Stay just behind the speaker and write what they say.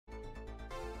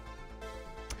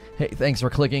Hey, thanks for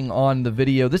clicking on the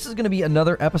video. This is going to be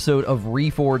another episode of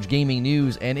Reforge Gaming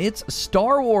News, and it's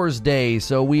Star Wars Day,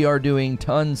 so we are doing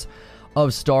tons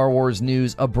of Star Wars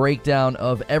news, a breakdown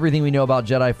of everything we know about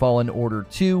Jedi Fallen Order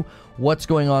 2, what's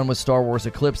going on with Star Wars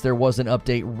Eclipse. There was an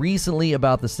update recently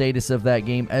about the status of that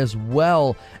game, as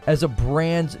well as a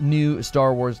brand new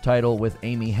Star Wars title with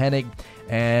Amy Hennig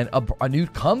and a new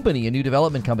company, a new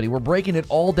development company. We're breaking it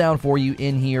all down for you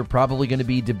in here, probably going to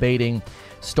be debating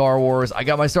Star Wars. I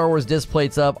got my Star Wars disc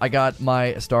plates up. I got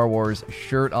my Star Wars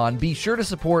shirt on. Be sure to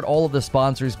support all of the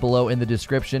sponsors below in the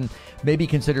description. Maybe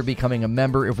consider becoming a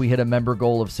member. If we hit a member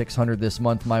goal of 600 this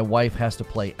month, my wife has to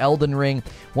play Elden Ring.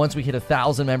 Once we hit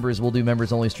 1,000 members, we'll do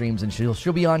members-only streams, and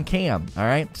she'll be on cam, all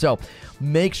right? So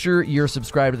make sure you're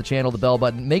subscribed to the channel, the bell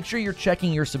button. Make sure you're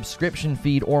checking your subscription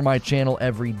feed or my channel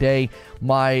every day.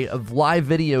 My live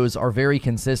videos are very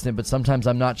consistent, but sometimes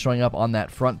I'm not showing up on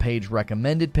that front page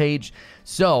recommended page.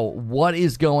 So what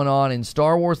is going on in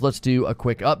Star Wars? Let's do a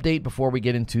quick update before we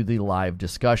get into the live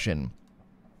discussion.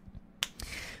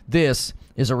 This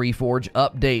is a Reforge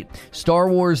update. Star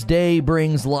Wars Day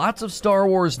brings lots of Star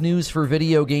Wars news for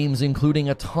video games, including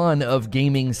a ton of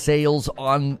gaming sales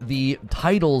on the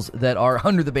titles that are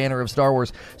under the banner of Star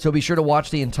Wars. So be sure to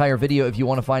watch the entire video if you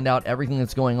want to find out everything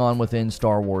that's going on within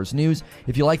Star Wars news.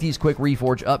 If you like these quick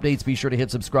Reforge updates, be sure to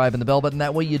hit subscribe and the bell button.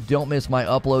 That way you don't miss my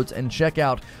uploads, and check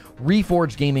out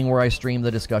Reforge Gaming, where I stream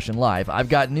the discussion live. I've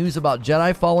got news about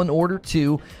Jedi Fallen Order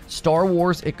 2, Star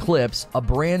Wars Eclipse, a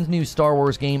brand new Star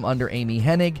Wars game under Amy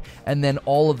Hennig, and then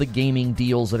all of the gaming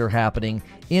deals that are happening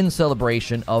in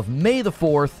celebration of May the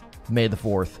 4th. May the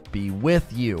 4th be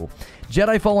with you.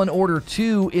 Jedi Fallen Order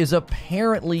 2 is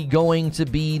apparently going to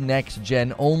be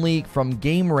next-gen only from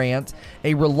Game Rant.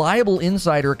 A reliable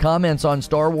insider comments on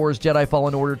Star Wars Jedi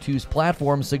Fallen Order 2's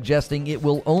platform, suggesting it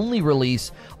will only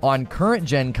release on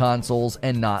current-gen consoles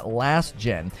and not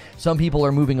last-gen. Some people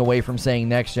are moving away from saying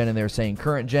next-gen and they're saying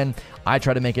current-gen. I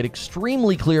try to make it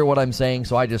extremely clear what I'm saying,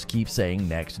 so I just keep saying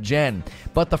next-gen.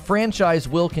 But the franchise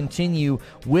will continue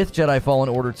with Jedi Fallen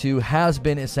Order 2, has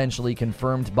been essentially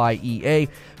confirmed by EA.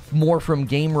 More from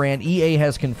Game Rant. EA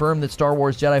has confirmed that Star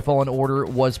Wars Jedi Fallen Order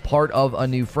was part of a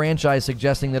new franchise,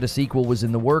 suggesting that a sequel was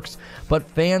in the works,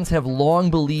 but fans have long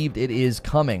believed it is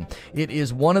coming. It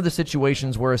is one of the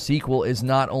situations where a sequel is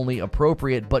not only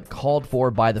appropriate, but called for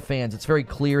by the fans. It's very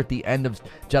clear at the end of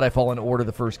Jedi Fallen Order,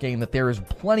 the first game, that there is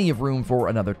plenty of room for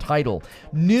another title.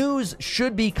 News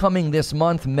should be coming this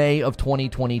month, May of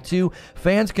 2022.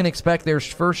 Fans can expect their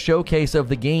first showcase of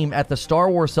the game at the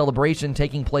Star Wars Celebration,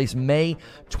 taking place May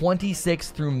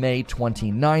 26th through May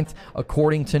 29th,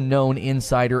 according to known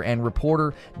insider and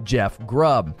reporter Jeff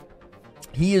Grubb.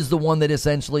 He is the one that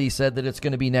essentially said that it's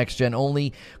going to be next-gen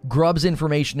only. Grubb's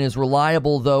information is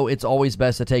reliable, though it's always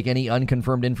best to take any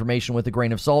unconfirmed information with a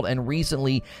grain of salt, and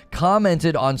recently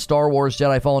commented on Star Wars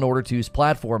Jedi Fallen Order 2's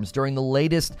platforms. During the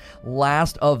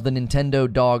last of the Nintendo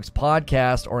Dogs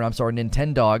podcast,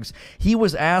 Nintendogs, he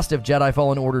was asked if Jedi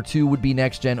Fallen Order 2 would be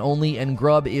next-gen only, and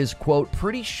Grubb is, quote,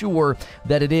 pretty sure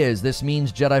that it is. This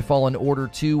means Jedi Fallen Order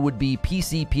 2 would be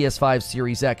PC, PS5,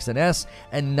 Series X, and S,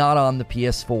 and not on the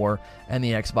PS4 and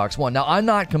the Xbox One. Now, I'm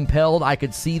not compelled. I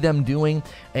could see them doing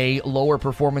a lower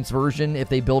performance version if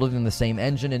they build it in the same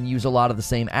engine and use a lot of the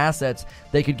same assets.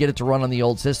 They could get it to run on the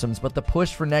old systems, but the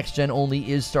push for next gen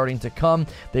only is starting to come.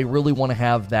 They really want to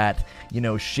have that,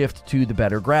 shift to the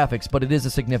better graphics, but it is a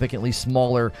significantly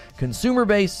smaller consumer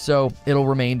base, so it'll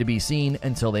remain to be seen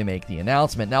until they make the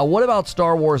announcement. Now, what about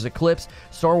Star Wars Eclipse?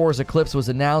 Star Wars Eclipse was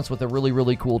announced with a really,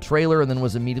 really cool trailer and then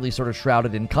was immediately sort of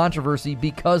shrouded in controversy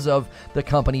because of the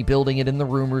company building it and the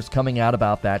rumors coming out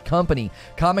about that company.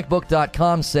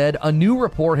 Comicbook.com said a new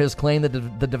report has claimed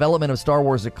that the development of Star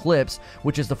Wars Eclipse,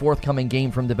 which is the forthcoming game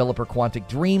from developer Quantic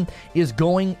Dream, is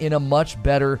going in a much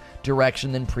better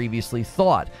direction than previously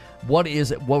thought. What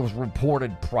was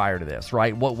reported prior to this,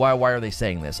 right? Why are they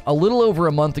saying this? A little over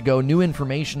a month ago, new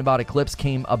information about Eclipse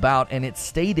came about, and it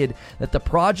stated that the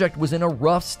project was in a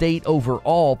rough state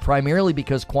overall, primarily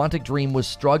because Quantic Dream was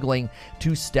struggling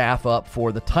to staff up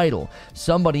for the title.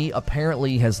 Somebody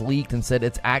apparently has leaked and said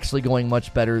it's actually going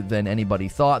much better than anybody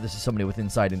thought. This is somebody with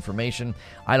inside information.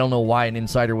 I don't know why an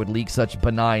insider would leak such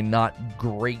benign, not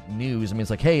great news. I mean,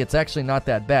 it's like, hey, it's actually not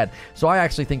that bad. So I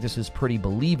actually think this is pretty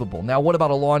believable. Now, what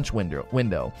about a launch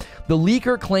window? The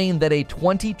leaker claimed that a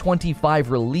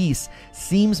 2025 release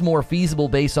seems more feasible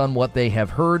based on what they have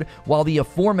heard, while the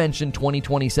aforementioned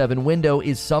 2027 window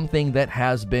is something that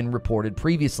has been reported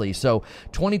previously. So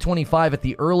 2025 at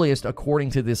the earliest,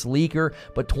 according to this leaker,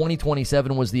 but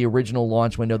 2027 was the original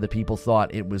launch window that people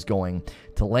thought it was going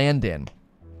to land in.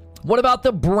 What about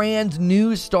the brand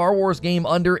new Star Wars game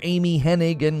under Amy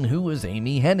Hennig? And who is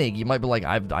Amy Hennig? You might be like,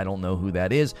 I don't know who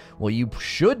that is. Well, you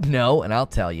should know, and I'll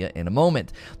tell you in a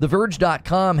moment.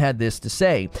 TheVerge.com had this to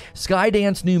say.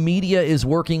 Skydance New Media is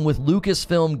working with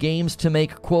Lucasfilm Games to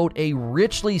make, quote, a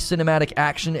richly cinematic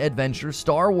action-adventure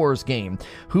Star Wars game.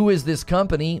 Who is this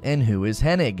company, and who is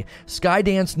Hennig?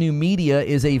 Skydance New Media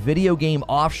is a video game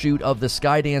offshoot of the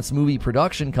Skydance movie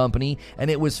production company,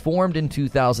 and it was formed in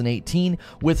 2018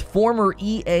 with former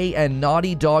EA and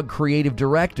Naughty Dog creative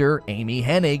director Amy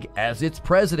Hennig as its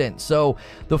president. So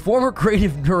the former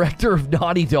creative director of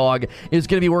Naughty Dog is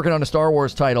going to be working on a Star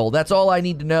Wars title. That's all I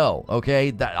need to know,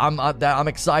 okay? I'm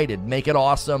excited. Make it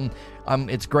awesome.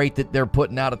 It's great that they're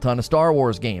putting out a ton of Star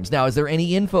Wars games. Now, is there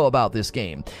any info about this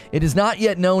game? It is not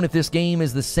yet known if this game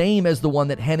is the same as the one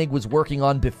that Hennig was working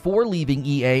on before leaving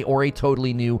EA or a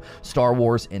totally new Star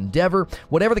Wars endeavor.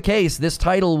 Whatever the case, this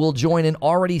title will join an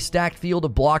already stacked field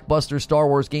of blockbuster Star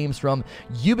Wars games from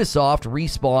Ubisoft,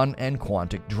 Respawn, and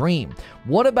Quantic Dream.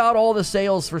 What about all the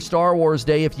sales for Star Wars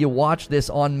Day if you watch this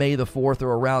on May the 4th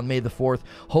or around May the 4th?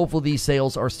 Hopefully these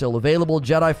sales are still available.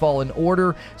 Jedi Fallen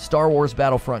Order, Star Wars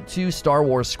Battlefront 2, Star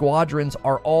Wars Squadrons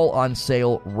are all on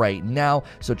sale right now,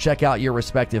 so check out your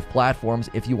respective platforms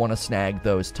if you want to snag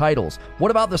those titles. What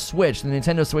about the Switch? The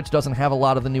Nintendo Switch doesn't have a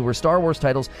lot of the newer Star Wars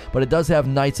titles, but it does have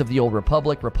Knights of the Old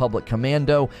Republic, Republic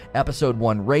Commando, Episode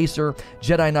 1 Racer,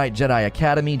 Jedi Knight Jedi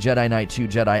Academy, Jedi Knight 2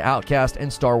 Jedi Outcast,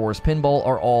 and Star Wars Pinball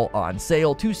are all on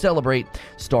sale to celebrate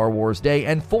Star Wars Day.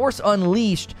 And Force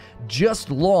Unleashed just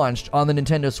launched on the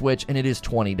Nintendo Switch, and it is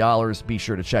 $20. Be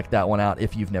sure to check that one out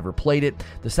if you've never played it.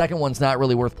 The second one's not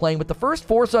really worth playing, but the first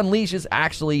Force Unleashed is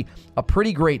actually a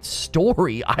pretty great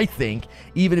story, I think,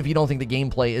 even if you don't think the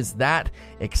gameplay is that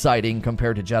exciting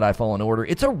compared to Jedi Fallen Order.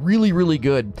 It's a really, really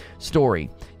good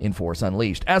story in Force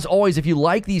Unleashed. As always, if you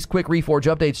like these quick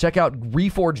Reforge updates, check out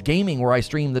Reforge Gaming, where I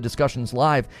stream the discussions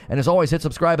live. And as always, hit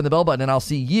subscribe and the bell button, and I'll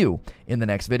see you in the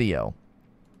next video.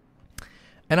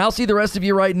 And I'll see the rest of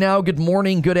you right now. Good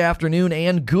morning, good afternoon,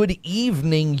 and good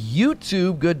evening,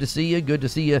 YouTube. Good to see you. Good to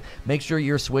see you. Make sure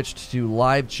you're switched to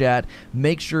live chat.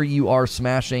 Make sure you are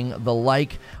smashing the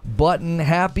like button.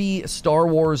 Happy Star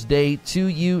Wars Day to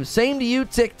you. Same to you,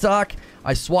 TikTok.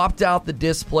 I swapped out the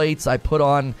disc plates. I put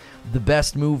on the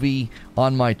best movie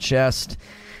on my chest.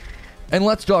 And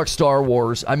let's talk Star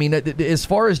Wars. I mean, as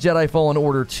far as Jedi Fallen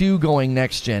Order 2 going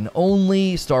next gen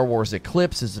only, Star Wars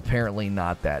Eclipse is apparently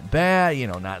not that bad,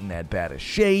 not in that bad a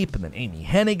shape. And then Amy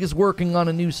Hennig is working on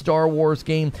a new Star Wars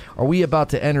game. Are we about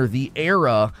to enter the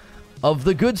era of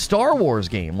the good Star Wars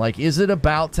game? Like, is it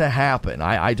about to happen?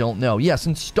 I don't know. Yes,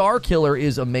 and Starkiller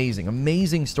is amazing.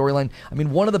 Amazing storyline. I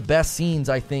mean, one of the best scenes,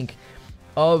 I think,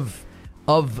 of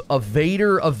a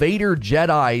Vader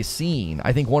Jedi scene.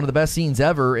 I think one of the best scenes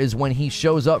ever is when he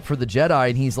shows up for the Jedi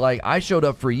and he's like, I showed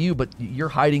up for you, but you're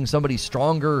hiding somebody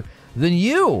stronger than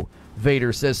you.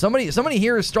 Vader says, somebody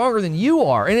here is stronger than you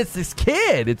are. And it's this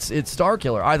kid. It's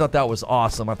Starkiller. I thought that was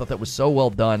awesome. I thought that was so well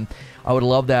done. I would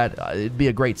love that. It'd be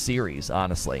a great series,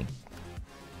 honestly.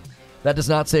 That does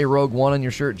not say Rogue One on your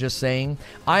shirt, just saying.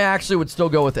 I actually would still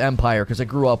go with Empire because I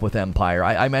grew up with Empire.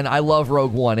 I mean, I love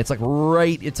Rogue One. It's like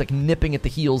nipping at the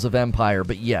heels of Empire.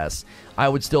 But yes, I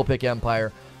would still pick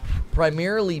Empire,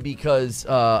 primarily because,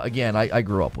 again, I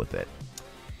grew up with it.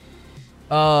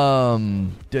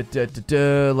 Let's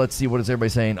see, what is everybody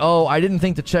saying? Oh, I didn't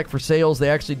think to check for sales. They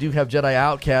actually do have Jedi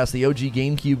Outcast, the OG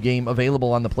GameCube game,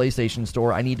 available on the PlayStation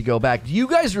Store. I need to go back. Do you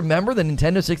guys remember the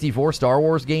Nintendo 64 Star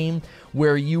Wars game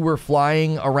where you were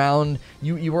flying around?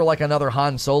 You were like another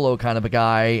Han Solo kind of a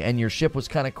guy, and your ship was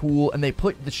kind of cool, and they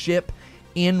put the ship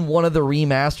in one of the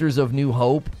remasters of New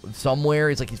Hope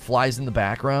somewhere. It's like he flies in the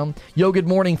background. Yo, good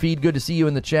morning, Feed. Good to see you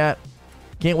in the chat.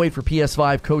 Can't wait for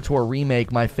PS5 KOTOR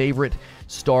Remake, my favorite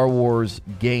Star Wars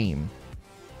game.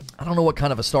 I don't know what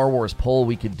kind of a Star Wars poll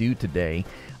we could do today.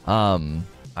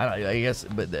 I guess,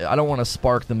 but I don't want to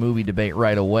spark the movie debate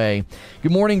right away.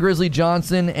 Good morning, Grizzly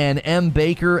Johnson and M.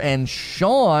 Baker and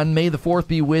Sean. May the 4th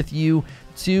be with you.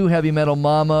 To Heavy Metal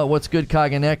Mama, what's good,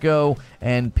 Kaganeko?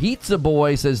 And Pizza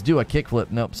Boy says, do a kickflip.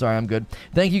 Nope, sorry, I'm good.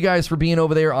 Thank you guys for being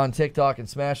over there on TikTok and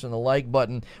smashing the like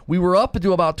button. We were up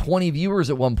to about 20 viewers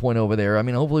at one point over there. I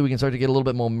mean, hopefully we can start to get a little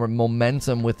bit more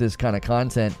momentum with this kind of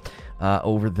content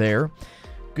over there.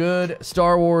 Good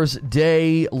Star Wars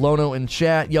Day, Lono in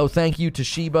chat. Yo, thank you to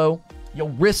Shibo. Yo,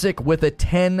 Rissick with a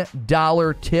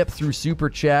 $10 tip through Super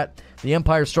Chat. The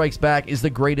Empire Strikes Back is the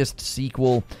greatest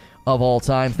sequel of all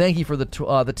time. Thank you for the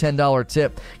 $10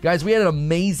 tip. Guys, we had an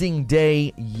amazing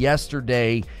day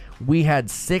yesterday. We had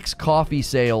 6 coffee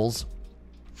sales,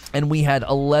 and we had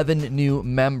 11 new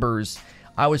members.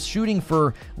 I was shooting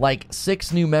for like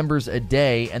 6 new members a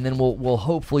day, and then we'll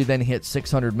hopefully then hit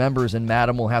 600 members, and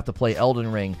Madam will have to play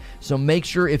Elden Ring. So make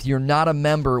sure if you're not a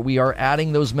member, we are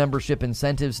adding those membership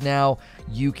incentives now.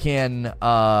 You can,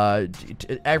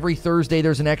 every Thursday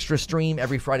there's an extra stream.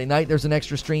 Every Friday night there's an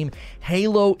extra stream.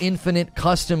 Halo Infinite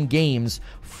Custom Games,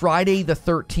 Friday the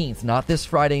 13th. Not this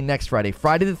Friday, next Friday.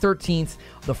 Friday the 13th,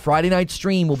 the Friday night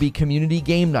stream will be Community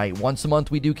Game Night. Once a month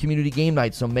we do Community Game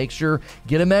Night, so make sure,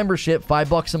 get a membership,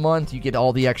 $5 a month. You get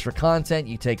all the extra content.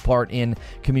 You take part in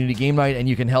Community Game Night, and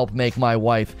you can help make my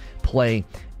wife play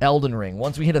Elden Ring.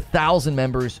 Once we hit 1,000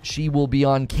 members, she will be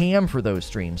on cam for those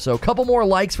streams. So a couple more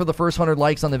likes for the first 100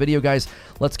 likes on the video, guys.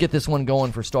 Let's get this one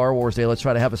going for Star Wars Day. Let's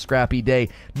try to have a scrappy day.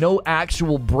 No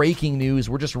actual breaking news.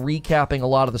 We're just recapping a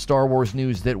lot of the Star Wars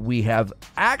news that we have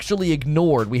actually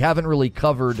ignored. We haven't really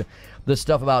covered the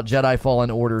stuff about Jedi Fallen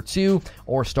Order 2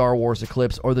 or Star Wars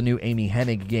Eclipse or the new Amy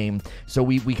Hennig game. So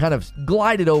we kind of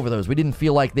glided over those. We didn't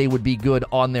feel like they would be good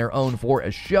on their own for a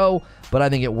show, but I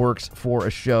think it works for a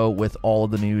show with all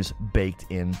of the news baked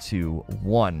into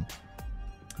one.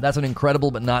 That's an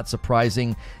incredible but not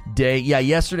surprising day. Yeah,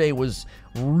 yesterday was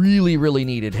really, really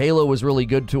needed. Halo was really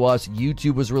good to us.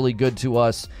 YouTube was really good to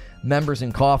us. Members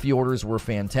and coffee orders were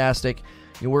fantastic.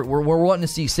 We're wanting to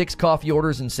see 6 coffee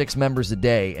orders and 6 members a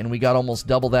day, and we got almost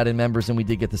double that in members, and we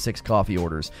did get the 6 coffee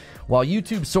orders. While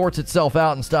YouTube sorts itself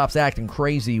out and stops acting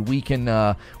crazy, we can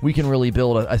really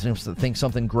build, I think,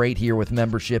 something great here with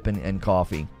membership and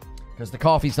coffee. Because the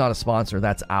coffee's not a sponsor,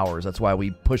 that's ours. That's why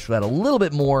we push for that a little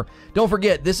bit more. Don't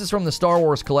forget, this is from the Star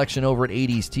Wars collection over at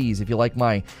 80s Tees. If you like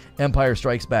my Empire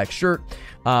Strikes Back shirt,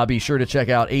 be sure to check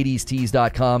out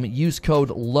 80stees.com. Use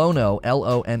code LONO,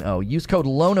 L-O-N-O. Use code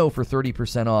LONO for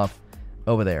 30% off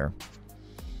over there.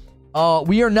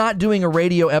 We are not doing a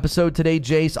radio episode today,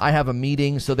 Jace. I have a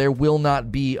meeting, so there will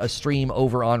not be a stream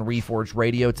over on Reforged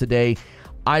Radio today.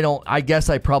 I guess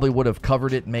I probably would have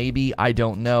covered it, maybe. I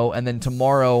don't know. And then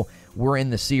tomorrow, we're in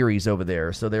the series over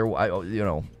there. So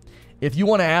if you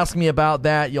want to ask me about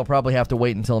that, you'll probably have to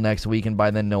wait until next week, and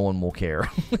by then no one will care.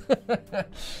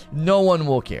 No one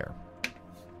will care.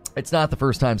 It's not the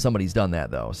first time somebody's done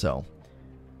that, though, so.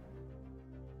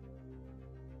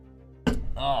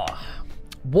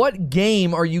 What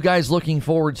game are you guys looking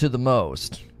forward to the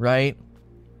most, right?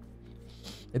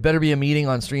 It better be a meeting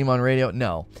on stream on radio.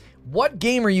 No. What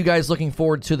game are you guys looking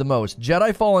forward to the most?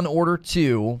 Jedi Fallen Order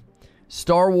 2,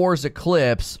 Star Wars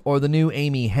Eclipse, or the new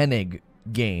Amy Hennig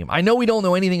game? I know we don't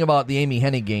know anything about the Amy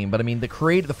Hennig game, but I mean, the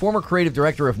former creative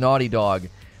director of Naughty Dog,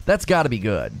 that's got to be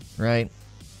good, right?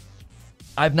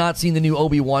 I've not seen the new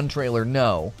Obi-Wan trailer.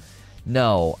 No.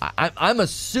 I'm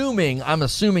assuming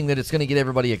that it's going to get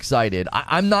everybody excited.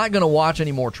 I'm not going to watch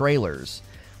any more trailers.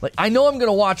 Like, I know I'm going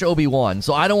to watch Obi-Wan,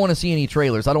 so I don't want to see any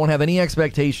trailers. I don't have any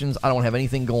expectations. I don't have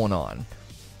anything going on.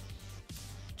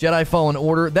 Jedi Fallen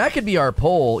Order, that could be our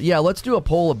poll. Yeah, let's do a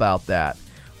poll about that.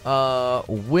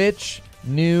 Which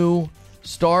new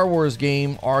Star Wars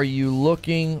game are you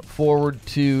looking forward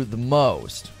to the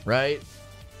most, right?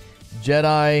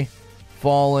 Jedi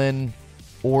Fallen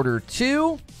Order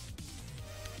 2,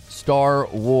 Star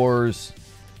Wars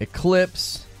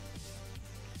Eclipse,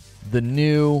 the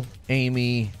new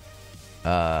Amy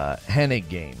Hennig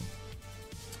game.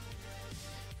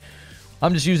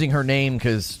 I'm just using her name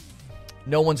because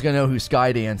no one's going to know who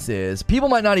Skydance is. People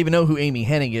might not even know who Amy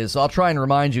Hennig is, so I'll try and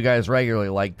remind you guys regularly.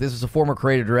 Like, this is a former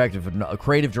creative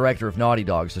director of Naughty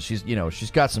Dog, so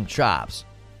she's got some chops.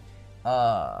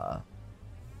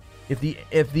 If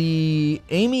the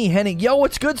Amy Hennig... Yo,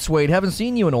 what's good, Suede? Haven't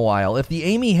seen you in a while. If the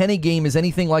Amy Hennig game is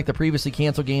anything like the previously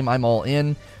canceled game, I'm all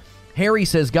in. Harry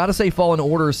says, gotta say Fallen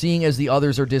Order, seeing as the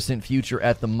others are distant future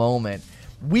at the moment.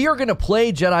 We are going to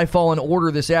play Jedi Fallen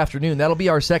Order this afternoon. That'll be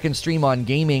our second stream on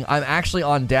gaming. I'm actually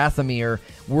on Dathomir.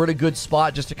 We're at a good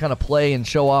spot just to kind of play and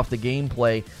show off the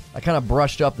gameplay. I kind of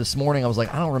brushed up this morning. I was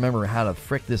like, I don't remember how the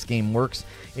frick this game works.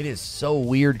 It is so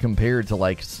weird compared to,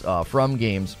 like, From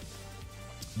games.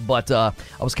 But I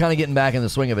was kind of getting back in the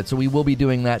swing of it, so we will be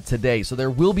doing that today. So there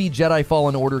will be Jedi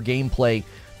Fallen Order gameplay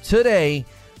today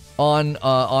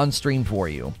on stream for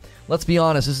you. Let's be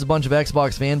honest, this is a bunch of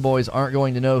Xbox fanboys aren't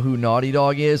going to know who Naughty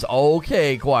Dog is.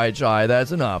 Okay, Quiet Shy,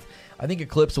 that's enough. I think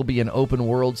Eclipse will be an open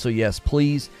world, so yes,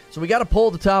 please. So we got a poll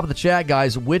at the top of the chat,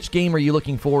 guys. Which game are you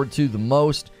looking forward to the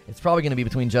most? It's probably going to be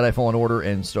between Jedi Fallen Order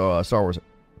and Star Wars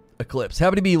Eclipse.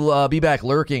 Happy to be back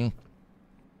lurking.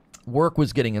 Work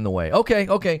was getting in the way.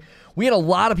 Okay. We had a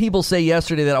lot of people say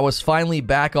yesterday that I was finally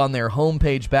back on their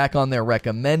homepage, back on their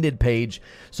recommended page,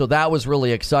 so that was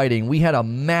really exciting. We had a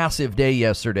massive day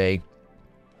yesterday.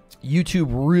 YouTube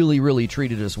really, really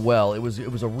treated us well. It was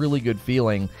a really good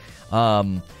feeling.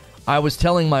 I was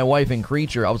telling my wife and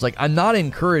Creature, I was like, I'm not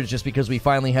encouraged just because we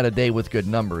finally had a day with good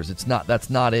numbers. That's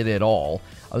not it at all.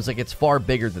 I was like, it's far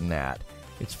bigger than that.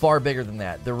 It's far bigger than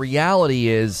that. The reality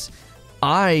is,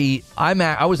 I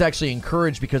was actually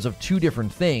encouraged because of two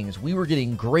different things. We were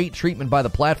getting great treatment by the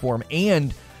platform,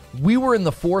 and we were in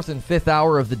the 4th and 5th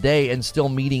hour of the day and still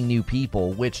meeting new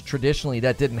people, which traditionally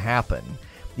that didn't happen.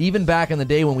 Even back in the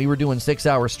day when we were doing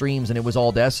 6-hour streams and it was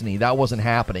all Destiny, that wasn't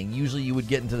happening. Usually you would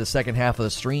get into the second half of the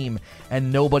stream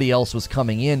and nobody else was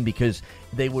coming in because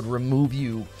they would remove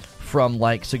you from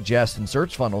like suggest and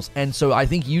search funnels. And so I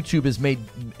think YouTube has made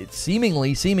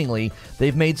seemingly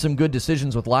they've made some good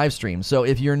decisions with live streams. So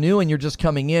if you're new and you're just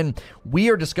coming in, we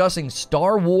are discussing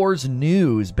Star Wars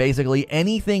news, basically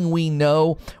anything we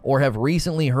know or have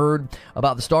recently heard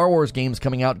about the Star Wars games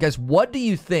coming out. Guys, what do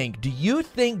you think? Do you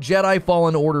think Jedi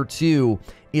Fallen Order 2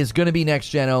 is going to be next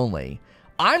gen only?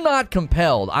 I'm not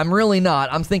compelled. I'm really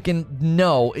not. I'm thinking,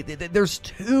 no. There's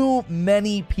too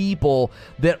many people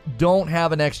that don't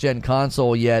have a next-gen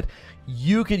console yet.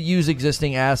 You could use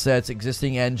existing assets,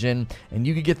 existing engine, and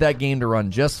you could get that game to run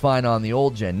just fine on the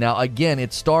old gen. Now, again,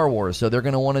 it's Star Wars, so they're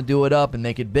going to want to do it up and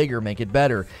make it bigger, make it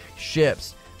better.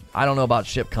 Ships. I don't know about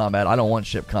ship combat. I don't want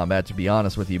ship combat, to be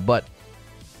honest with you. But,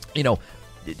 you know,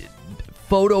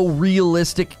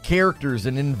 photorealistic characters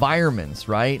and environments,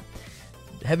 right?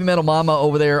 Heavy Metal Mama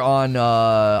over there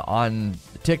on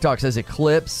TikTok says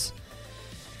Eclipse.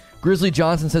 Grizzly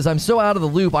Johnson says, I'm so out of the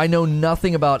loop, I know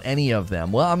nothing about any of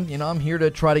them. Well, I'm here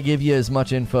to try to give you as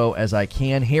much info as I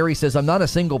can. Harry says, I'm not a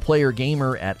single-player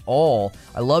gamer at all.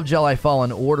 I love Jedi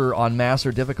Fallen Order on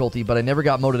Master difficulty, but I never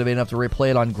got motivated enough to replay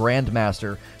it on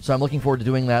Grandmaster, so I'm looking forward to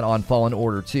doing that on Fallen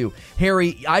Order 2.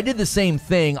 Harry, I did the same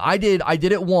thing. I did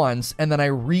it once, and then I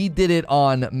redid it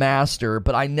on Master,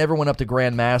 but I never went up to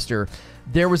Grandmaster.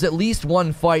 There was at least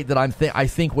one fight that I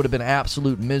think would have been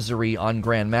absolute misery on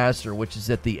Grandmaster, which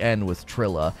is at the end with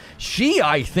Trilla. She,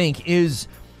 I think, is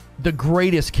the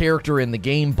greatest character in the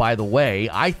game, by the way.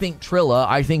 I think Trilla,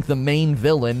 I think the main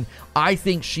villain, I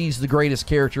think she's the greatest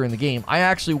character in the game. I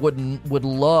actually would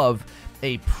love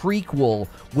a prequel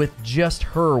with just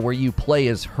her, where you play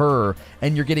as her,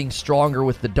 and you're getting stronger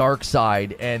with the dark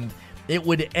side, and it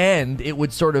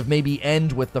would sort of maybe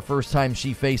end with the first time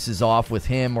she faces off with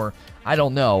him, or I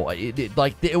don't know.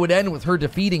 It would end with her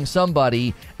defeating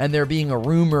somebody and there being a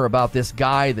rumor about this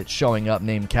guy that's showing up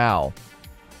named Cal.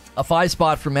 A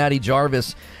 5-spot for Maddie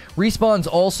Jarvis. Respawn's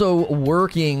also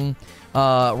working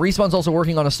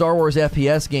on a Star Wars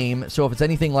FPS game, so if it's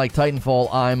anything like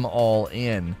Titanfall, I'm all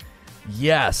in.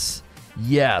 Yes,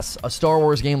 a Star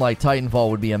Wars game like Titanfall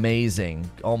would be amazing.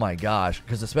 Oh my gosh,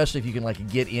 because especially if you can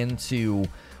like get into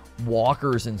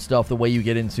walkers and stuff the way you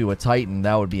get into a Titan,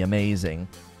 that would be amazing.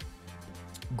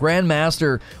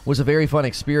 Grandmaster was a very fun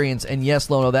experience, and yes,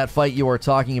 Lono, that fight you are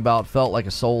talking about felt like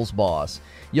a Souls boss.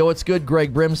 Yo, it's good,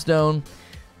 Greg Brimstone.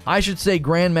 I should say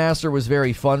Grandmaster was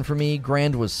very fun for me.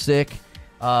 Grand was sick.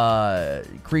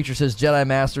 Creature says Jedi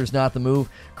Master is not the move.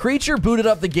 Creature booted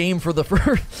up the game for the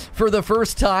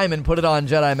first time and put it on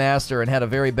Jedi Master and had a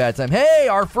very bad time. Hey,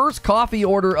 our first coffee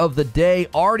order of the day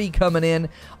already coming in.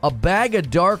 A bag of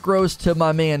dark roast to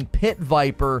my man Pit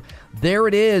Viper. There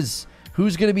it is.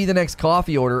 Who's going to be the next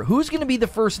coffee order? Who's going to be the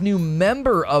first new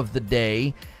member of the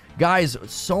day? Guys,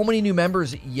 so many new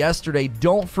members yesterday.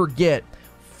 Don't forget,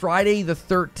 Friday the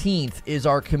 13th is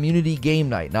our community game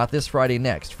night. Not this Friday,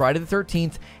 next. Friday the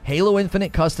 13th, Halo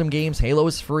Infinite custom games. Halo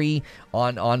is free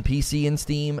on PC and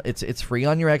Steam. It's free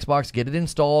on your Xbox. Get it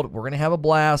installed. We're going to have a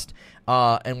blast.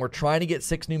 And we're trying to get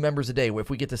 6 new members a day. If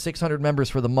we get to 600 members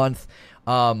for the month,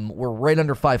 we're right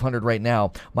under 500 right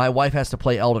now. My wife has to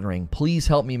play Elden Ring. Please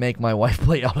help me make my wife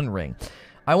play Elden Ring.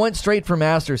 I went straight for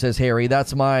Master, says Harry.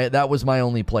 That was my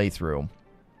only playthrough.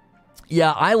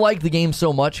 Yeah, I like the game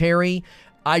so much, Harry.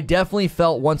 I definitely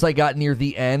felt once I got near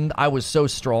the end, I was so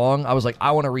strong. I was like,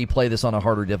 I want to replay this on a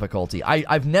harder difficulty.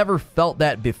 I've never felt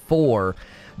that before.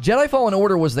 Jedi Fallen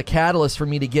Order was the catalyst for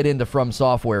me to get into From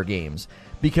Software games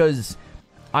because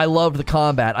I loved the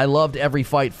combat. I loved every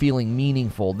fight feeling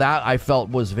meaningful. That I felt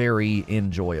was very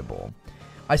enjoyable.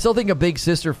 I still think a Big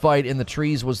Sister fight in the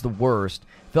trees was the worst.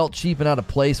 Felt cheap and out of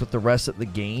place with the rest of the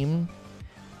game.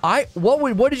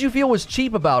 What did you feel was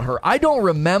cheap about her? I don't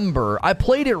remember. I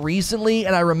played it recently,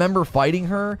 and I remember fighting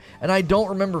her, and I don't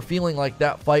remember feeling like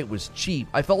that fight was cheap.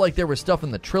 I felt like there was stuff in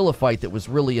the Trilla fight that was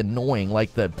really annoying,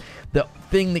 like the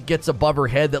thing that gets above her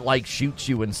head that like shoots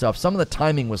you and stuff. Some of the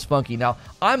timing was funky. Now,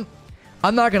 I'm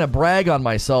not going to brag on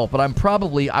myself, but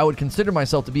I would consider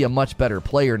myself to be a much better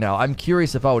player now. I'm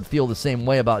curious if I would feel the same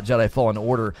way about Jedi Fallen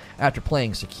Order after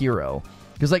playing Sekiro.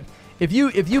 Because, like, If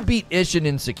you beat Ishin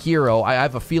in Sekiro, I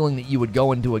have a feeling that you would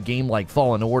go into a game like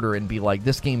Fallen Order and be like,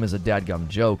 this game is a dadgum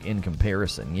joke in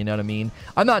comparison. You know what I mean?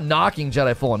 I'm not knocking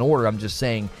Jedi Fallen Order. I'm just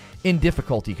saying in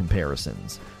difficulty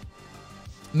comparisons.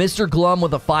 Mr. Glum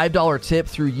with a $5 tip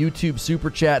through YouTube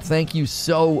Super Chat. Thank you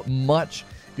so much.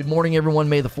 Good morning, everyone.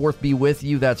 May the 4th be with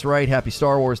you. That's right. Happy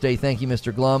Star Wars Day. Thank you,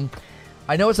 Mr. Glum.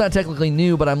 I know it's not technically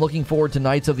new, but I'm looking forward to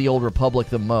Knights of the Old Republic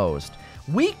the most.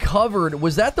 We covered,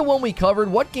 was that the one we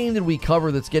covered? What game did we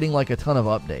cover that's getting like a ton of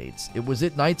updates? Was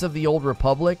it Knights of the Old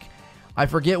Republic? I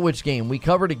forget which game. We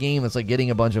covered a game that's like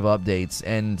getting a bunch of updates,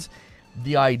 and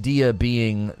the idea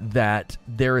being that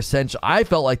they're essentially, I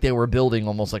felt like they were building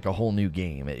almost like a whole new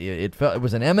game. It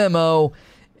was an MMO.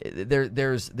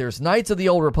 There's Knights of the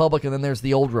Old Republic, and then there's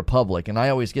the Old Republic, and I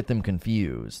always get them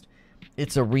confused.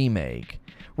 It's a remake.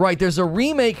 Right, there's a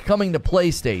remake coming to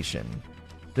PlayStation.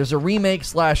 There's a remake /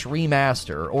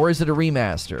 remaster, or is it a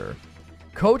remaster?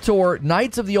 KOTOR,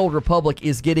 Knights of the Old Republic,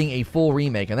 is getting a full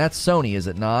remake, and that's Sony, is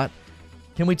it not?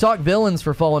 Can we talk villains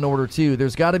for Fallen Order 2?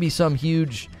 There's got to be some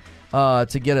huge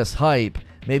to get us hype.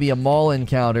 Maybe a Maul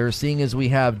encounter, seeing as we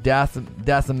have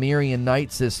Dathomirian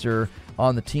Night Sister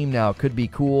on the team now. Could be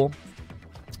cool.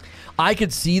 I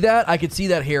could see that,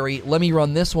 Harry. Let me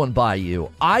run this one by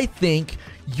you. I think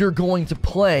you're going to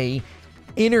play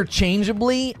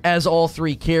interchangeably as all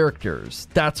three characters.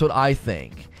 That's what I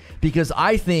think. Because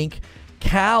I think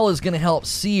Cal is going to help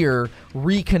Cere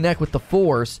reconnect with the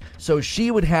Force, so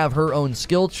she would have her own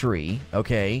skill tree,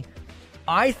 okay?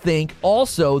 I think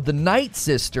also the Night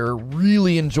Sister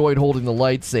really enjoyed holding the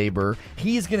lightsaber.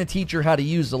 He's going to teach her how to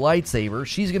use the lightsaber.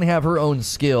 She's going to have her own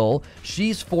skill.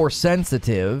 She's Force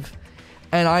sensitive.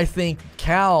 And I think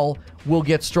Cal will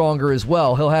get stronger as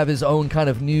well. He'll have his own kind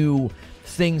of new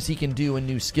things he can do and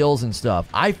new skills and stuff.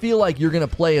 I feel like you're going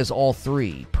to play as all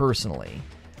three, personally.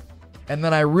 And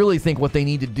then I really think what they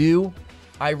need to do,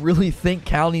 I really think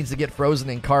Cal needs to get frozen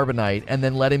in carbonite and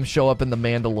then let him show up in The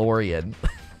Mandalorian.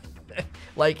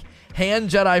 Like, hand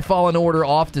Jedi Fallen Order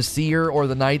off to Cere or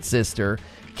the Night Sister.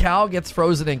 Cal gets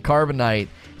frozen in carbonite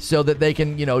so that they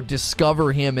can,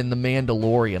 discover him in The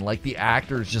Mandalorian. Like, the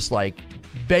actors just,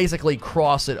 basically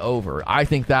cross it over. I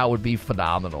think that would be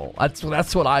phenomenal.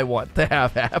 That's what I want to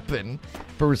have happen,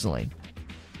 personally.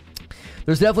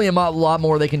 There's definitely a lot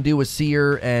more they can do with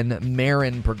Cere and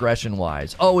Merrin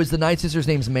progression-wise. Oh, is the Night Sister's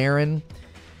name's Merrin?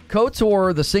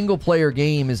 KOTOR, the single-player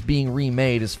game, is being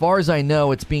remade. As far as I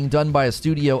know, it's being done by a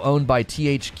studio owned by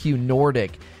THQ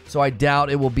Nordic, so I doubt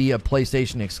it will be a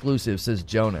PlayStation exclusive, says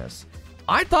Jonas.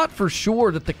 I thought for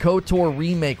sure that the KOTOR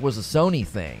remake was a Sony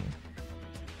thing.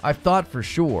 I thought for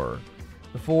sure.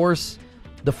 The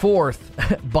fourth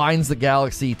binds the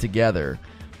galaxy together.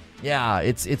 Yeah,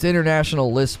 it's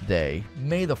International Lisp Day.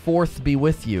 May the 4th be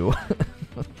with you.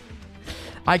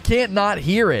 I can't not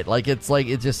hear it.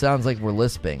 It just sounds like we're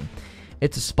lisping.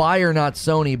 It's Aspire, not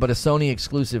Sony, but a Sony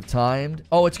exclusive timed.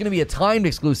 Oh, it's going to be a timed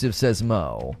exclusive, says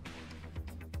Mo.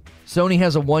 Sony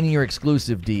has a 1-year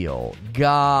exclusive deal.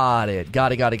 Got it.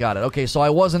 Okay, so I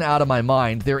wasn't out of my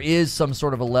mind. There is some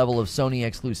sort of a level of Sony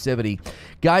exclusivity.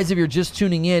 Guys, if you're just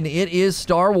tuning in, it is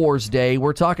Star Wars Day.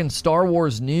 We're talking Star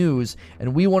Wars news,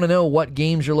 and we want to know what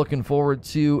games you're looking forward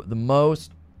to the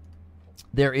most.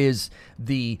 There is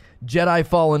the Jedi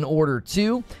Fallen Order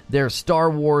 2, there's Star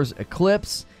Wars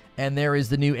Eclipse, and there is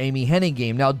the new Amy Hennig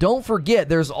game. Now, don't forget,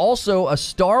 there's also a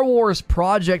Star Wars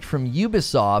project from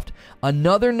Ubisoft.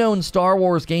 Another known Star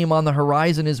Wars game on the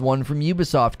horizon is one from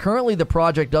Ubisoft. Currently, the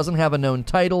project doesn't have a known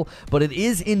title, but it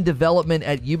is in development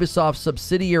at Ubisoft's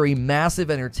subsidiary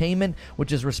Massive Entertainment,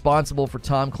 which is responsible for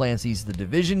Tom Clancy's The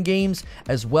Division games,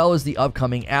 as well as the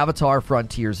upcoming Avatar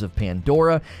Frontiers of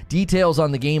Pandora. Details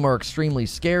on the game are extremely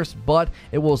scarce, but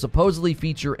it will supposedly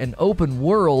feature an open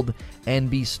world and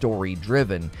be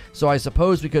story-driven. So I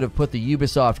suppose we could have put the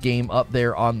Ubisoft game up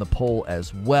there on the poll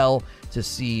as well to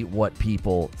see what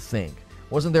people think.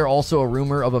 Wasn't there also a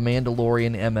rumor of a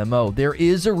Mandalorian MMO? There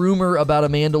is a rumor about a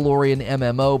Mandalorian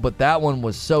MMO, but that one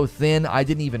was so thin, I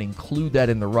didn't even include that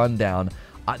in the rundown.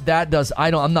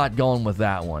 I'm not going with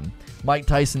that one. Mike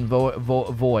Tyson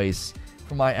voice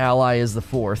for my ally is the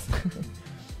 4th.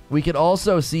 We could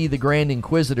also see the Grand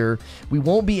Inquisitor. We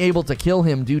won't be able to kill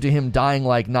him due to him dying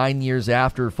 9 years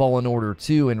after Fallen Order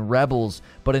 2 and Rebels,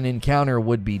 but an encounter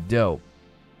would be dope.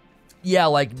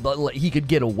 Yeah, he could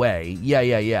get away.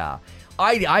 Yeah.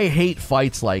 I hate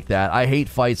fights like that. I hate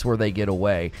fights where they get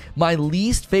away. My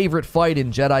least favorite fight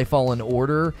in Jedi Fallen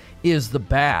Order is the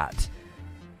Bat.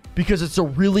 Because it's a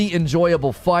really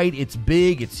enjoyable fight. It's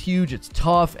big, it's huge, it's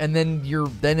tough, and then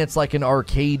it's like an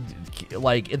arcade,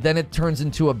 then it turns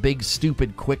into a big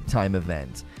stupid QuickTime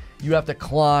event. you have to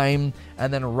climb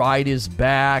and then ride his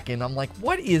back, and I'm like,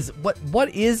 what is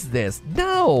this?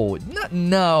 No.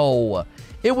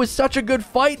 It was such a good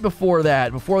fight before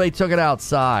they took it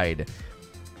outside.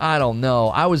 I don't know.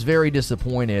 I was very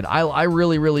disappointed. I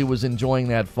really, really was enjoying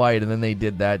that fight, and then they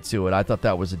did that to it. I thought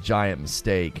that was a giant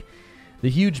mistake. The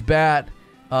huge bat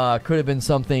could have been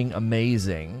something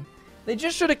amazing. They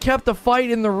just should have kept the fight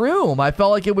in the room. I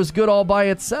felt like it was good all by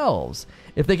itself.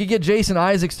 If they could get Jason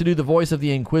Isaacs to do the voice of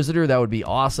the Inquisitor, that would be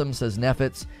awesome, says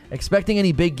Neffitz. Expecting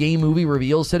any big game movie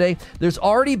reveals today? There's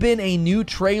already been a new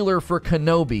trailer for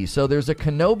Kenobi. So there's a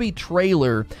Kenobi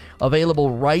trailer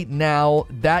available right now.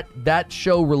 That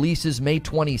show releases May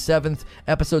 27th.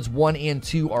 Episodes 1 and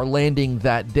 2 are landing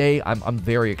that day. I'm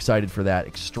very excited for that,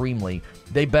 extremely.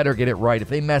 They better get it right. If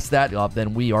they mess that up, then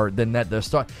I'm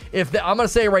gonna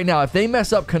say it right now. If they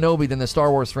mess up Kenobi, then the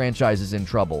Star Wars franchise is in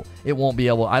trouble. It won't be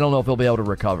able. I don't know if they'll be able to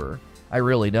recover. I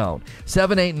really don't.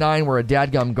 7, 8, 9 were a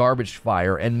dadgum garbage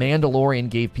fire, and Mandalorian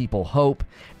gave people hope,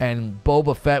 and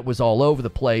Boba Fett was all over the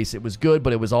place. It was good,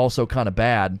 but it was also kind of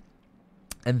bad.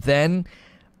 And then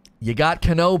you got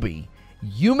Kenobi.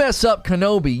 You mess up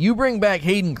Kenobi, you bring back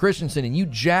Hayden Christensen, and you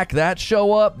jack that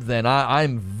show up, then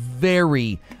I'm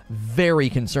very, very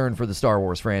concerned for the Star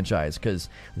Wars franchise, because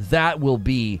that will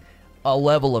be a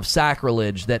level of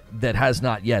sacrilege that has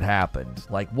not yet happened.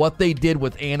 Like what they did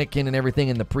with Anakin and everything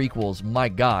in the prequels, my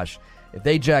gosh, if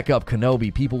they jack up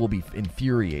Kenobi, people will be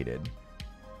infuriated.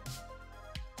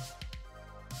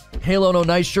 Halo No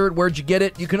Nice Shirt, where'd you get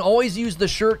it? You can always use the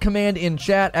shirt command in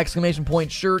chat,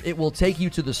 !shirt. It will take you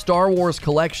to the Star Wars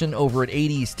collection over at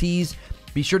 80s Tees.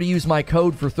 Be sure to use my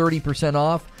code for 30%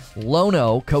 off.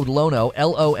 Lono, code Lono,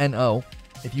 Lono.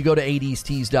 If you go to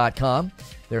 80stees.com,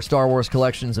 their Star Wars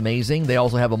collection's amazing. They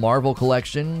also have a Marvel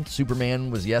collection.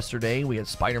 Superman was yesterday. We had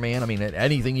Spider-Man. I mean,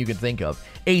 anything you can think of.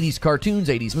 80s cartoons,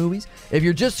 80s movies. If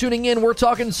you're just tuning in, we're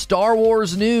talking Star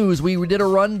Wars news. We did a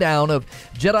rundown of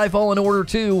Jedi Fallen Order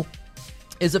 2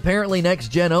 is apparently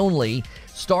next-gen only.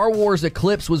 Star Wars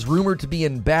Eclipse was rumored to be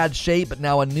in bad shape, but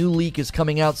now a new leak is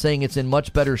coming out saying it's in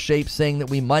much better shape, saying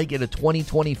that we might get a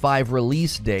 2025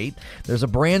 release date. There's a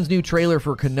brand new trailer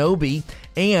for Kenobi,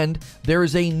 and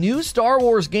there's a new Star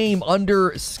Wars game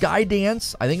under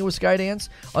Skydance. I think it was Skydance.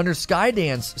 Under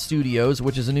Skydance Studios,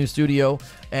 which is a new studio,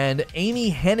 and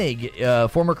Amy Hennig,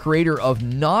 former creator of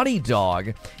Naughty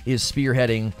Dog, is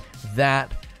spearheading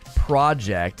that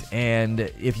project. And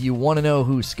if you want to know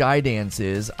who Skydance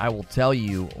is, I will tell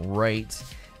you right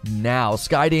now.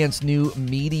 Skydance New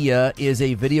Media is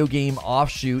a video game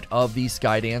offshoot of the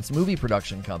Skydance movie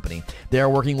production company. They are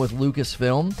working with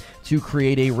Lucasfilm to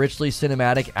create a richly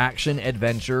cinematic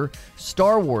action-adventure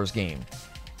Star Wars game.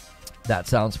 That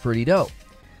sounds pretty dope.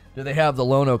 Do they have the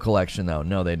Lono collection, though?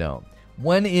 No, they don't.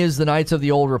 When is the Knights of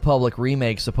the Old Republic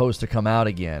remake supposed to come out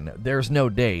again? There's no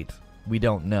date. We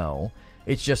don't know.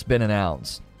 It's just been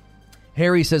announced.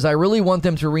 Harry says, I really want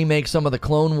them to remake some of the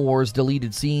Clone Wars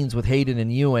deleted scenes with Hayden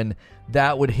and Ewan.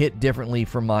 That would hit differently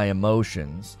for my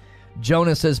emotions.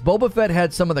 Jonah says, Boba Fett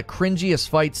had some of the cringiest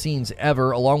fight scenes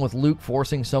ever, along with Luke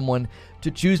forcing someone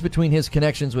to choose between his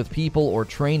connections with people or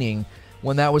training,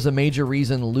 when that was a major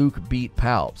reason Luke beat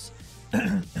Palps.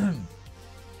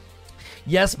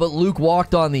 Yes, but Luke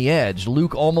walked on the edge.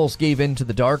 Luke almost gave in to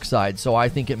the dark side, so I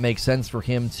think it makes sense for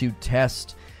him to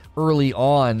test early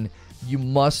on. You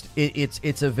must,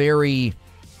 it's a very,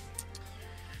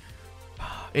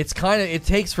 it's kind of, it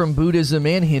takes from Buddhism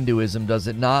and Hinduism, does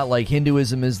it not? Like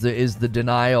Hinduism is the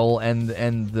denial and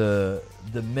the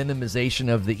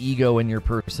minimization of the ego in your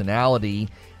personality.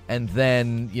 And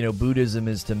then, Buddhism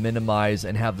is to minimize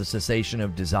and have the cessation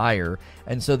of desire.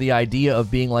 And so the idea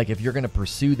of being like, if you're going to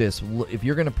pursue this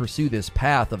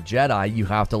path of Jedi, you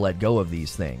have to let go of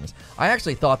these things. I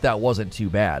actually thought that wasn't too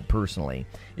bad, personally.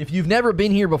 If you've never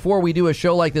been here before, we do a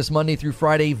show like this Monday through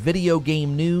Friday, video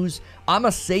game news. I'm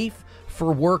a safe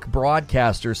for work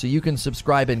broadcaster, so you can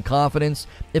subscribe in confidence.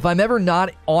 If I'm ever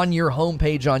not on your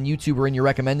homepage on YouTube or in your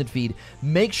recommended feed,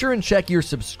 make sure and check your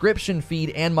subscription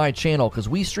feed and my channel, because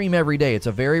we stream every day. It's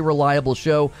a very reliable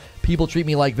show. People treat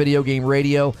me like video game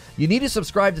radio. You need to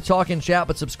subscribe to Talk and Chat,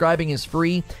 but subscribing is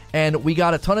free. And we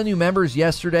got a ton of new members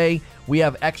yesterday. We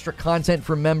have extra content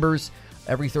for members.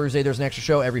 Every Thursday there's an extra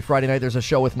show. Every Friday night there's a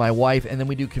show with my wife. And then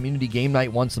we do community game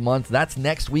night once a month. That's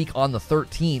next week on the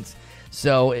 13th.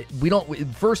 So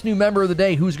first new member of the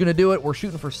day, who's going to do it? We're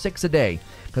shooting for 6 a day,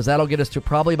 because that'll get us to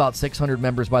probably about 600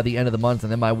 members by the end of the month,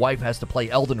 and then my wife has to play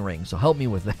Elden Ring, so help me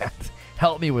with that.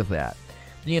 Help me with that.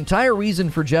 The entire reason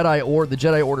for the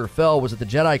Jedi Order fell was that the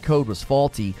Jedi Code was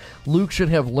faulty. Luke should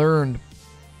have learned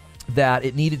that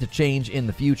it needed to change in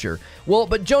the future. Well,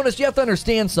 but Jonas, you have to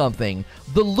understand something.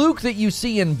 The Luke that you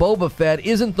see in Boba Fett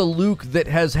isn't the Luke that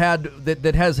has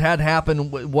had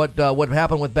happen. What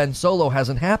happened with Ben Solo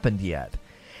hasn't happened yet.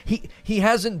 He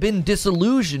hasn't been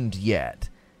disillusioned yet.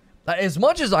 As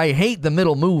much as I hate the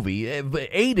middle movie,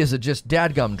 8 is a just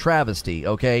dadgum travesty,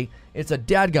 okay? It's a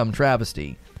dadgum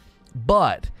travesty.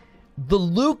 But the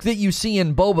Luke that you see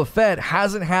in Boba Fett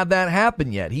hasn't had that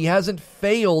happen yet. He hasn't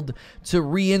failed to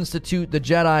reinstitute the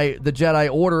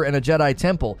Jedi Order and a Jedi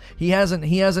Temple. He hasn't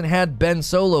had Ben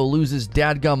Solo lose his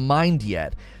dadgum mind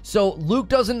yet. So Luke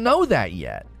doesn't know that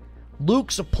yet.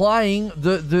 Luke's applying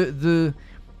the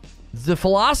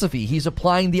philosophy. He's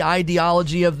applying the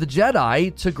ideology of the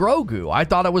Jedi to Grogu. I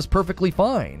thought it was perfectly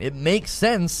fine. It makes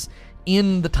sense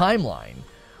in the timeline.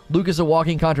 Luke is a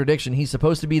walking contradiction. He's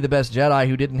supposed to be the best Jedi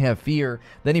who didn't have fear.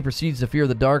 Then he proceeds to fear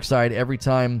the dark side every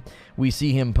time we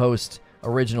see him post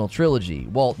original trilogy.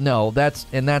 Well, no, that's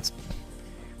the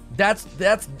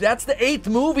 8th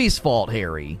movie's fault,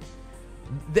 Harry.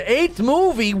 The 8th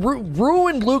movie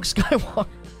ruined Luke Skywalker.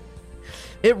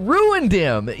 It ruined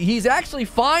him. He's actually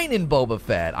fine in Boba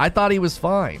Fett. I thought he was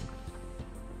fine.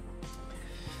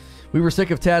 We were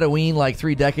sick of Tatooine like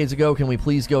 3 decades ago. Can we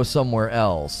please go somewhere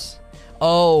else?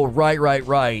 Oh,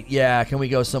 right. Yeah, can we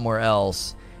go somewhere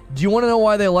else? Do you want to know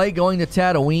why they like going to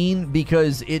Tatooine?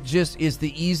 Because it just is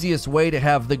the easiest way to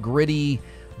have the gritty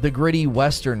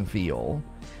Western feel.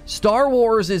 Star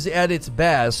Wars is at its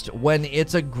best when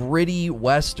it's a gritty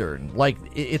Western. Like,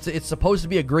 it's supposed to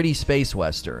be a gritty space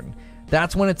Western.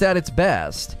 That's when it's at its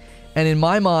best. And in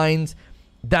my mind,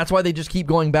 that's why they just keep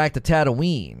going back to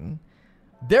Tatooine.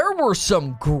 There were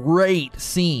some great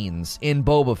scenes in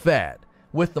Boba Fett.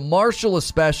 With the Marshal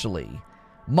especially.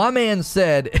 My man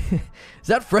said, is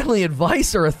that friendly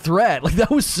advice or a threat? Like, that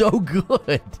was so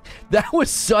good. That was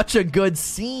such a good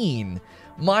scene.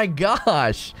 My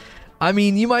gosh. I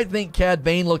mean, you might think Cad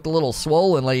Bane looked a little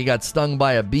swollen, like he got stung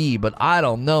by a bee, but I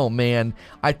don't know, man.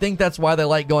 I think that's why they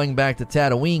like going back to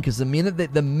Tatooine, because the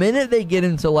minute they get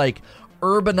into, like,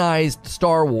 urbanized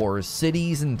Star Wars,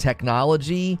 cities and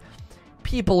technology,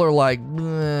 people are like,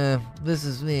 this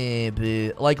is...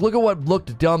 Like, look at what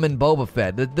looked dumb in Boba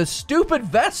Fett. The stupid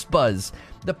Vespas.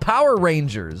 The Power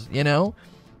Rangers, you know?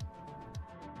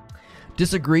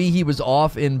 Disagree he was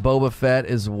off in Boba Fett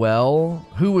as well.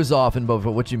 Who was off in Boba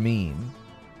Fett? What you mean?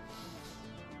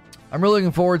 I'm really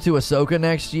looking forward to Ahsoka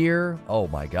next year. Oh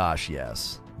my gosh,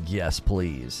 yes. Yes,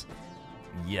 please.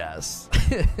 Yes.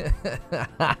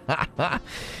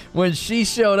 When she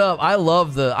showed up, I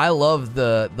love the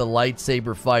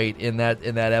lightsaber fight in that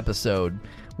episode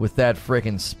with that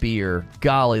frickin' spear.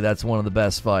 Golly, that's one of the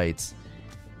best fights.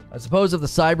 I suppose if the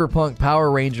Cyberpunk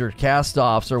Power Ranger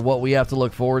cast-offs are what we have to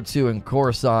look forward to in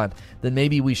Coruscant, then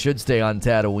maybe we should stay on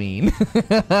Tatooine.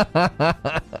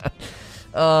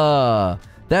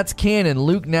 That's canon.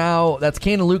 Luke now. That's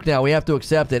canon Luke now. We have to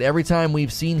accept it. Every time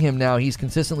we've seen him now, he's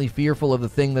consistently fearful of the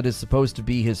thing that is supposed to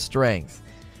be his strength.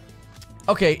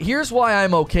 Okay, here's why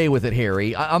I'm okay with it,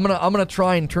 Harry. I'm gonna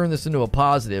try and turn this into a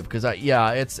positive, because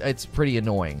it's pretty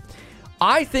annoying.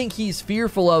 I think he's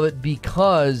fearful of it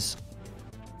because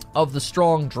of the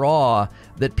strong draw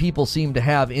that people seem to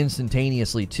have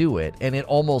instantaneously to it, and it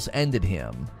almost ended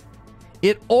him.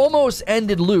 It almost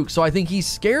ended Luke, so I think he's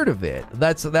scared of it.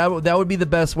 That would be the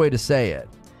best way to say it.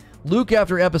 Luke,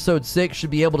 after episode 6, should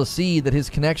be able to see that his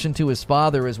connection to his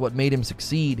father is what made him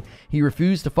succeed. He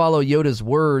refused to follow Yoda's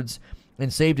words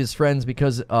and saved his friends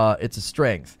because it's a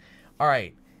strength. All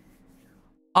right.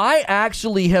 I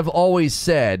actually have always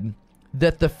said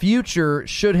that the future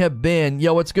should have been,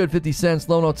 yo, what's good, 50 cents,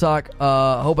 Lono Talk,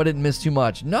 hope I didn't miss too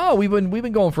much. No, we've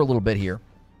been going for a little bit here.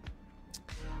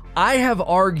 I have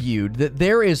argued that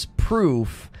there is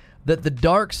proof that the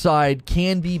dark side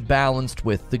can be balanced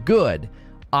with the good.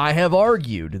 I have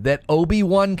argued that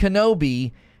Obi-Wan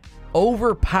Kenobi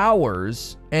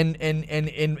overpowers and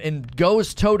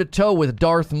goes toe-to-toe with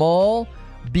Darth Maul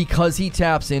because he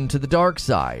taps into the dark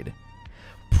side.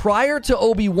 Prior to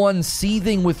Obi-Wan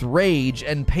seething with rage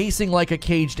and pacing like a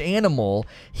caged animal,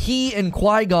 he and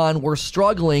Qui-Gon were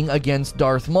struggling against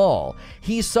Darth Maul.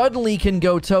 He suddenly can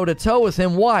go toe-to-toe with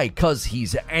him. Why? Because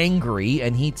he's angry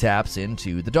and he taps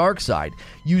into the dark side.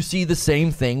 You see the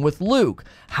same thing with Luke.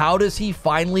 How does he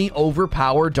finally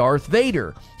overpower Darth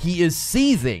Vader? He is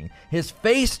seething. His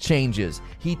face changes.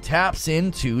 He taps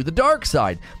into the dark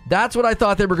side. That's what I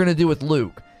thought they were going to do with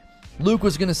Luke. Luke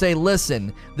was going to say,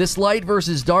 listen, this light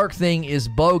versus dark thing is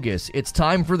bogus. It's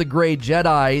time for the Grey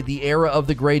Jedi, the era of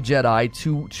the Grey Jedi,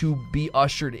 to be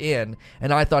ushered in.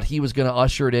 And I thought he was going to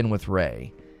usher it in with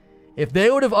Rey. If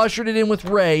they would have ushered it in with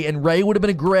Rey, and Rey would have been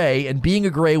a Grey, and being a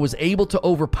Grey was able to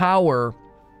overpower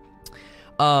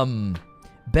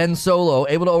Ben Solo,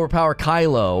 able to overpower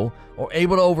Kylo, or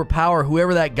able to overpower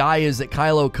whoever that guy is that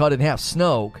Kylo cut in half,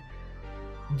 Snoke,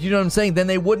 you know what I'm saying? Then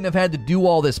they wouldn't have had to do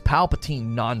all this Palpatine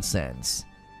nonsense.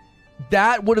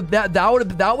 That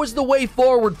was the way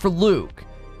forward for Luke.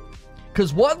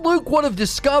 Because what Luke would have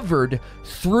discovered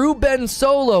through Ben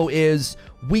Solo is,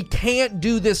 we can't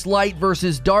do this light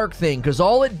versus dark thing, because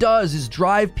all it does is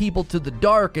drive people to the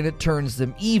dark and it turns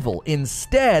them evil.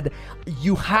 Instead,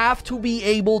 you have to be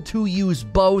able to use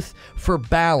both for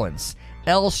balance.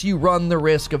 Else you run the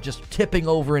risk of just tipping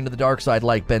over into the dark side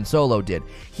like Ben Solo did.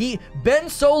 Ben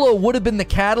Solo would have been the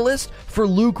catalyst for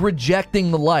Luke rejecting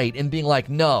the light and being like,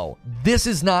 no, this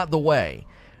is not the way.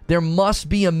 There must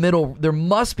be a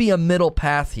middle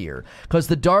path here, because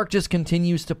the dark just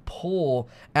continues to pull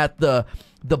at the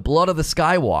blood of the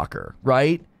Skywalker,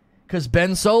 right? Because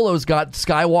Ben Solo's got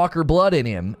Skywalker blood in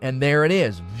him, and there it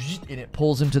is, and it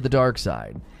pulls him to the dark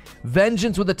side.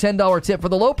 Vengeance with a $10 tip. For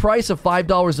the low price of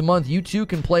 $5 a month, you too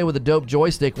can play with a dope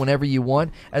joystick whenever you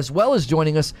want, as well as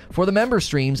joining us for the member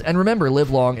streams. And remember, live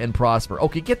long and prosper.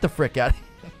 Okay, get the frick out of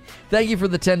here. Thank you for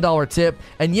the $10 tip.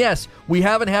 And yes, we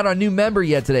haven't had our new member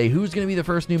yet today. Who's going to be the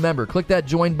first new member? Click that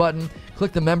join button.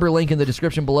 Click the member link in the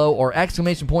description below, or !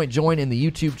 join in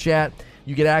the YouTube chat.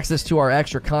 You get access to our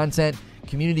extra content,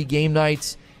 community game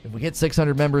nights. If we hit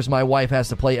 600 members, my wife has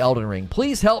to play Elden Ring.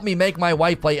 Please help me make my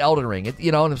wife play Elden Ring.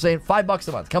 You know what I'm saying? $5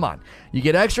 a month. Come on. You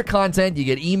get extra content, you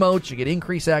get emotes, you get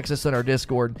increased access on our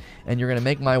Discord, and you're going to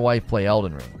make my wife play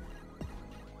Elden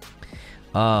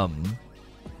Ring.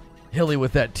 Hilly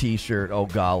with that t-shirt. Oh,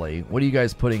 golly. What are you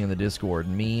guys putting in the Discord?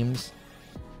 Memes?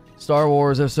 Star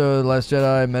Wars episode, Last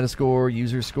Jedi, Metascore,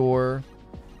 user score.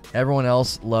 Everyone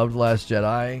else loved Last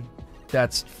Jedi.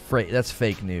 That's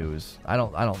fake news. I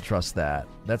don't trust that.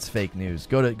 That's fake news.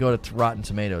 Go to Rotten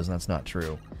Tomatoes, and that's not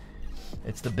true.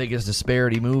 It's the biggest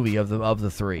disparity movie of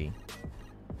the three.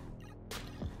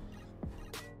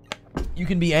 You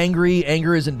can be angry.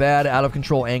 Anger isn't bad. Out of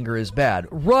control anger is bad.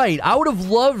 Right. I would have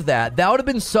loved that. That would have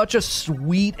been such a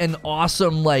sweet and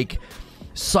awesome, like,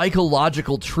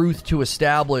 psychological truth to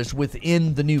establish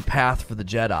within the new path for the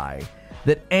Jedi.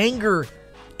 That anger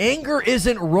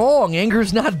isn't wrong.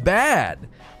 Anger's not bad.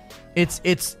 It's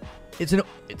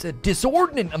a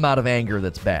disordinate amount of anger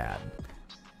that's bad.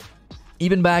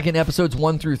 Even back in episodes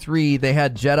 1 through 3, they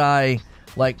had Jedi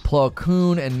like Plo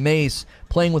Koon and Mace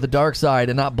playing with the dark side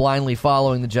and not blindly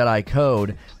following the Jedi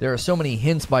Code. There are so many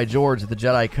hints by George that the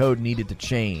Jedi Code needed to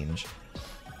change.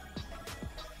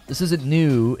 This isn't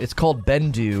new. It's called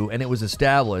Bendu, and it was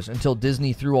established until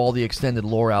Disney threw all the extended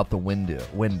lore out the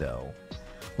window.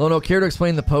 Lono, care to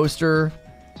explain the poster?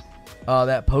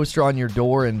 That poster on your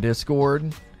door in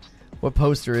Discord? What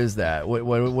poster is that?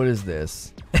 What is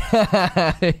this?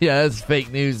 Yeah, that's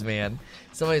fake news, man.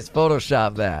 Somebody's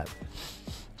photoshopped that.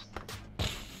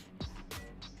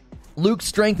 Luke's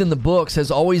strength in the books has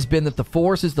always been that the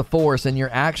Force is the Force, and your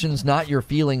actions, not your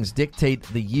feelings, dictate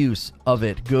the use of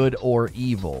it, good or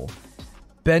evil.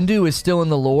 Bendu is still in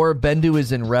the lore. Bendu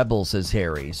is in Rebels, says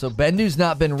Harry. So Bendu's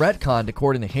not been retconned,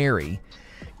 according to Harry.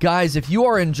 Guys, if you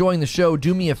are enjoying the show,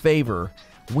 do me a favor.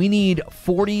 We need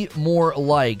 40 more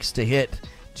likes to hit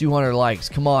 200 likes.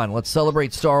 Come on, let's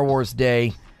celebrate Star Wars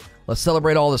Day. Let's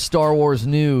celebrate all the Star Wars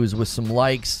news with some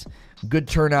likes. Good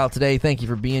turnout today. Thank you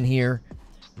for being here.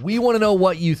 We want to know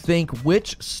what you think.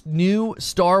 Which new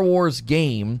Star Wars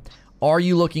game are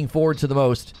you looking forward to the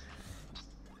most?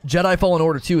 Jedi Fallen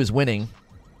Order 2 is winning.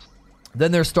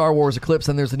 Then there's Star Wars Eclipse,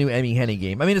 and there's the new Emmy Henny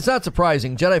game. I mean, it's not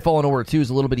surprising. Jedi Fallen Order 2 is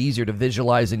a little bit easier to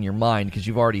visualize in your mind because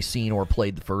you've already seen or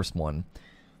played the first one.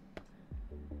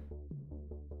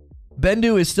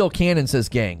 Bendu is still canon, says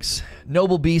Ganks.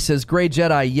 Noble B says, Grey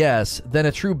Jedi, yes. Then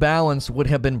a true balance would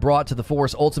have been brought to the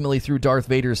Force ultimately through Darth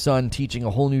Vader's son teaching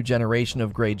a whole new generation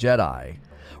of Grey Jedi.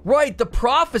 Right, the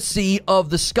prophecy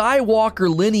of the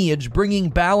Skywalker lineage bringing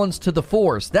balance to the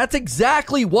Force. That's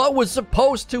exactly what was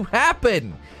supposed to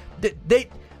happen.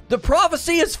 The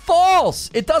prophecy is false.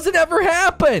 It doesn't ever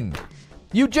happen.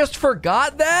 You just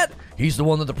forgot that? He's the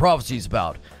one that the prophecy's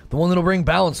about. The one that'll bring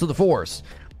balance to the Force.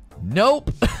 Nope.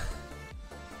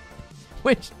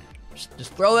 Which,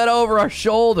 just throw that over our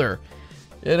shoulder.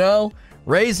 You know?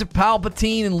 Rey's a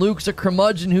Palpatine and Luke's a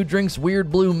curmudgeon who drinks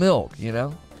weird blue milk, you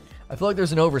know? I feel like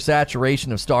there's an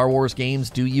oversaturation of Star Wars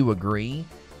games. Do you agree?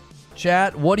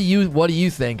 Chat, what do you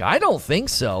think? I don't think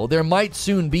so. There might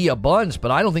soon be a bunch,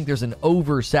 but I don't think there's an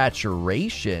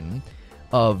oversaturation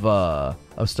of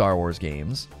Star Wars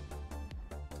games.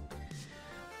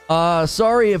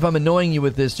 Sorry if I'm annoying you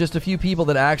with this. Just a few people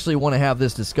that actually want to have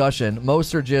this discussion.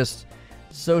 Most are just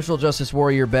social justice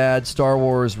warrior bad, Star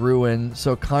Wars ruin.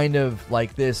 So kind of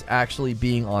like this actually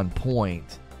being on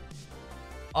point.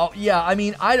 Oh yeah, I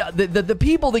mean, the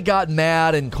people that got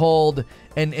mad and called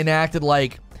and acted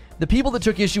like the people that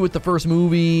took issue with the first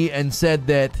movie and said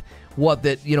that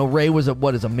Rey was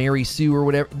a Mary Sue or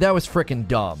whatever. That was freaking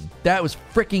dumb. That was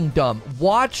freaking dumb.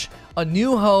 Watch A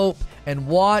New Hope and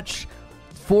watch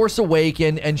Force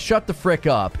Awaken and shut the frick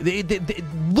up.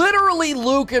 Literally,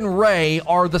 Luke and Rey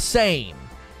are the same.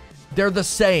 They're the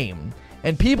same.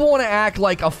 And people want to act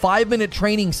like a 5-minute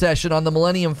training session on the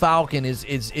Millennium Falcon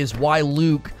is why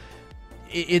Luke...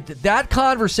 that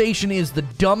conversation is the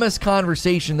dumbest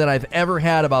conversation that I've ever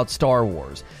had about Star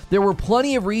Wars. There were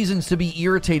plenty of reasons to be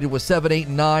irritated with 7, 8,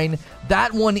 and 9.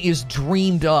 That one is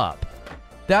dreamed up.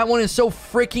 That one is so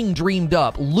freaking dreamed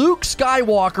up. Luke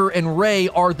Skywalker and Rey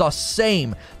are the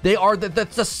same.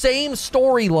 That's the same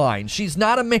storyline. She's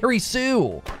not a Mary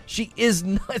Sue. She is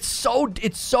not.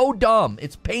 It's so dumb.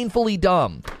 It's painfully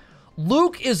dumb.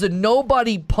 Luke is a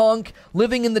nobody punk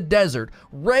living in the desert.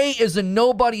 Rey is a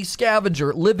nobody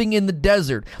scavenger living in the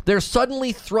desert. They're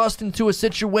suddenly thrust into a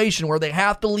situation where they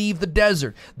have to leave the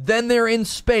desert. Then they're in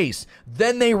space.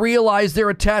 Then they realize they're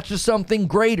attached to something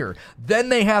greater. Then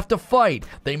they have to fight.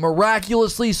 They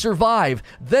miraculously survive.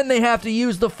 Then they have to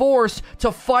use the Force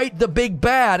to fight the big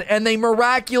bad, and they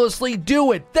miraculously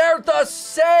do it. They're the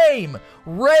same.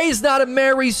 Rey's not a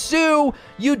Mary Sue.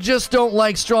 You just don't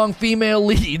like strong female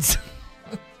leads.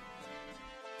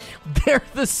 They're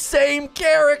the same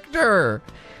character.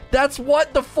 That's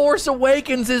what The Force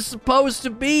Awakens is supposed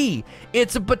to be.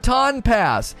 It's a baton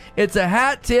pass. It's a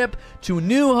hat tip to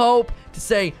New Hope to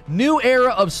say, new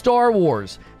era of Star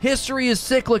Wars. History is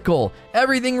cyclical.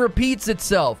 Everything repeats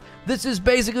itself. This is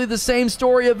basically the same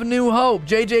story of A New Hope.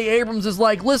 J.J. Abrams is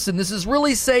like, listen, this is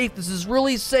really safe. This is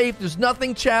really safe. There's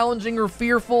nothing challenging or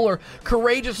fearful or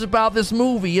courageous about this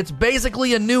movie. It's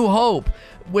basically A New Hope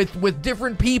with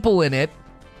different people in it.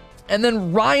 And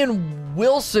then Ryan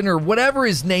Wilson, or whatever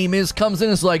his name is, comes in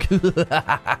and is like,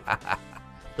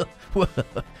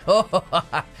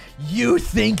 you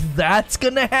think that's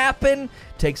going to happen?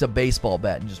 Takes a baseball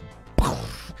bat and just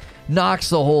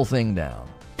knocks the whole thing down.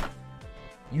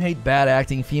 You hate bad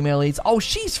acting female leads? Oh,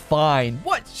 she's fine.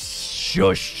 What?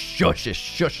 Shush, shush, shush,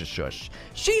 shush, shush.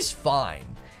 She's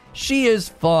fine. She is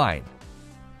fine.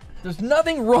 There's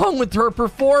nothing wrong with her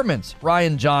performance.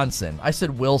 Ryan Johnson. I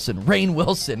said Wilson. Rainn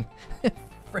Wilson.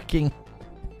 Freaking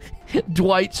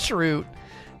Dwight Schrute.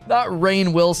 Not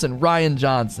Rainn Wilson. Ryan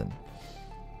Johnson.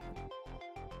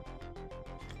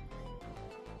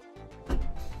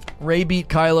 Rey beat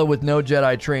Kylo with no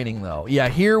Jedi training, though. Yeah,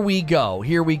 here we go.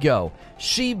 Here we go.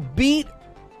 She beat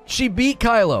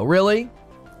Kylo. Really?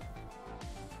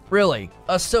 Really?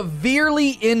 A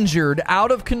severely injured,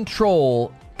 out of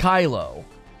control Kylo.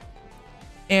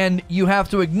 And you have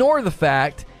to ignore the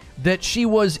fact that she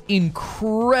was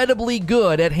incredibly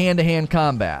good at hand-to-hand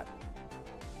combat.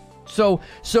 So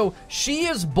she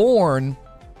is born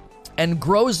and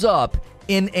grows up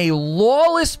in a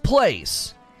lawless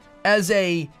place as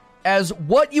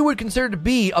what you would consider to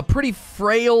be a pretty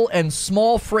frail and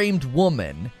small-framed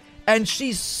woman, and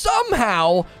she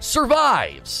somehow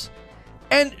survives.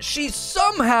 And she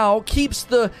somehow keeps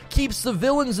the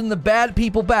villains and the bad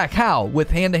people back. How? With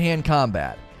hand-to-hand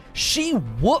combat. She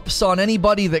whoops on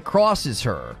anybody that crosses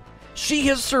her. She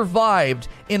has survived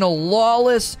in a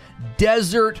lawless,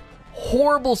 desert,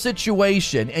 horrible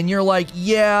situation, and you're like,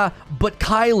 yeah, but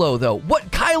Kylo, though.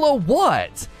 What? Kylo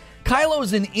what?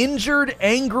 Kylo's an injured,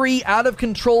 angry,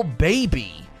 out-of-control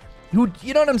baby. Who,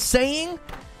 you know what I'm saying?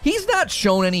 He's not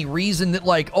shown any reason that,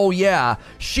 like, oh yeah,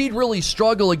 she'd really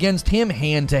struggle against him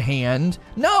hand-to-hand.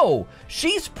 No,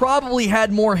 she's probably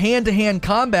had more hand-to-hand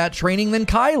combat training than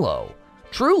Kylo.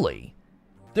 Truly.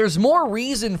 There's more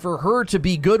reason for her to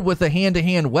be good with a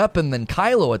hand-to-hand weapon than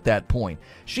Kylo at that point.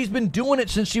 She's been doing it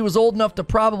since she was old enough to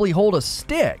probably hold a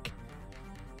stick.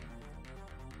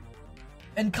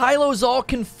 And Kylo's all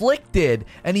conflicted,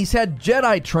 and he's had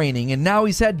Jedi training, and now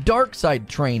he's had dark side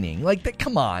training. Like,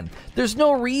 come on. There's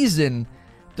no reason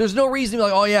to be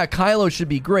like, oh yeah, Kylo should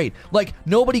be great. Like,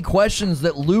 nobody questions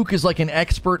that Luke is like an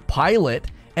expert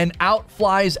pilot and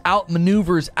outflies,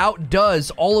 outmaneuvers,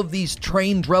 outdoes all of these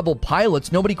trained rebel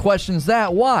pilots. Nobody questions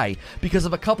that. Why? Because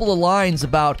of a couple of lines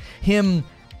about him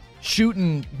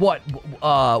shooting,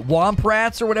 womp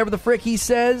rats or whatever the frick he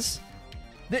says.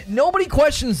 Nobody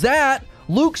questions that.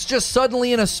 Luke's just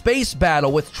suddenly in a space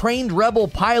battle with trained rebel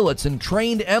pilots and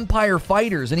trained Empire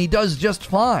fighters, and he does just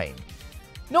fine.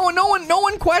 No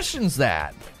one questions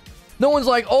that. No one's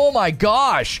like, oh my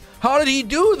gosh, how did he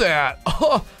do that?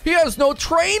 Oh, he has no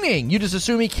training. You just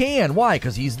assume he can. Why?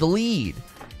 Because he's the lead.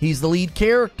 He's the lead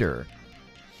character.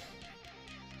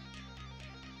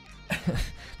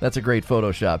 That's a great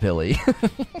Photoshop, Hilly.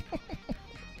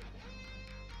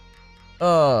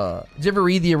 Did you ever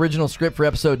read the original script for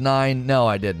episode 9? No,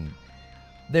 I didn't.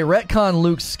 They retcon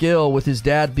Luke's skill with his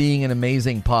dad being an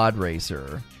amazing pod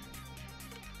racer.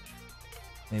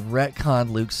 They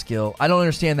retconned Luke's skill. I don't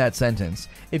understand that sentence.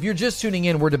 If you're just tuning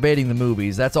in, we're debating the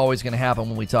movies. That's always going to happen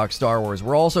when we talk Star Wars.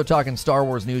 We're also talking Star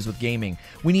Wars news with gaming.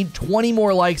 We need 20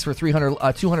 more likes for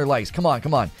 200 likes. Come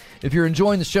on. If you're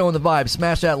enjoying the show and the vibe,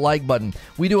 smash that like button.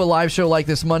 We do a live show like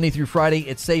this Monday through Friday.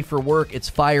 It's safe for work. It's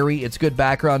fiery. It's good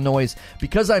background noise.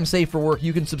 Because I'm safe for work,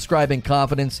 you can subscribe in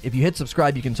confidence. If you hit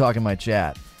subscribe, you can talk in my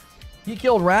chat. He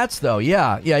killed rats, though.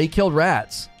 Yeah, he killed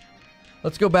rats.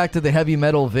 Let's go back to the heavy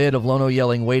metal vid of Lono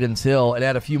yelling, wait until, and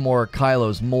add a few more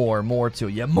Kylos. More to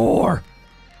it. Yeah, more!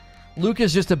 Luke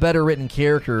is just a better written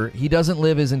character. He doesn't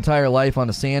live his entire life on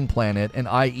a sand planet, and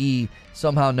i.e.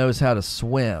 somehow knows how to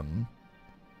swim.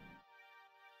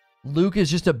 Luke is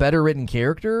just a better written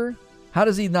character? How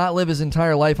does he not live his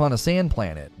entire life on a sand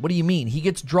planet? What do you mean? He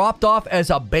gets dropped off as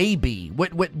a baby.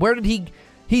 Where did he...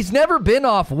 He's never been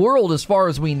off-world as far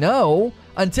as we know,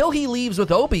 until he leaves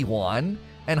with Obi-Wan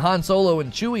and Han Solo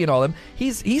and Chewie and all them.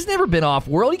 He's never been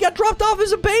off-world. He got dropped off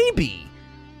as a baby.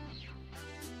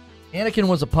 Anakin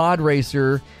was a pod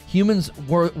racer. Humans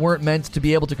weren't meant to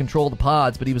be able to control the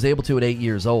pods, but he was able to at 8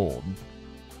 years old.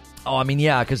 Oh, I mean,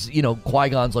 yeah, because,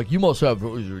 Qui-Gon's like, you must have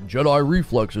Jedi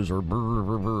reflexes or brr,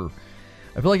 brr, brr.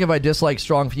 I feel like if I dislike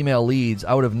strong female leads,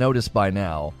 I would have noticed by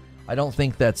now. I don't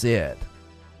think that's it.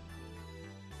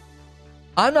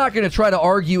 I'm not going to try to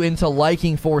argue into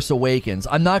liking Force Awakens.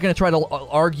 I'm not going to try to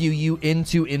argue you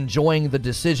into enjoying the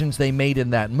decisions they made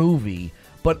in that movie.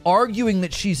 But arguing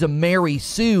that she's a Mary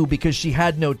Sue because she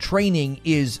had no training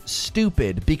is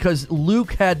stupid. Because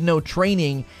Luke had no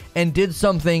training and did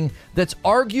something that's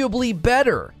arguably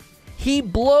better. He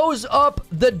blows up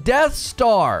the Death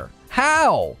Star.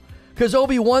 How? Because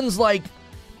Obi-Wan's like,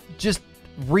 just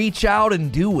reach out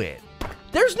and do it.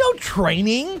 There's no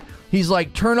training. He's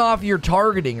like, turn off your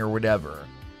targeting or whatever.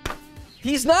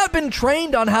 He's not been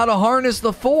trained on how to harness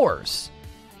the Force.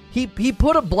 He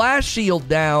put a blast shield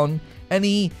down and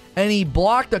he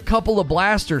blocked a couple of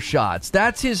blaster shots.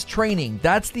 That's his training.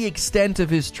 That's the extent of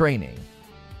his training.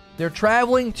 They're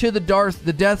traveling to the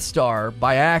Death Star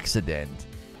by accident.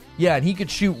 Yeah, and he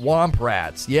could shoot womp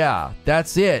rats. Yeah,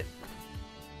 that's it.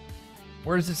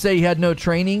 Where does it say he had no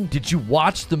training? Did you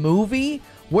watch the movie?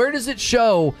 Where does it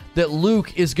show that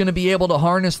Luke is going to be able to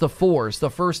harness the Force the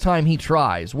first time he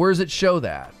tries? Where does it show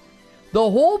that? The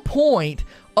whole point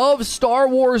of Star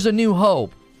Wars A New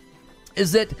Hope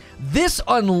is that this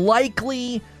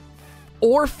unlikely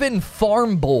orphan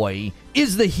farm boy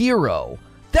is the hero.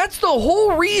 That's the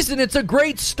whole reason it's a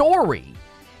great story,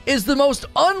 is the most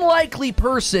unlikely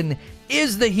person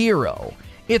is the hero.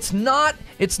 It's not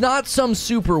some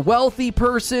super wealthy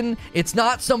person. It's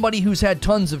not somebody who's had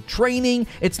tons of training.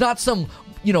 It's not some,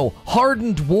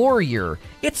 hardened warrior.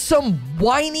 It's some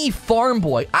whiny farm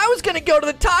boy. I was going to go to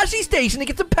the Tashi station to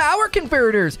get some power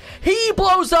converters. He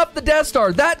blows up the Death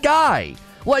Star. That guy.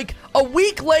 Like, a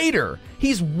week later,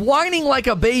 he's whining like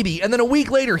a baby, and then a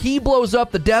week later, he blows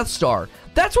up the Death Star.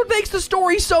 That's what makes the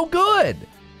story so good.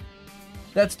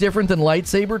 That's different than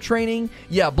lightsaber training?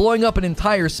 Yeah, blowing up an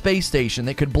entire space station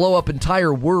that could blow up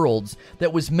entire worlds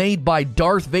that was made by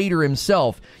Darth Vader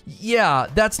himself. Yeah,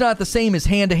 that's not the same as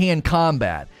hand-to-hand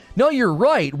combat. No, you're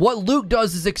right. What Luke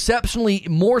does is exceptionally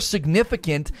more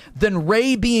significant than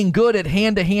Rey being good at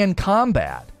hand-to-hand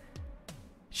combat.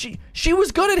 She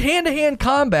was good at hand-to-hand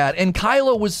combat, and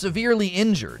Kylo was severely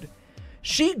injured.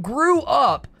 She grew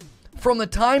up from the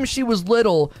time she was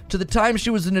little to the time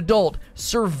she was an adult,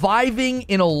 surviving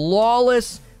in a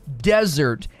lawless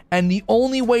desert, and the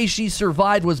only way she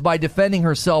survived was by defending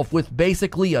herself with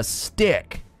basically a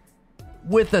stick.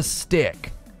 With a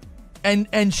stick.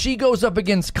 And she goes up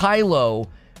against Kylo,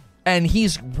 and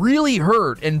he's really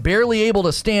hurt and barely able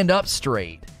to stand up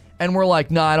straight. And we're like,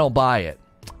 nah, I don't buy it.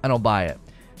 I don't buy it.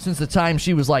 Since the time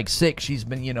she was like 6, she's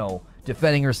been,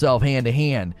 defending herself hand to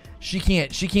hand. She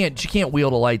can't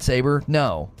wield a lightsaber.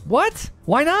 No. What?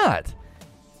 Why not?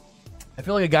 I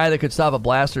feel like a guy that could stop a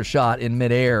blaster shot in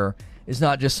midair is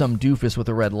not just some doofus with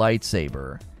a red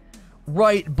lightsaber.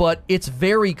 Right, but it's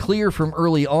very clear from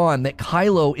early on that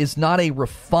Kylo is not a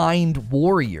refined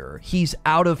warrior. He's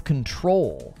out of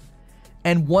control.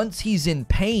 And once he's in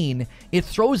pain, it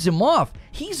throws him off.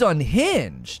 He's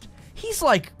unhinged. He's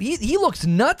like, he looks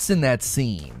nuts in that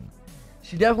scene.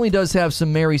 She definitely does have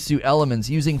some Mary Sue elements,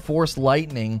 using Force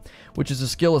Lightning, which is a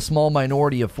skill a small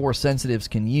minority of Force sensitives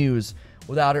can use,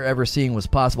 without her ever seeing was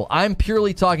possible. I'm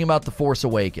purely talking about The Force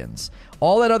Awakens.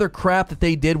 All that other crap that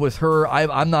they did with her,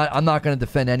 I'm not going to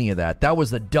defend any of that. That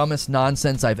was the dumbest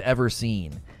nonsense I've ever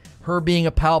seen. Her being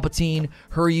a Palpatine,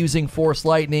 her using Force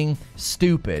Lightning,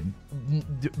 stupid.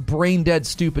 Brain dead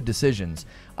stupid decisions.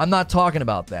 I'm not talking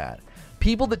about that.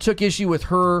 People that took issue with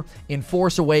her in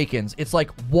Force Awakens, it's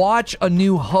like, watch A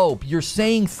New Hope. You're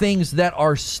saying things that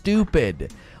are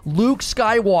stupid. Luke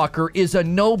Skywalker is a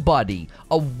nobody,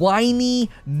 a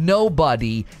whiny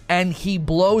nobody, and he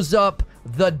blows up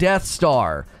the Death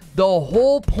Star. The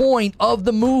whole point of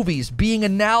the movies being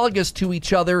analogous to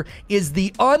each other is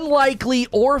the unlikely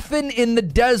orphan in the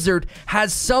desert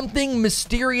has something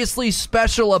mysteriously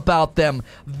special about them.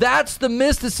 That's the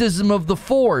mysticism of the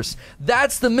Force.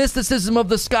 That's the mysticism of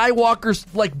the Skywalker's,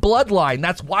 like, bloodline.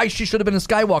 That's why she should have been a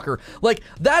Skywalker. Like,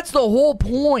 that's the whole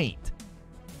point.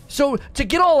 So to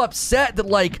get all upset that,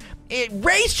 like,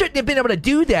 Rey shouldn't have been able to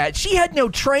do that. She had no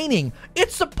training.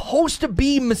 It's supposed to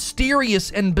be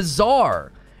mysterious and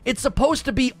bizarre. It's supposed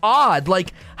to be odd.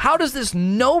 Like, how does this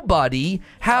nobody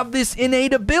have this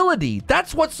innate ability?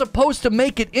 That's what's supposed to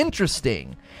make it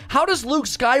interesting. How does Luke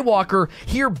Skywalker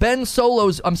hear Ben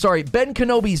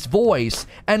Kenobi's voice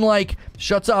and, like,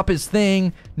 shuts up his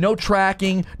thing, no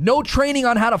tracking, no training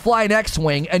on how to fly an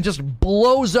X-Wing, and just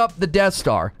blows up the Death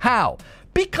Star? How?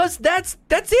 Because that's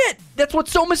it. That's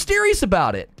what's so mysterious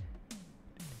about it.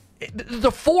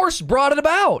 The Force brought it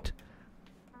about.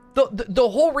 The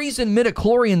whole reason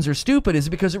midichlorians are stupid is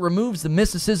because it removes the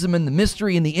mysticism and the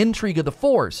mystery and the intrigue of the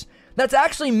Force. That's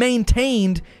actually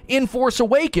maintained in Force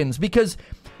Awakens, because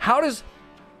how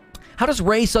does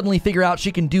Rey suddenly figure out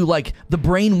she can do, like, the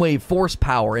brainwave Force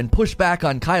power and push back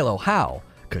on Kylo? How?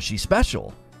 Because she's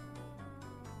special.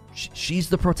 She's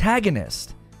the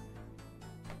protagonist.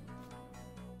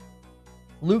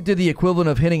 Luke did the equivalent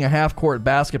of hitting a half-court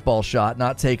basketball shot,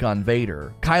 not take on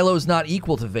Vader. Kylo's not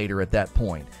equal to Vader at that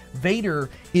point. Vader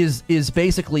is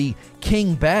basically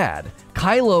King Bad.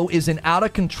 Kylo is an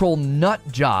out-of-control nut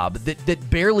job that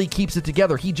barely keeps it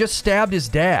together. He just stabbed his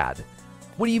dad.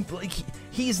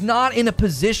 He's not in a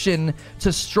position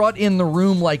to strut in the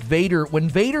room like Vader. When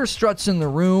Vader struts in the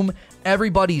room,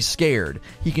 everybody's scared.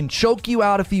 He can choke you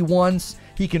out if he wants.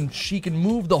 She can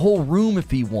move the whole room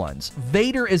if he wants.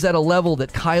 Vader is at a level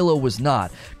that Kylo was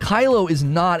not. Kylo is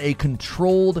not a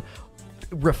controlled,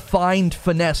 refined,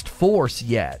 finessed Force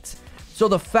yet. So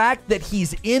the fact that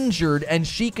he's injured and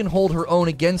she can hold her own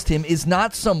against him is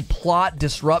not some plot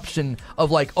disruption of,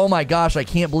 like, oh my gosh, I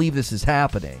can't believe this is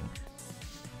happening.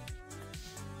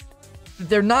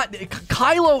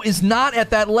 Kylo is not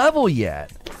at that level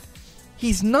yet.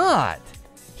 He's not.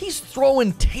 He's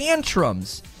throwing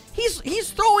tantrums. He's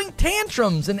throwing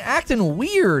tantrums and acting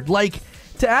weird. Like,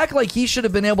 to act like he should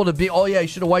have been able to be, oh yeah, he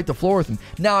should have wiped the floor with him.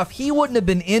 Now, if he wouldn't have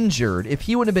been injured,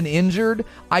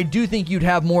 I do think you'd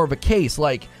have more of a case.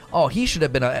 Like, oh, he should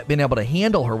have been able to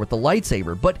handle her with the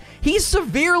lightsaber. But he's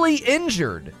severely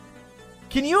injured.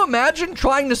 Can you imagine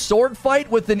trying to sword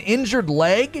fight with an injured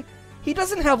leg? He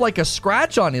doesn't have, like, a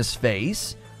scratch on his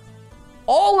face.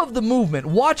 All of the movement,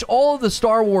 watch all of the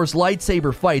Star Wars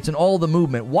lightsaber fights and all of the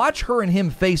movement. Watch her and him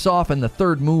face off in the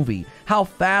third movie. How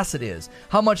fast it is.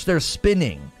 How much they're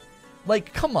spinning.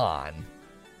 Like, come on.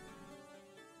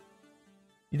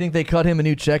 You think they cut him a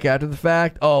new check after the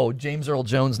fact? Oh, James Earl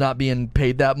Jones not being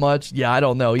paid that much? Yeah, I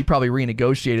don't know. He probably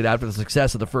renegotiated after the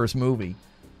success of the first movie.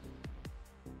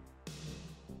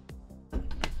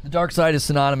 The dark side is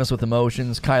synonymous with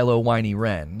emotions. Kylo whiny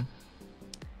Ren.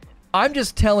 I'm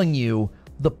just telling you,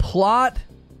 the plot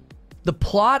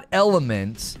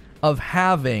elements of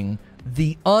having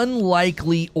the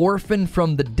unlikely orphan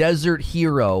from the desert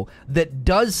hero that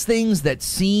does things that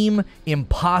seem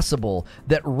impossible,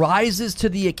 that rises to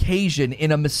the occasion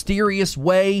in a mysterious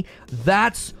way,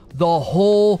 that's the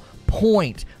whole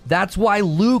point. That's why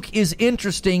Luke is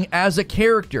interesting as a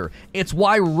character. It's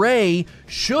why Rey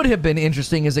should have been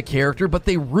interesting as a character, but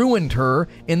they ruined her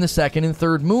in the second and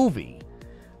third movie.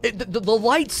 The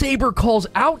lightsaber calls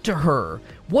out to her.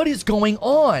 What is going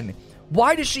on?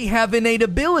 Why does she have innate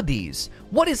abilities?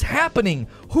 What is happening?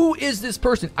 Who is this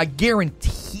person? I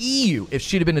guarantee you, if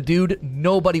she'd have been a dude,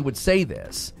 nobody would say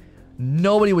this.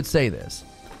 Nobody would say this.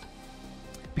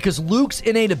 Because Luke's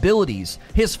innate abilities,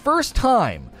 his first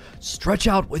time, stretch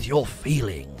out with your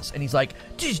feelings. And he's like,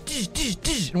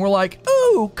 and we're like,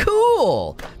 ooh,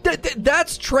 cool.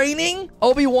 That's training?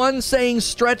 Obi-Wan saying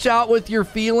stretch out with your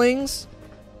feelings?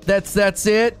 That's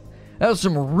it? That was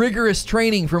some rigorous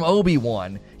training from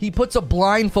Obi-Wan. He puts a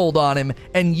blindfold on him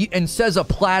and says a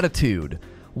platitude.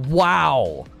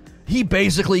 wow, he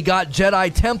basically got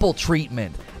Jedi Temple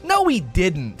treatment. No, he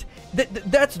didn't.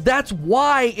 That's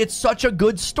why it's such a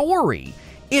good story.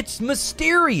 It's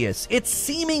mysterious. It's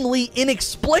seemingly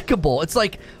inexplicable. It's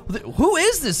like, who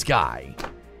is this guy?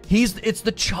 It's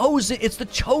the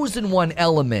chosen one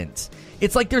element.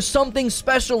 It's like there's something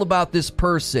special about this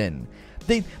person.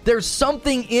 There's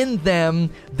something in them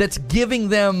that's giving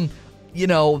them,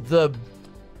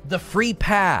 the free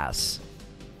pass.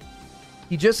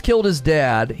 He just killed his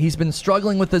dad. He's been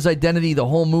struggling with his identity the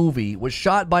whole movie. Was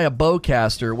shot by a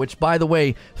bowcaster, which, by the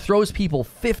way, throws people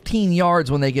 15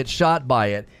 yards when they get shot by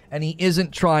it, and he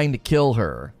isn't trying to kill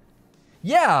her.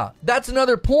 Yeah, that's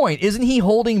another point. Isn't he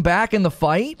holding back in the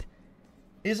fight?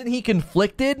 Isn't he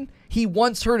conflicted? He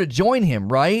wants her to join him,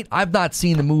 right? I've not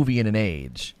seen the movie in an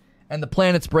age. And the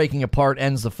planet's breaking apart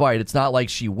ends the fight. It's not like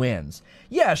she wins.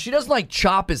 Yeah, she doesn't,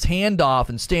 chop his hand off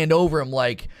and stand over him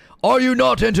like, are you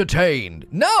not entertained?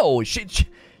 No, she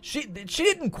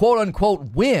didn't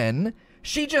quote-unquote win.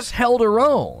 She just held her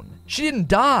own. She didn't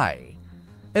die.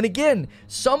 And again,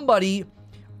 somebody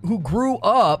who grew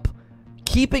up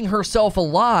keeping herself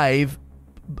alive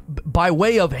by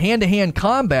way of hand-to-hand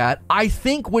combat, I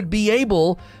think would be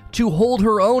able to hold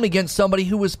her own against somebody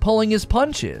who was pulling his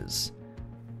punches.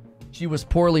 She was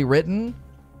poorly written.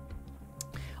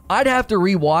 I'd have to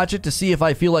rewatch it to see if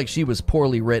I feel like she was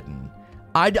poorly written.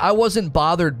 I wasn't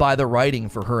bothered by the writing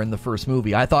for her in the first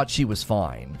movie. I thought she was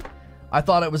fine. I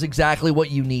thought it was exactly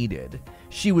what you needed.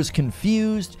 She was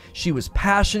confused, she was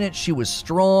passionate, she was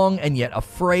strong, and yet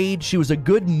afraid. She was a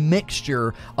good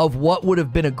mixture of what would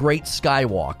have been a great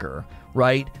Skywalker,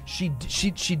 right? She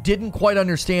didn't quite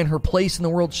understand her place in the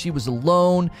world. She was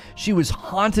alone. She was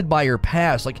haunted by her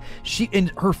past.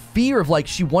 And her fear of,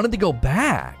 she wanted to go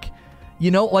back.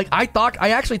 I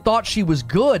actually thought she was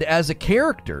good as a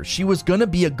character. She was going to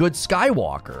be a good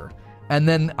Skywalker. And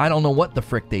then I don't know what the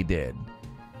frick they did.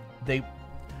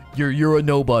 You're a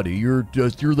nobody. You're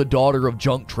the daughter of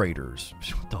junk traders.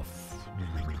 What the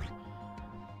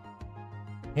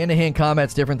hand-to-hand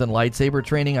combat's different than lightsaber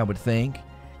training, I would think.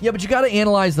 Yeah, but you got to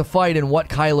analyze the fight and what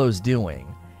Kylo's doing.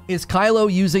 Is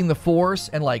Kylo using the Force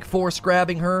and force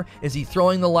grabbing her? Is he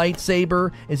throwing the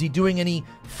lightsaber? Is he doing any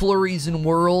flurries and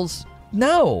whirls?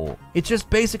 No, it's just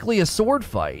basically a sword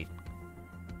fight.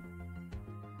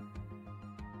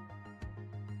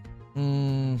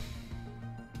 I'm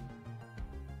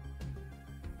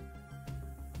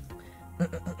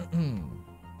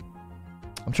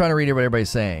trying to read what everybody's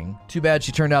saying. Too bad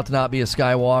she turned out to not be a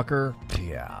Skywalker.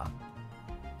 Yeah.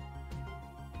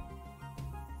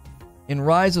 In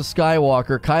Rise of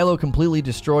Skywalker, Kylo completely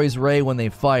destroys Rey when they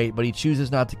fight, but he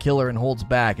chooses not to kill her and holds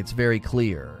back. It's very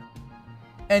clear.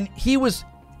 And he was...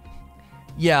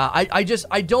 Yeah, I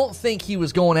don't think he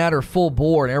was going at her full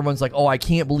bore, and everyone's like, oh, I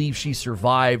can't believe she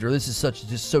survived, or this is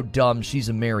just so dumb, she's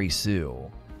a Mary Sue.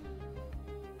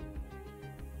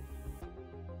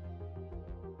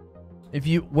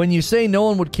 When you say no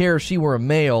one would care if she were a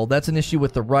male, that's an issue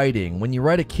with the writing. When you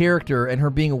write a character and her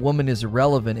being a woman is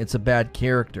irrelevant, it's a bad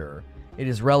character. It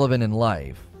is relevant in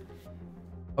life.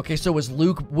 Okay, so was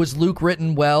Luke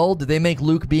written well? Did they make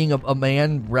Luke being a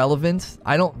man relevant?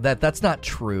 That's not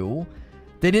true.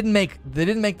 They didn't make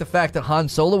the fact that Han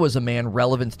Solo was a man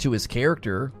relevant to his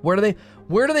character. Where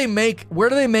do they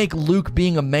make Luke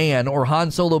being a man or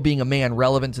Han Solo being a man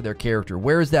relevant to their character?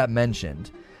 Where is that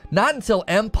mentioned? Not until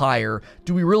Empire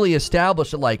do we really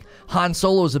establish that Han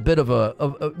Solo is a bit of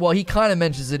well, he kind of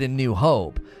mentions it in New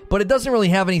Hope, but it doesn't really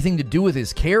have anything to do with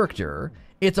his character.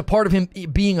 It's a part of him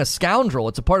being a scoundrel.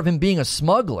 It's a part of him being a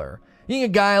smuggler. Being a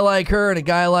guy like her and a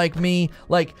guy like me,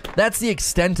 that's the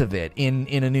extent of it in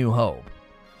A New Hope.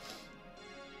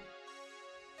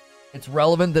 It's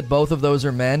relevant that both of those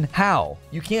are men. How?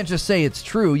 You can't just say it's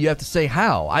true. You have to say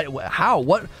how. How?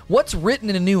 What's written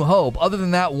in A New Hope other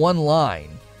than that one line?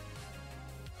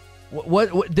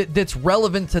 What that's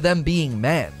relevant to them being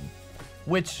men?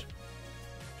 Which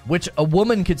a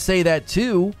woman could say that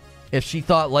too. If she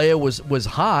thought Leia was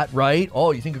hot, right?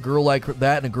 Oh, you think a girl like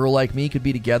that and a girl like me could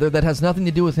be together? That has nothing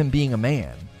to do with him being a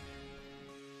man.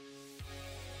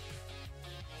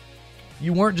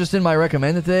 You weren't just in my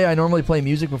recommended today. I normally play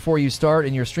music before you start,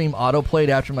 and your stream auto-played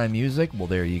after my music. Well,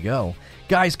 there you go.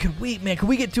 Guys, could we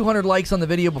get 200 likes on the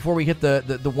video before we hit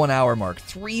the 1 hour mark?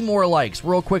 3 more likes,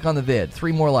 real quick on the vid.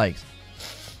 3 more likes.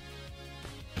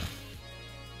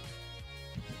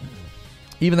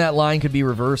 Even that line could be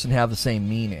reversed and have the same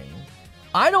meaning.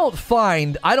 I don't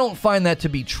find that to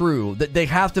be true, that they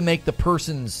have to make the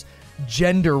person's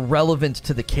gender relevant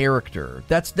to the character.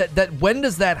 That when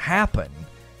does that happen?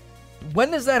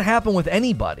 When does that happen with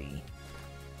anybody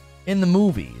in the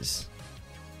movies?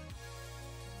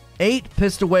 8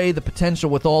 pissed away the potential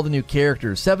with all the new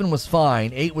characters. 7 was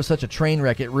fine. 8 was such a train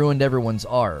wreck, it ruined everyone's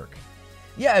arc.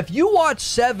 Yeah, if you watch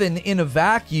 7 in a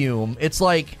vacuum, it's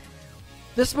like,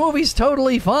 this movie's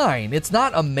totally fine. It's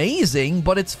not amazing,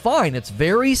 but it's fine. It's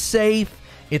very safe.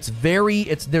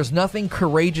 There's nothing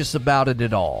courageous about it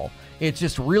at all. It's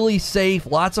just really safe,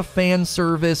 lots of fan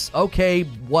service. Okay,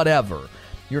 whatever.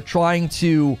 You're trying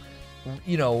to,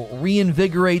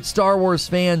 reinvigorate Star Wars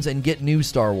fans and get new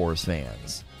Star Wars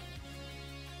fans.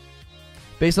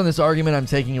 Based on this argument, I'm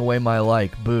taking away my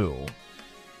like. Boo.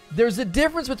 There's a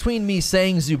difference between me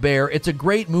saying, Zubair, it's a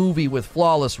great movie with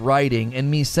flawless writing, and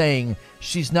me saying,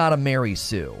 she's not a Mary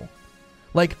Sue.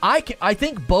 Like, I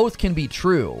think both can be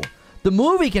true. The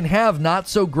movie can have not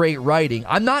so great writing.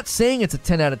 I'm not saying it's a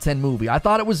 10 out of 10 movie. I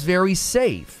thought it was very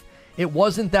safe. It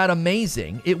wasn't that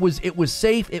amazing. It was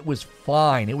safe. It was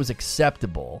fine. It was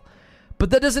acceptable. But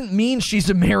that doesn't mean she's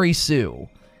a Mary Sue.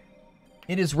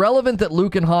 It is relevant that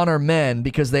Luke and Han are men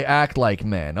because they act like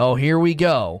men. Oh, here we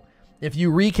go. If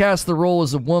you recast the role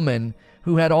as a woman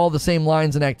who had all the same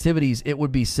lines and activities, it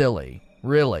would be silly.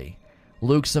 Really.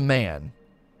 Luke's a man.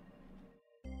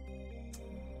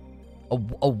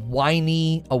 A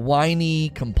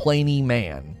whiny, complaining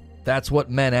man. That's what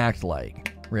men act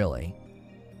like. Really.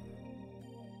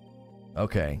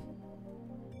 Okay.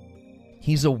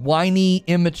 He's a whiny,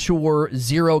 immature,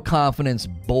 zero confidence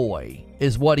boy,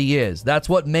 is what he is. That's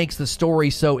what makes the story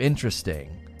so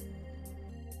interesting.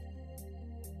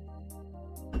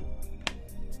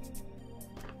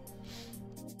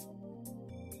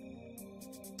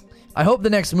 I hope the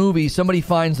next movie, somebody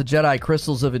finds the Jedi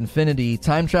Crystals of Infinity,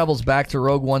 time travels back to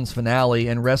Rogue One's finale,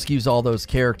 and rescues all those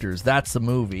characters. That's the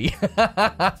movie.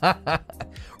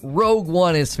 Rogue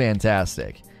One is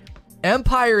fantastic.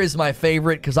 Empire is my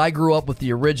favorite because I grew up with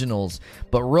the originals,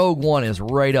 but Rogue One is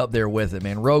right up there with it,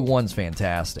 man. Rogue One's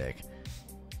fantastic.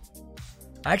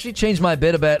 I actually changed my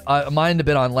mind a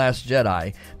bit on Last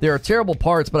Jedi. There are terrible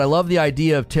parts, but I love the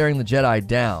idea of tearing the Jedi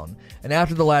down. And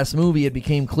after the last movie, it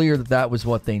became clear that that was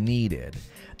what they needed.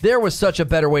 There was such a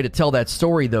better way to tell that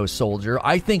story, though, Soldier.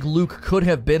 I think Luke could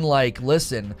have been like,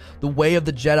 listen, the way of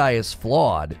the Jedi is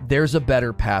flawed. There's a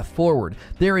better path forward.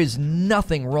 There is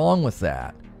nothing wrong with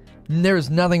that. There's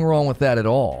nothing wrong with that at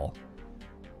all.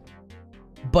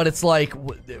 But it's like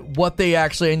what they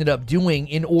actually ended up doing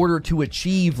in order to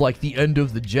achieve like the end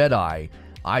of the Jedi,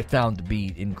 I found to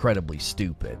be incredibly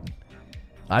stupid.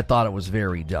 I thought it was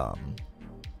very dumb.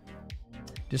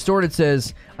 Distorted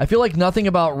says, I feel like nothing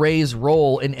about Rey's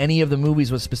role in any of the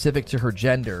movies was specific to her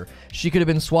gender. She could have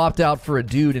been swapped out for a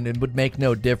dude and it would make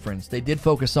no difference. They did not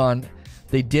focus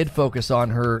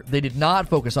on her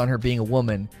being a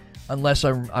woman, unless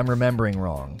I'm remembering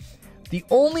wrong. The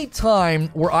only time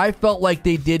where I felt like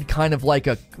they did kind of like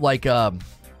a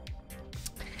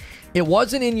it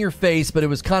wasn't in your face, but it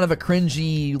was kind of a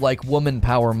cringy like woman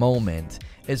power moment,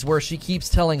 is where she keeps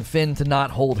telling Finn to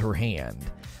not hold her hand.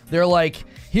 They're like,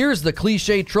 here's the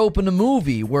cliche trope in a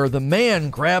movie where the man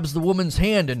grabs the woman's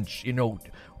hand and,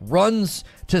 runs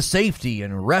to safety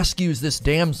and rescues this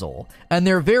damsel. And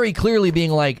they're very clearly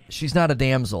being like, she's not a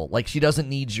damsel. Like, she doesn't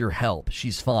need your help.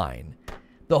 She's fine.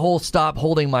 The whole stop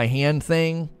holding my hand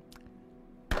thing,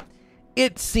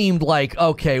 it seemed like,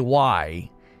 okay,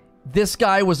 why? This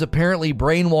guy was apparently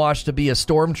brainwashed to be a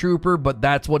stormtrooper, but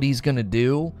that's what he's going to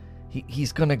do.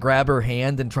 He's going to grab her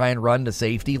hand and try and run to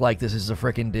safety like this is a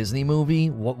freaking Disney movie?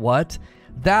 What?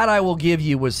 That I will give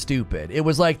you was stupid. It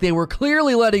was like they were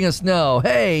clearly letting us know,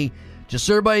 hey, just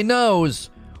so everybody knows,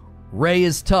 Rey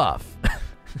is tough.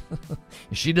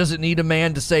 She doesn't need a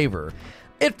man to save her.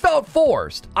 It felt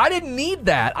forced. I didn't need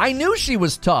that. I knew she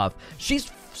was tough. She's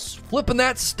flipping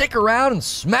that stick around and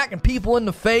smacking people in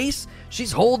the face.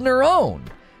 She's holding her own.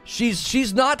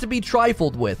 She's not to be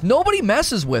trifled with. Nobody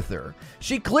messes with her.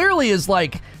 She clearly is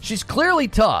like, she's clearly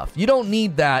tough. You don't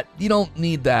need that. You don't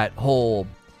need that whole,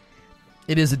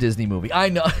 it is a Disney movie. I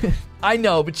know, I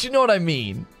know, but you know what I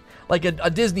mean. Like a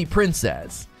Disney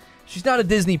princess. She's not a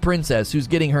Disney princess who's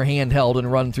getting her hand held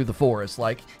and run through the forest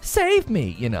like, save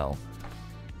me,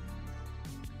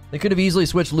 They could have easily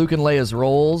switched Luke and Leia's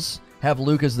roles. Have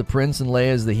Luke as the prince and Leia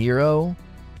as the hero.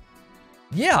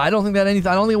 Yeah, I don't think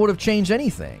it would have changed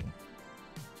anything.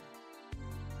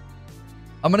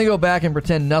 I'm going to go back and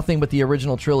pretend nothing but the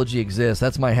original trilogy exists.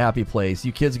 That's my happy place.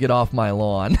 You kids get off my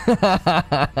lawn.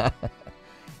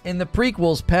 In the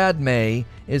prequels, Padme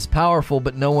is powerful,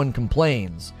 but no one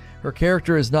complains. Her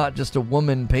character is not just a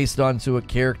woman pasted onto a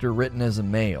character written as a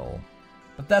male.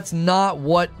 But that's not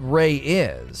what Rey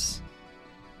is.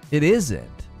 It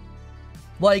isn't.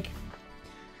 Like,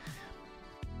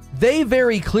 they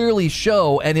very clearly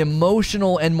show an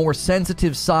emotional and more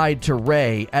sensitive side to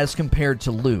Rey as compared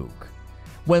to Luke.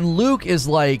 When Luke is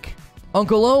like,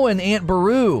 Uncle Owen, Aunt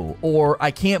Beru, or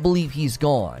I can't believe he's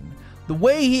gone. The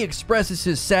way he expresses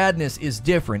his sadness is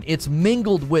different. It's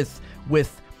mingled with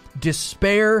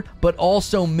despair, but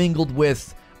also mingled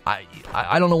with,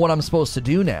 I don't know what I'm supposed to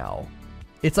do now.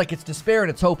 It's like it's despair and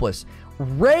it's hopeless.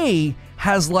 Rey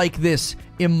has like this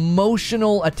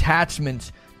emotional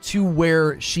attachment to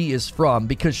where she is from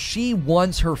because she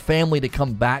wants her family to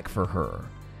come back for her.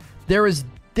 There is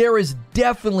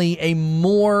definitely a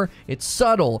more, it's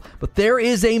subtle, but there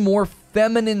is a more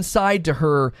feminine side to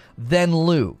her than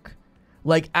Luke.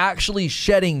 Like actually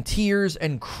shedding tears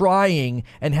and crying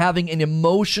and having an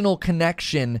emotional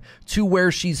connection to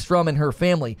where she's from and her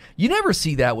family. You never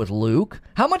see that with Luke.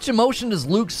 How much emotion does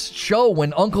Luke show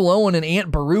when Uncle Owen and Aunt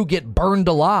Beru get burned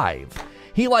alive?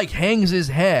 He like hangs his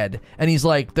head and he's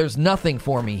like, there's nothing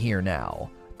for me here now.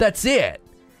 That's it.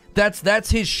 That's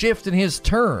his shift and his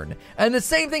turn. And the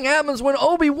same thing happens when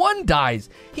Obi-Wan dies.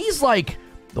 He's like,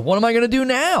 what am I going to do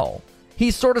now?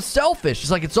 He's sort of selfish. It's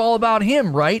like, it's all about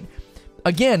him, right?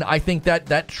 Again, I think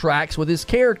that tracks with his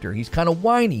character. He's kind of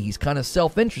whiny. He's kind of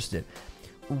self-interested.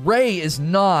 Rey is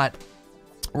not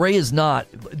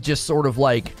just sort of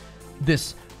like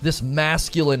this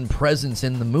masculine presence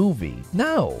in the movie.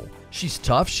 No. She's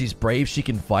tough. She's brave. She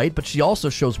can fight. But she also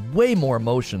shows way more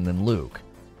emotion than Luke.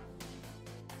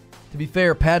 To be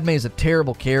fair, Padme is a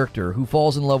terrible character who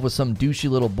falls in love with some douchey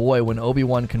little boy when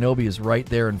Obi-Wan Kenobi is right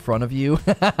there in front of you.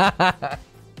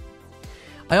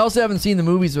 I also haven't seen the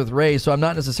movies with Rey, so I'm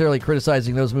not necessarily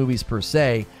criticizing those movies per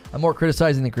se. I'm more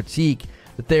criticizing the critique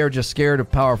that they are just scared of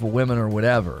powerful women or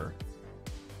whatever.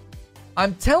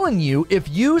 I'm telling you, if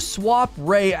you swap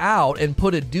Rey out and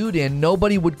put a dude in,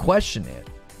 nobody would question it.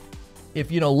 If,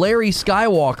 Larry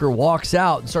Skywalker walks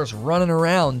out and starts running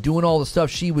around doing all the stuff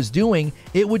she was doing,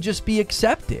 it would just be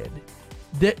accepted.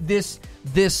 This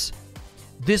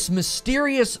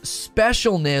mysterious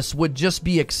specialness would just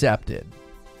be accepted.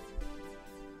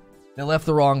 They left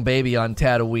the wrong baby on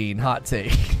Tatooine. Hot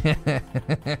take.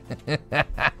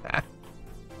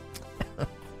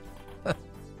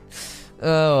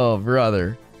 Oh,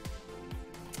 brother.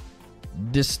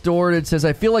 Distorted says,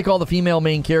 I feel like all the female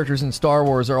main characters in Star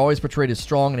Wars are always portrayed as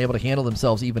strong and able to handle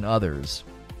themselves, even others.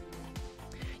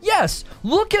 Yes,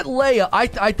 look at Leia.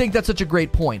 I think that's such a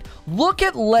great point. Look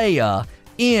at Leia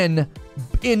in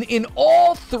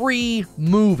all three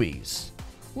movies.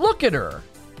 Look at her.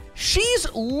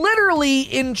 She's literally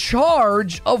in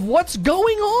charge of what's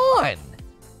going on.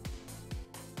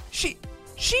 She's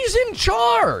in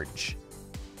charge.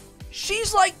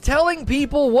 She's like telling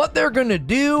people what they're going to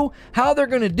do, how they're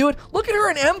going to do it. Look at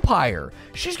her in Empire.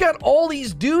 She's got all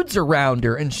these dudes around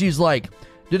her, and she's like,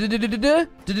 da-da-da-da-da,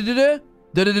 da-da-da-da,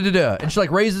 da-da-da-da-da. And she like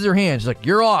raises her hand. She's like,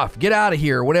 you're off. Get out of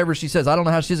here, or whatever she says. I don't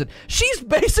know how she says it. She's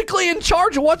basically in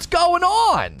charge of what's going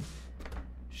on.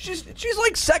 She's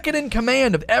like second in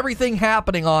command of everything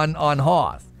happening on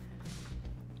Hoth.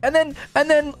 And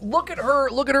then look at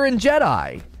her in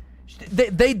Jedi.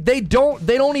 They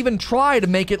don't even try to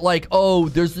make it like, oh,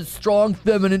 there's this strong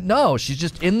feminine. No, she's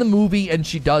just in the movie and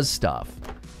she does stuff.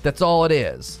 That's all it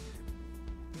is.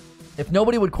 If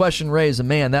nobody would question Rey as a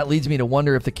man, that leads me to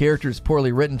wonder if the character is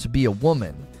poorly written to be a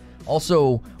woman.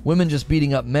 Also, women just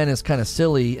beating up men is kind of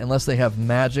silly unless they have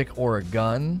magic or a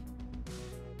gun.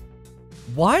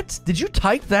 What? Did you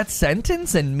type that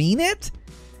sentence and mean it?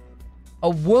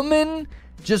 Women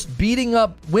just beating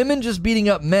up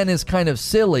men is kind of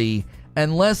silly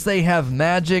unless they have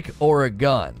magic or a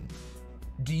gun.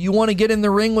 Do you want to get in the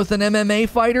ring with an MMA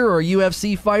fighter or a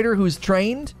UFC fighter who's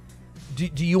trained?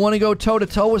 Do you want to go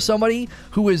toe-to-toe with somebody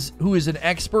who is an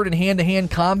expert in hand-to-hand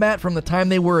combat from the time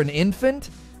they were an infant?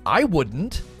 I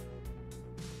wouldn't.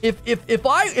 If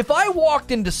I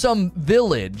walked into some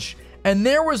village and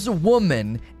there was a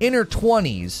woman in her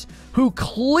 20s who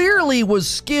clearly was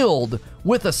skilled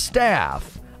with a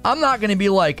staff, I'm not going to be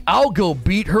like, I'll go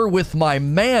beat her with my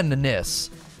manness.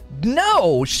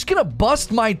 No, she's going to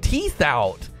bust my teeth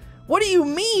out. What do you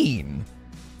mean?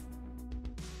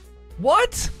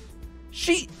 What?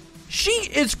 She's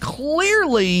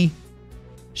clearly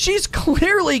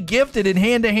gifted in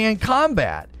hand-to-hand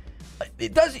combat.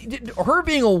 Her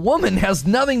being a woman has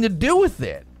nothing to do with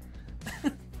it.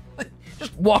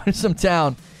 Just walking some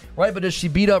town, right? But does she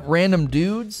beat up random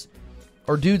dudes?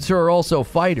 Or dudes who are also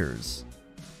fighters?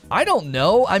 I don't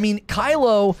know. I mean,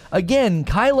 Kylo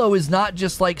is not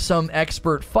just like some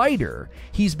expert fighter.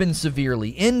 He's been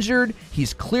severely injured.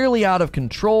 He's clearly out of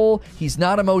control. He's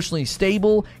not emotionally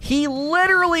stable. He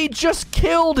literally just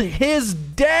killed his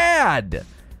dad.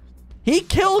 He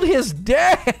killed his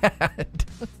dad.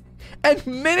 And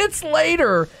minutes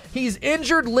later, he's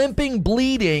injured, limping,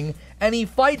 bleeding, and he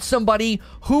fights somebody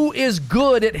who is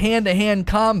good at hand-to-hand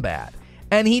combat.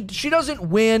 And she doesn't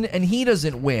win, and he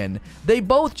doesn't win. They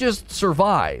both just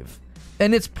survive.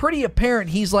 And it's pretty apparent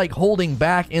he's, like, holding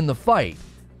back in the fight.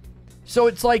 So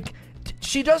it's like,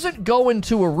 she doesn't go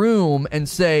into a room and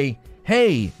say,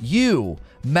 hey, you,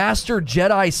 Master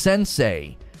Jedi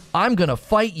Sensei, I'm gonna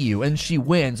fight you, and she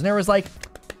wins. And everyone's like,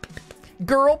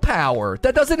 girl power.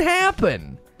 That doesn't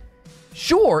happen.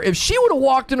 Sure, if she would have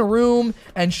walked in a room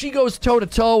and she goes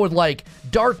toe-to-toe with, like,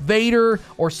 Darth Vader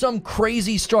or some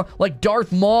crazy strong, like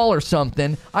Darth Maul or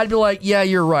something, I'd be like, yeah,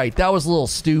 you're right. That was a little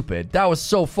stupid. That was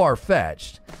so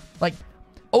far-fetched. Like,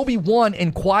 Obi-Wan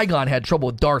and Qui-Gon had trouble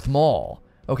with Darth Maul,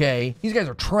 okay? These guys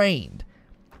are trained.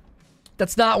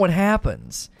 That's not what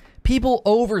happens. People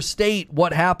overstate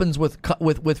what happens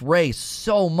with Rey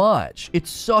so much. It's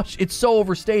so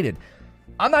overstated.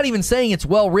 I'm not even saying it's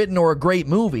well written or a great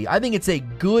movie. I think it's a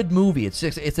good movie. It's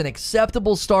an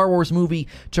acceptable Star Wars movie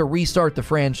to restart the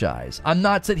franchise. I'm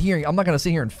not going to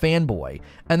sit here and fanboy.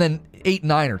 And then 8 and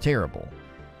 9 are terrible.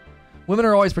 Women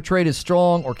are always portrayed as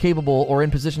strong or capable or in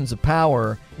positions of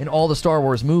power in all the Star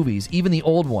Wars movies, even the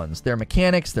old ones. They're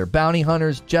mechanics, they're bounty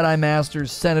hunters, Jedi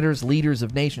masters, senators, leaders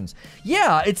of nations.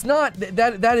 Yeah, it's not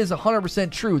that is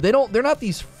 100% true. They're not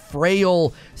these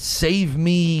frail, save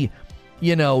me,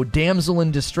 damsel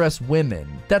in distress women.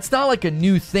 That's not like a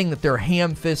new thing that they're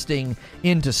ham-fisting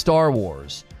into Star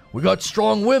Wars. We got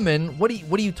strong women. What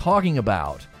are you talking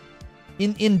about?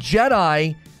 In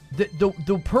Jedi,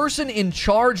 the person in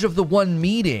charge of the one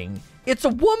meeting, it's a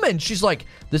woman. She's like,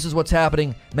 this is what's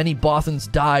happening. Many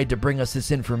Bothans died to bring us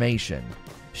this information.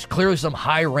 She's clearly some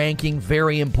high-ranking,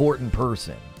 very important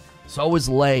person. So is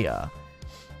Leia.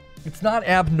 It's not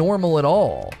abnormal at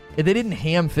all. They didn't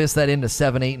ham-fist that into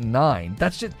 7, 8, and 9.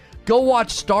 That's just... Go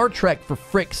watch Star Trek, for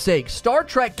frick's sake. Star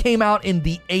Trek came out in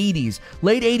the 80s,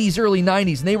 late 80s, early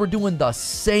 90s, and they were doing the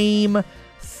same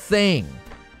thing.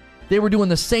 They were doing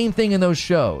the same thing in those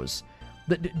shows.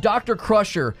 Dr.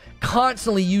 Crusher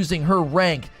constantly using her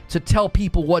rank to tell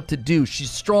people what to do. She's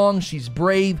strong, she's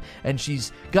brave, and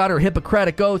she's got her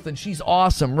Hippocratic Oath, and she's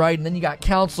awesome, right? And then you got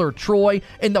Counselor Troy.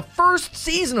 In the first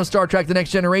season of Star Trek: The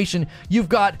Next Generation, you've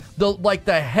got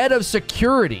the head of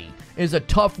security is a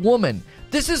tough woman.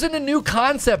 This isn't a new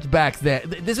concept back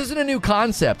then. This isn't a new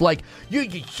concept. Like, you're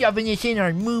just shoving this in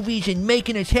our movies and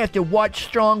making us have to watch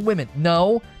strong women.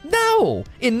 No.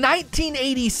 In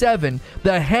 1987,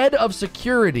 the head of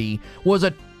security was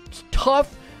a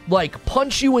tough, like,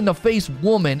 punch-you-in-the-face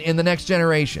woman in The Next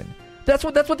Generation. That's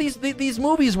what these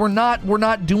movies were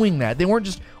not doing that. They weren't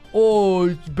just,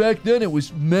 back then it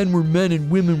was men were men and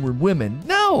women were women.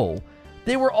 No.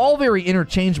 They were all very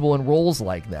interchangeable in roles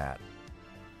like that.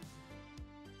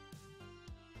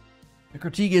 The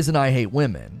critique isn't I hate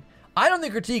women. I don't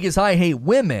think critique is I hate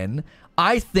women.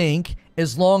 I think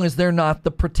as long as they're not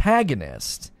the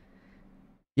protagonist.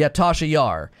 Yeah, Tasha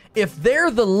Yar. If they're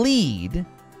the lead,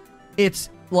 it's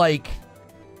like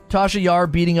Tasha Yar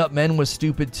beating up men was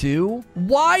stupid too.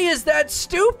 Why is that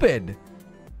stupid?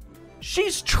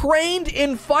 She's trained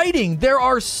in fighting. There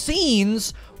are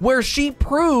scenes where she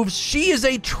proves she is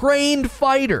a trained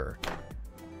fighter.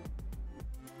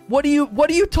 What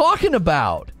are you talking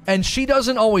about? And she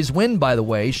doesn't always win, by the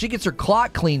way. She gets her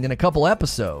clock cleaned in a couple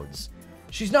episodes.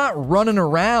 She's not running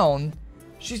around.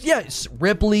 She's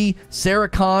Ripley, Sarah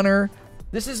Connor.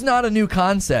 This is not a new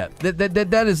concept. That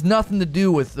has nothing to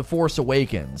do with The Force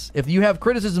Awakens. If you have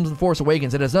criticisms of The Force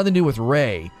Awakens, it has nothing to do with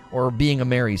Rey or being a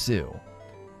Mary Sue.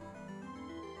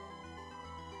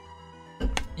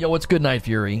 Yo, what's good, Night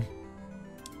Fury?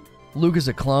 Luke is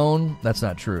a clone? That's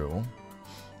not true.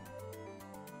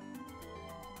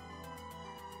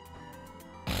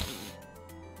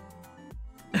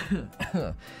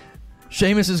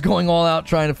 Seamus is going all out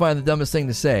trying to find the dumbest thing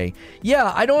to say.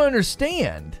 Yeah, I don't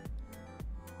understand.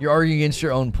 You're arguing against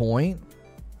your own point?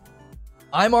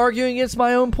 I'm arguing against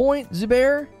my own point,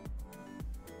 Zubair?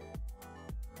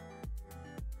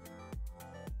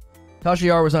 Tasha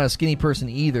Yar was not a skinny person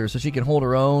either, so she can hold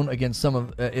her own against some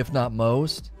of, if not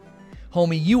most.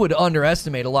 Homie, you would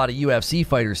underestimate a lot of UFC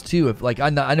fighters too. If I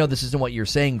know this isn't what you're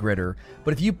saying, Gritter,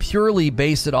 but if you purely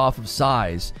base it off of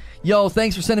size. Yo,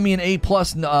 thanks for sending me an A+,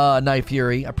 Night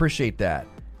Fury. I appreciate that.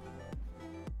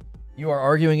 You are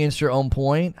arguing against your own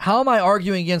point? How am I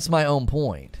arguing against my own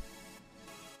point?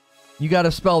 You got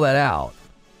to spell that out.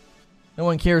 No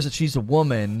one cares that she's a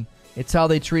woman. It's how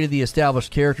they treated the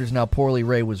established characters and how poorly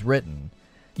Rey was written.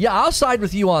 Yeah, I'll side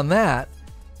with you on that.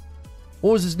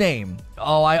 What was his name?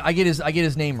 Oh, I get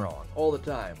his name wrong all the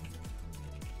time.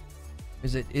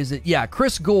 Yeah,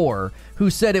 Chris Gore, who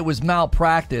said it was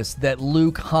malpractice that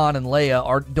Luke, Han, and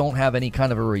Leia don't have any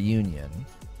kind of a reunion.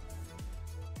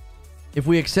 If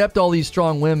we accept all these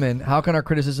strong women, how can our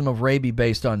criticism of Rey be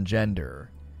based on gender?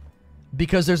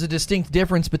 Because there's a distinct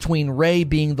difference between Rey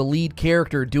being the lead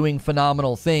character doing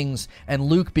phenomenal things and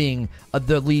Luke being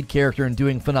the lead character and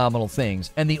doing phenomenal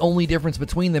things. And the only difference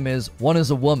between them is one is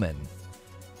a woman.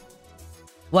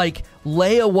 Like,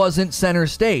 Leia wasn't center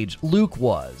stage. Luke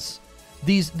was.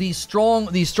 These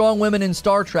strong women in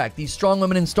Star Trek, these strong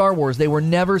women in Star Wars, they were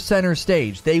never center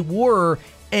stage. They were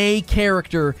a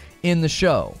character in the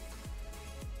show.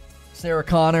 Sarah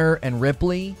Connor and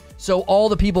Ripley. So all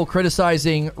the people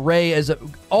criticizing Rey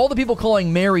all the people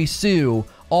calling Mary Sue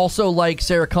also like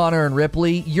Sarah Connor and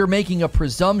Ripley, you're making a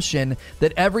presumption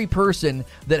that every person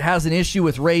that has an issue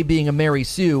with Rey being a Mary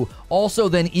Sue also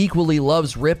then equally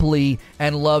loves Ripley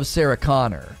and loves Sarah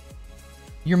Connor.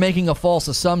 You're making a false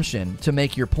assumption to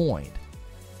make your point.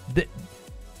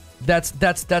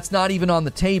 That's not even on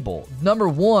the table. Number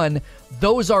one,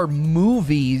 those are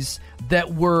movies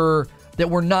that were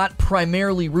not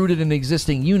primarily rooted in an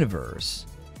existing universe.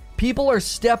 People are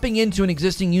stepping into an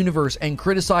existing universe and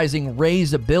criticizing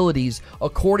Rey's abilities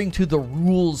according to the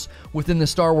rules within the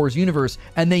Star Wars universe,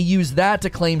 and they use that to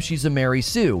claim she's a Mary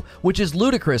Sue, which is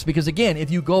ludicrous because, again,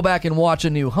 if you go back and watch A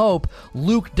New Hope,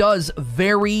 Luke does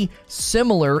very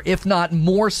similar, if not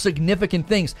more significant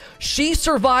things. She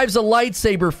survives a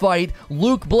lightsaber fight,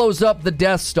 Luke blows up the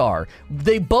Death Star.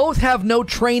 They both have no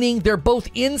training, they're both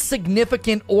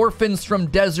insignificant orphans from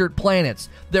desert planets.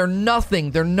 They're nothing,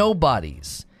 they're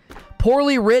nobodies.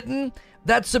 Poorly written,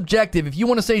 that's subjective. If you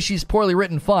want to say she's poorly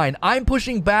written, fine. I'm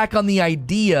pushing back on the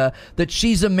idea that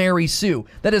she's a Mary Sue.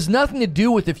 That has nothing to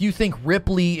do with if you think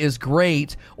Ripley is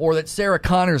great or that Sarah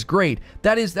Connor's great.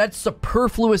 That's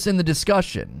superfluous in the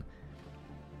discussion.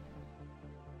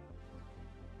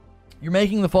 You're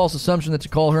making the false assumption that to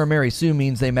call her a Mary Sue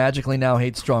means they magically now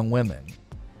hate strong women.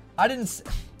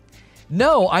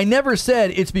 No, I never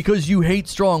said it's because you hate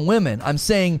strong women. I'm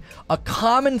saying a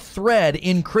common thread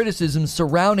in criticism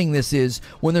surrounding this is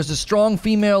when there's a strong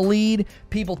female lead,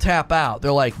 people tap out.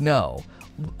 They're like, no.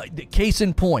 Case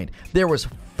in point, there was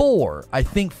four,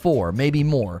 maybe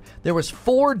more. There was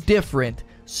 4 different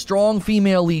strong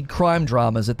female lead crime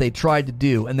dramas that they tried to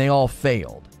do, and they all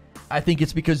failed. I think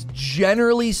it's because,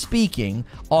 generally speaking,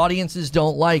 audiences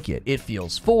don't like it. It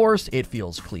feels forced. It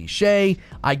feels cliche.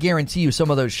 I guarantee you some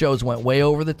of those shows went way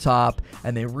over the top,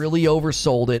 and they really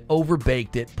oversold it,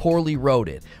 overbaked it, poorly wrote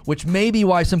it, which may be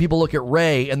why some people look at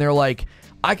Rey and they're like,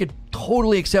 I could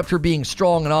totally accept her being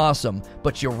strong and awesome,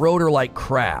 but you wrote her like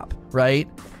crap, right?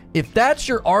 If that's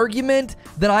your argument,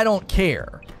 then I don't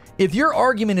care. If your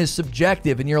argument is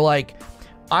subjective and you're like,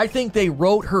 I think they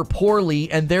wrote her poorly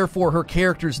and therefore her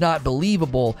character's not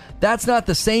believable, that's not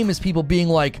the same as people being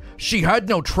like, she had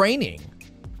no training.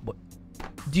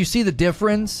 Do you see the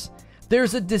difference?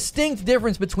 There's a distinct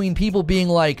difference between people being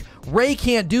like, Rey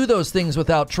can't do those things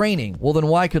without training. Well, then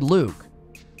why could Luke?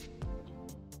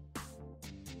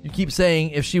 You keep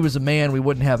saying if she was a man, we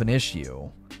wouldn't have an issue.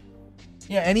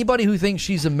 Yeah, anybody who thinks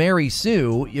she's a Mary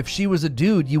Sue, if she was a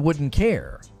dude, you wouldn't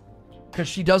care. Because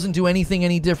she doesn't do anything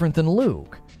any different than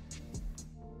Luke.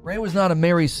 Rey was not a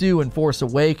Mary Sue in Force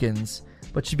Awakens,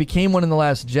 but she became one in The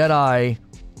Last Jedi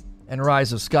and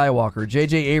Rise of Skywalker.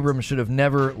 J.J. Abrams should have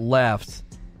never left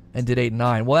and did 8 and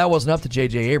 9. Well, that wasn't up to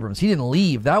J.J. Abrams. He didn't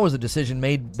leave. That was a decision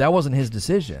made. That wasn't his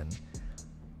decision.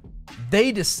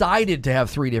 They decided to have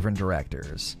 3 different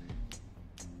directors.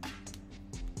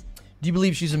 Do you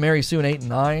believe she's a Mary Sue in 8 and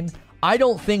 9? I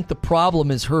don't think the problem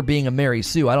is her being a Mary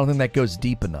Sue. I don't think that goes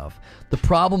deep enough. The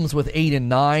problems with 8 and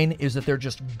 9 is that they're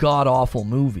just god-awful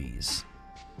movies.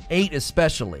 8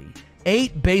 especially.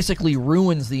 8 basically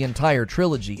ruins the entire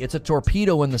trilogy. It's a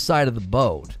torpedo in the side of the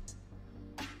boat.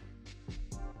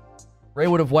 Rey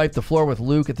would have wiped the floor with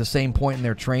Luke at the same point in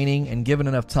their training, and given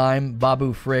enough time,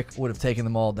 Babu Frick would have taken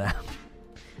them all down.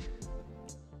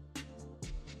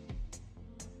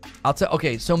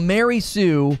 Okay, so Mary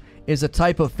Sue is a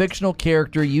type of fictional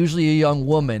character, usually a young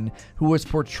woman, who is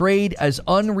portrayed as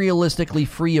unrealistically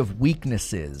free of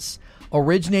weaknesses.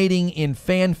 Originating in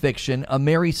fan fiction, a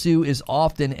Mary Sue is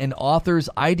often an author's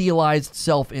idealized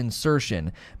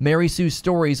self-insertion. Mary Sue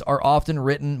stories are often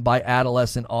written by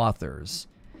adolescent authors.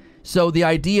 So the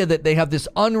idea that they have this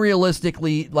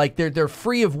unrealistically, like they're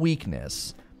free of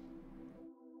weakness.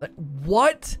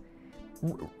 What?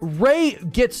 Rey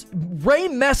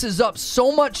messes up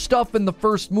so much stuff in the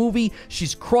first movie.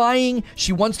 She's crying.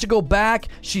 She wants to go back.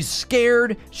 She's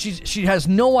scared. She has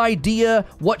no idea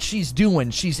what she's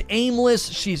doing. She's aimless.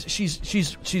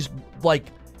 She's like,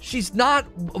 she's not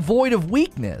void of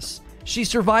weakness. She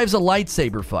survives a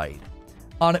lightsaber fight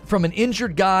from an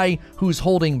injured guy who's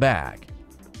holding back.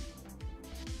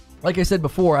 Like I said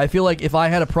before, I feel like if I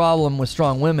had a problem with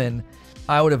strong women,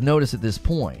 I would have noticed at this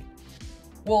point.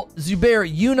 Well, Zubair,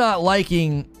 you not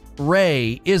liking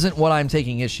Rey isn't what I'm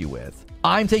taking issue with.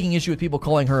 I'm taking issue with people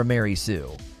calling her a Mary Sue.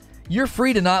 You're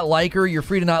free to not like her. You're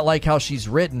free to not like how she's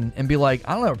written and be like,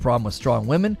 I don't have a problem with strong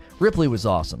women. Ripley was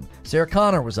awesome. Sarah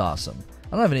Connor was awesome. I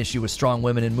don't have an issue with strong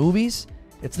women in movies.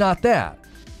 It's not that.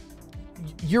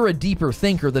 You're a deeper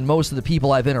thinker than most of the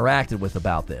people I've interacted with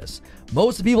about this.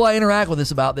 Most of the people I interact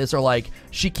with about this are like,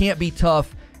 she can't be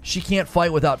tough. She can't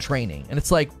fight without training. And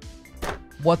it's like,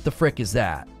 what the frick is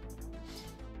that?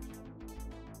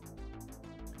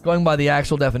 Going by the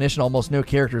actual definition, almost no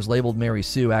characters labeled Mary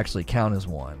Sue actually count as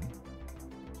one.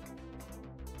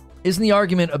 Isn't the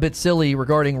argument a bit silly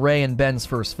regarding Rey and Ben's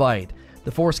first fight?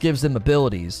 The Force gives them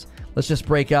abilities. Let's just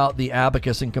break out the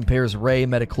abacus and compares Rey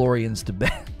metachlorians to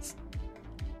Ben's.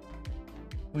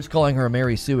 Who's calling her a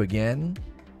Mary Sue again?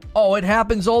 Oh, it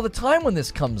happens all the time when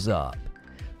this comes up.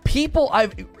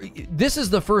 This is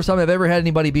the first time I've ever had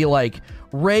anybody be like,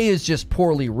 Rey is just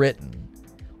poorly written.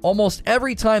 Almost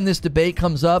every time this debate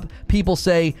comes up, people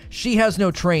say, she has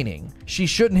no training. She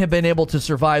shouldn't have been able to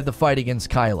survive the fight against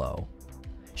Kylo.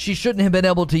 She shouldn't have been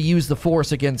able to use the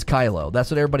Force against Kylo.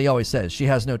 That's what everybody always says. She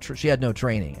had no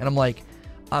training. And I'm like,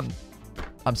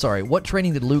 I'm sorry, what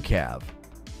training did Luke have?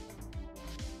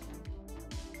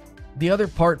 The other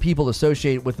part people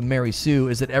associate with Mary Sue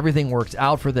is that everything works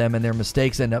out for them and their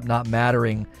mistakes end up not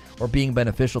mattering or being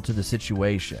beneficial to the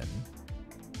situation.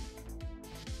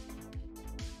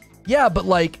 Yeah, but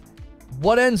like,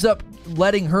 what ends up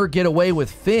letting her get away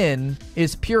with Finn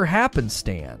is pure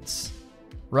happenstance,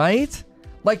 right?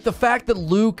 Like the fact that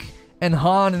Luke and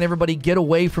Han and everybody get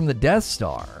away from the Death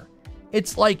Star.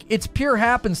 It's like, it's pure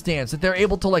happenstance that they're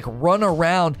able to like run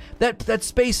around. That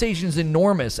space station's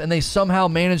enormous and they somehow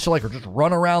manage to like just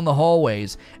run around the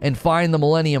hallways and find the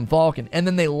Millennium Falcon. And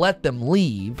then they let them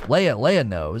leave. Leia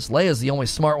knows. Leia's the only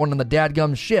smart one on the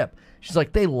dadgum ship. She's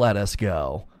like, they let us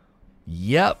go.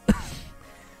 Yep.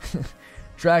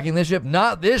 Tracking this ship.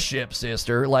 Not this ship,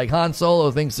 sister. Like Han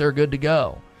Solo thinks they're good to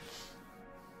go.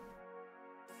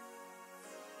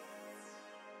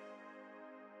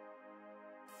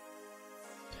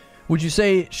 Would you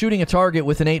say shooting a target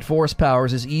with innate force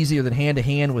powers is easier than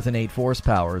hand-to-hand with innate force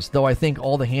powers? Though I think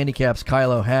all the handicaps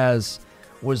Kylo has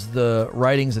was the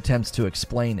writing's attempts to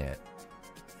explain it.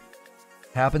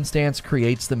 Happenstance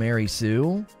creates the Mary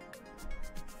Sue?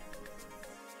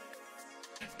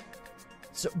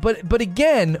 So, but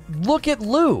again, look at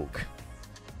Luke.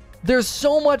 There's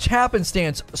so much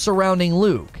happenstance surrounding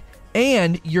Luke.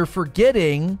 And you're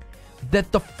forgetting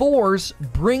that the Force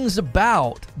brings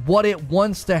about what it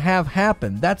wants to have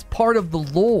happen. That's part of the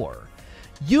lore.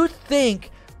 You think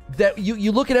that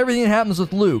you look at everything that happens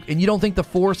with Luke, and you don't think the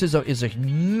Force is a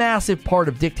massive part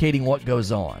of dictating what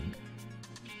goes on.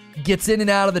 Gets in and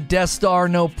out of the Death Star,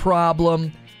 no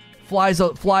problem. Flies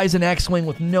an X-Wing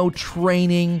with no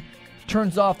training.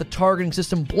 Turns off the targeting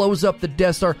system, blows up the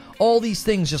Death Star. All these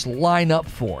things just line up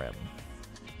for him.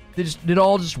 It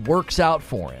all just works out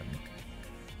for him.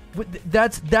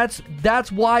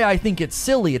 That's why I think it's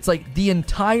silly. It's like the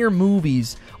entire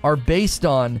movies are based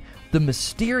on the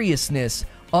mysteriousness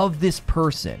of this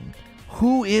person.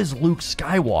 Who is Luke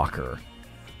Skywalker?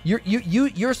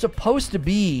 You're supposed to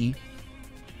be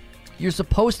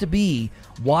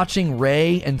watching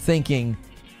Rey and thinking,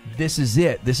 this is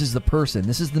it. This is the person.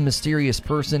 This is the mysterious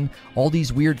person. All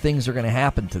these weird things are going to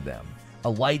happen to them.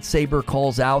 A lightsaber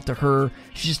calls out to her.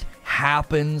 She just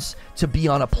happens to be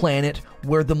on a planet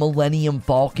where the Millennium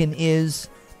Falcon is.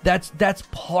 That's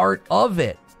part of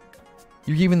it.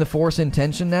 You're giving the Force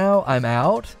intention now? I'm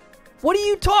out? What are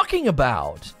you talking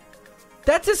about?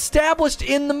 That's established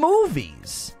in the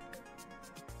movies.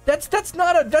 That's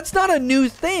not a new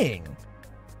thing.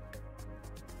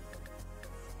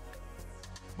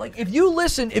 Like if you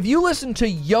listen to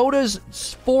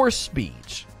Yoda's Force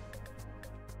speech.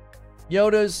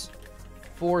 Yoda's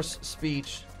Force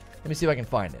speech. Let me see if I can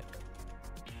find it.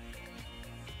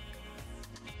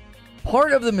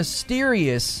 Part of the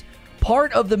mysterious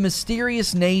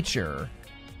nature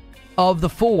of the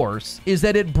Force is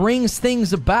that it brings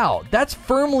things about. That's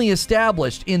firmly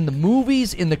established in the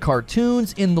movies, in the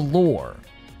cartoons, in the lore.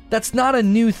 That's not a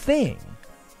new thing.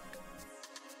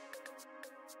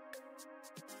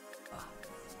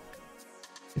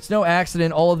 It's no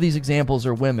accident all of these examples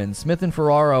are women. Smith and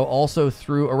Ferraro also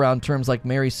threw around terms like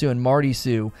Mary Sue and Marty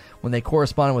Sue when they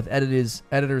corresponded with editors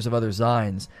of other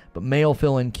Zines, but male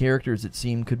fill-in characters, it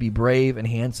seemed, could be brave and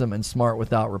handsome and smart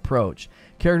without reproach.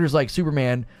 Characters like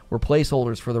Superman were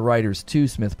placeholders for the writers too,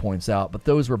 Smith points out, but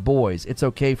those were boys. It's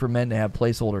okay for men to have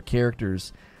placeholder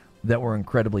characters that were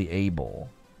incredibly able.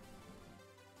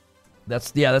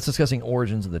 That's discussing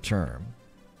origins of the term.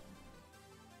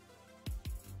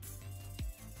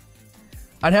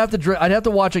 I'd have to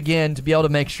watch again to be able to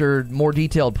make sure more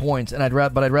detailed points, and I'd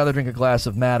rather drink a glass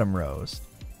of Madame Rose.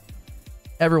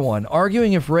 Everyone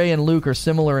arguing if Rey and Luke are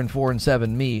similar in 4 and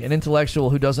 7. Me, an intellectual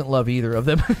who doesn't love either of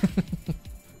them.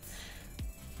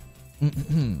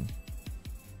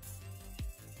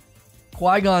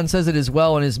 Qui-Gon says it as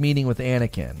well in his meeting with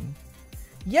Anakin.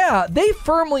 Yeah, they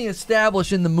firmly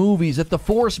establish in the movies that the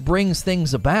Force brings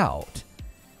things about.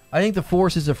 I think the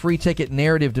Force is a free ticket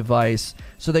narrative device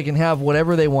so they can have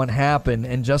whatever they want happen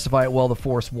and justify it, well, the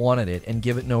Force wanted it, and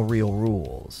give it no real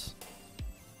rules.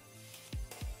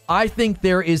 I think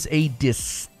there is a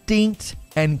distinct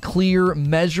and clear,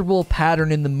 measurable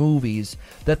pattern in the movies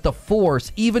that the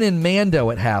Force, even in Mando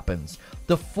it happens,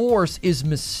 the Force is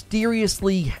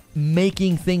mysteriously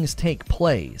making things take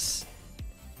place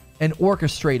and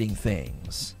orchestrating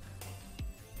things.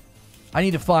 I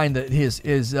need to find his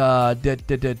where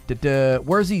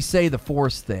does he say the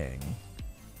Force thing?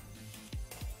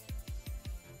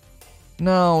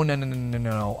 No.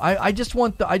 I just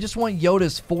want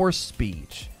Yoda's Force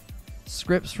speech.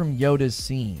 Scripts from Yoda's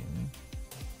scene.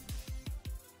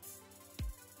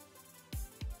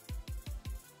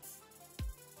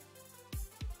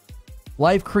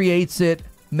 Life creates it,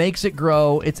 makes it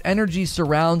grow. Its energy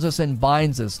surrounds us and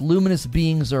binds us. Luminous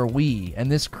beings are we,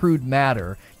 and this crude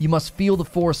matter. You must feel the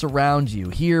Force around you,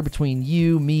 here between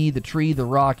you, me, the tree, the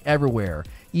rock, everywhere,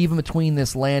 even between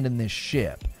this land and this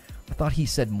ship. I thought he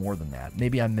said more than that.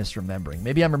 Maybe I'm misremembering.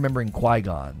 Maybe I'm remembering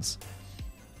Qui-Gon's.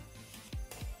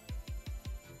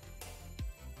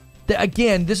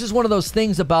 Again, this is one of those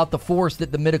things about the Force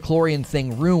that the midichlorian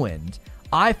thing ruined.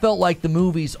 I felt like the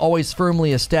movies always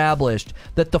firmly established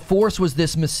that the Force was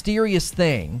this mysterious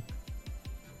thing.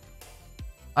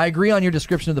 I agree on your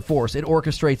description of the Force. It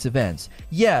orchestrates events.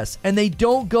 Yes, and they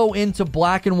don't go into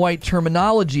black and white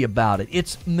terminology about it.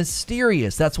 It's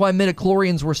mysterious. That's why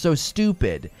midichlorians were so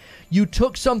stupid. You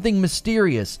took something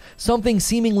mysterious, something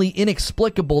seemingly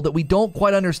inexplicable that we don't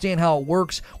quite understand how it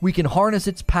works. We can harness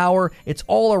its power. It's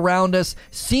all around us,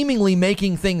 seemingly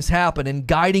making things happen and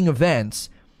guiding events.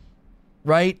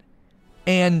 Right?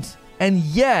 And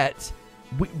yet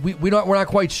we're not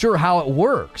quite sure how it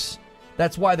works.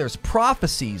 That's why there's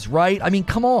prophecies, right? I mean,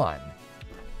 come on.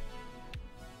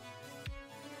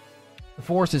 The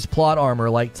Force is plot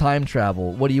armor like time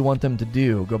travel. What do you want them to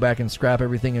do? Go back and scrap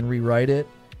everything and rewrite it?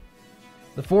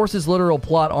 The Force is literal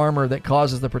plot armor that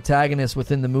causes the protagonists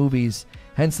within the movies,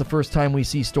 hence the first time we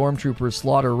see stormtroopers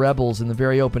slaughter rebels in the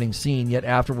very opening scene, yet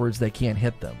afterwards they can't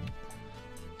hit them.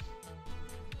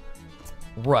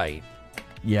 Right.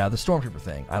 Yeah, the stormtrooper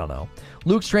thing. I don't know.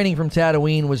 Luke's training from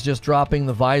Tatooine was just dropping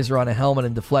the visor on a helmet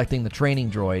and deflecting the training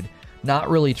droid. Not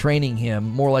really training him,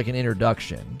 more like an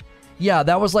introduction. Yeah,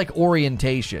 that was like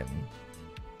orientation.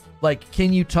 Like,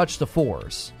 can you touch the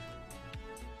Force?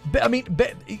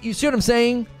 You see what I'm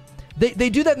saying? They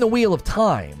do that in the Wheel of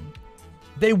Time.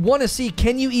 They want to see,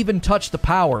 can you even touch the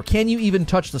power? Can you even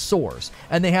touch the source?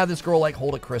 And they have this girl, like,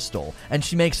 hold a crystal, and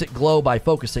she makes it glow by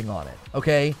focusing on it,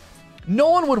 okay? No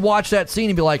one would watch that scene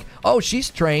and be like, oh,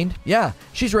 she's trained. Yeah,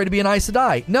 she's ready to be an Aes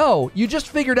Sedai. No, you just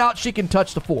figured out she can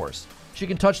touch the Force. She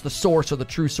can touch the source or the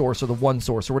true source or the one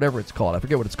source or whatever it's called. I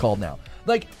forget what it's called now.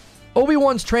 Like,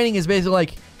 Obi-Wan's training is basically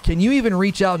like, can you even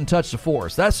reach out and touch the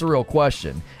Force? That's the real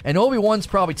question. And Obi-Wan's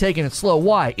probably taking it slow.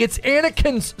 Why? It's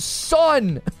Anakin's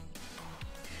son.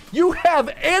 You have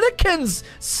Anakin's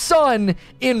son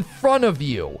in front of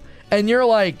you. And you're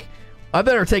like, I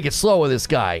better take it slow with this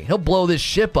guy. He'll blow this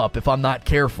ship up if I'm not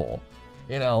careful.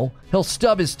 You know, he'll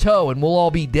stub his toe and we'll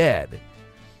all be dead.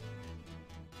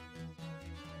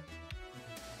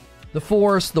 The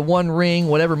Force, the One Ring,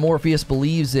 whatever Morpheus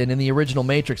believes in the original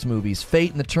Matrix movies,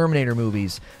 Fate in the Terminator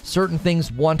movies, certain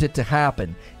things want it to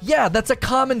happen. Yeah, that's a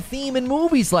common theme in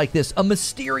movies like this. A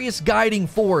mysterious guiding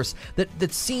force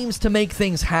that seems to make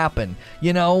things happen.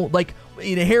 You know, like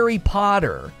in Harry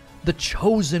Potter, the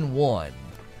chosen one.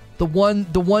 The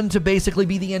one to basically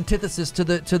be the antithesis to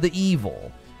the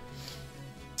evil.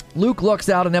 Luke lucks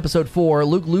out in episode 4.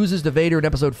 Luke loses to Vader in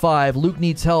episode 5. Luke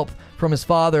needs help from his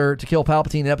father to kill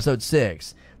Palpatine in episode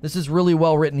 6. This is really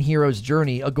well-written hero's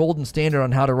journey, a golden standard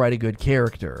on how to write a good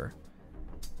character.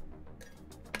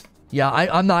 Yeah,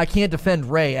 I'm not. I can't defend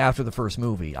Rey after the first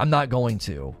movie. I'm not going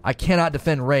to. I cannot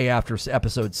defend Rey after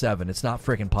episode 7. It's not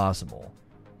freaking possible.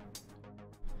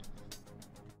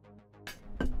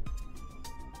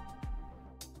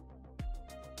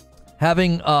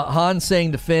 Having Han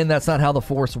saying to Finn, "That's not how the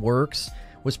Force works,"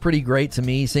 was pretty great to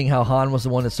me. Seeing how Han was the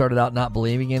one that started out not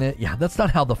believing in it. Yeah, that's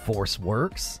not how the Force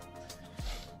works.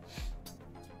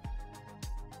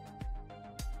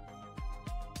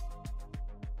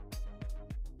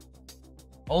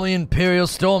 Only Imperial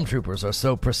stormtroopers are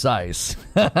so precise.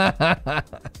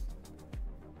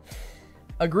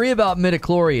 Agree about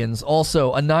midichlorians.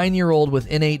 Also, a 9-year-old with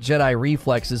innate Jedi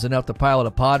reflexes enough to pilot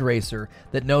a pod racer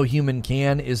that no human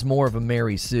can is more of a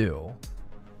Mary Sue.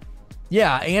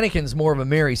 Yeah, Anakin's more of a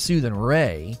Mary Sue than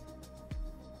Rey.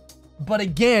 But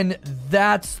again,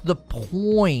 that's the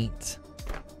point.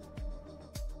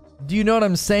 Do you know what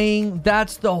I'm saying?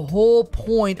 That's the whole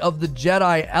point of the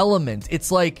Jedi element.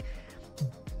 It's like...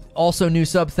 Also, new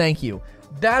sub, thank you.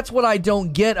 That's what I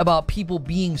don't get about people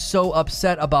being so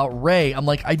upset about Rey. I'm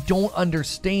like, I don't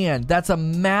understand. That's a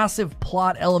massive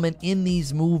plot element in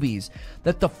these movies.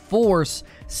 That the Force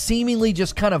seemingly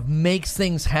just kind of makes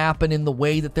things happen in the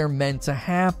way that they're meant to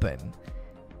happen.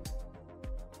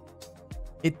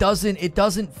 It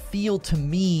doesn't feel to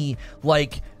me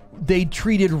like they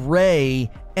treated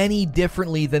Rey any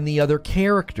differently than the other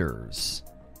characters.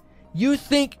 You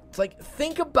think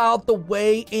about the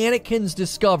way Anakin's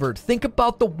discovered. Think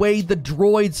about the way the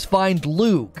droids find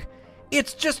Luke.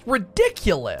 It's just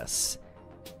ridiculous.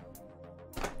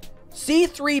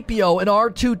 C-3PO and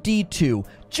R2-D2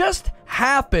 just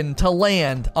happen to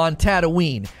land on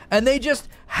Tatooine. And they just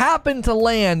happen to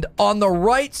land on the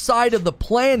right side of the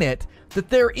planet that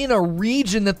they're in a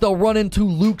region that they'll run into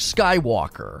Luke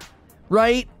Skywalker.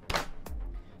 Right?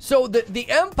 So the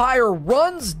Empire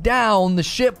runs down the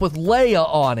ship with Leia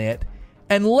on it,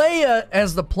 and Leia,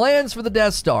 as the plans for the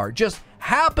Death Star, just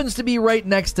happens to be right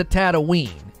next to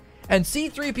Tatooine. And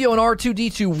C-3PO and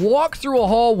R2-D2 walk through a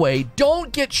hallway,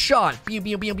 don't get shot. Beam,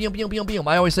 beam, beam, beam, beam, beam, beam.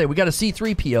 I always say, we got to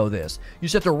C-3PO this. You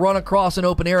just have to run across an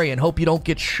open area and hope you don't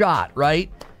get shot,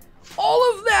 right?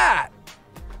 All of that.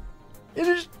 It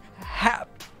just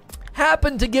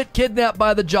happened to get kidnapped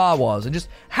by the Jawas and just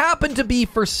happened to be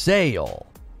for sale.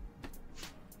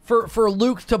 For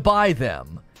Luke to buy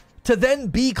them, to then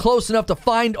be close enough to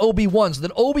find Obi-Wan, so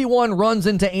that Obi-Wan runs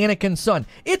into Anakin's son.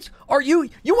 You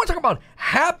want to talk about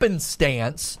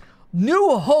happenstance?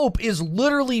 New Hope is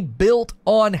literally built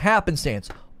on happenstance.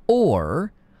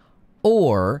 Or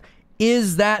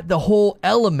is that the whole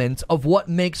element of what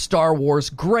makes Star Wars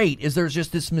great? Is there's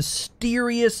just this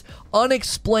mysterious,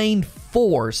 unexplained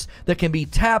force that can be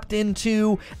tapped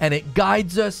into, and it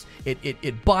guides us,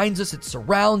 it binds us, it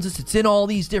surrounds us, it's in all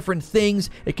these different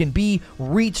things. It can be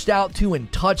reached out to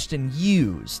and touched and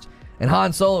used. And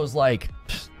Han Solo's like,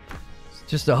 it's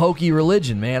just a hokey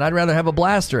religion, man. I'd rather have a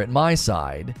blaster at my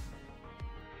side.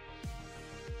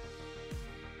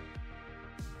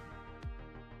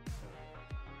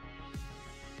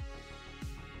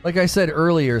 Like I said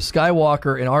earlier,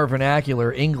 Skywalker in our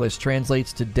vernacular English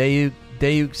translates to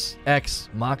Deus Ex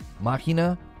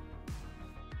Machina.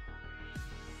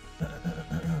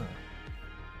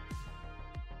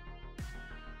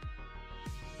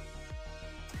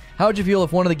 How would you feel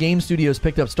if one of the game studios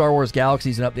picked up Star Wars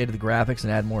Galaxies and updated the graphics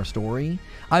and add more story?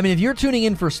 I mean, if you're tuning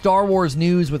in for Star Wars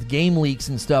news with game leaks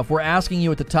and stuff, we're asking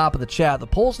you at the top of the chat. The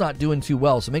poll's not doing too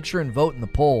well, so make sure and vote in the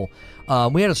poll.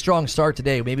 We had a strong start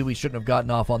today. Maybe we shouldn't have gotten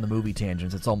off on the movie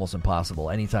tangents. It's almost impossible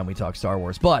anytime we talk Star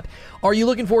Wars. But are you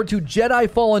looking forward to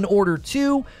Jedi Fallen Order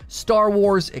 2, Star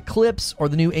Wars Eclipse, or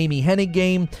the new Amy Hennig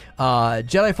game?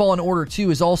 Jedi Fallen Order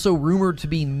 2 is also rumored to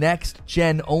be next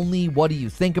gen only. What do you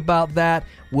think about that?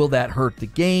 Will that hurt the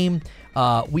game?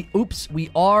 We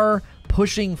are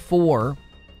pushing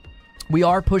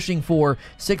for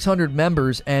 600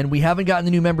 members, and we haven't gotten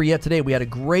the new member yet today. We had a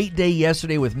great day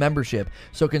yesterday with membership,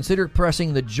 so consider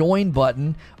pressing the join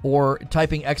button or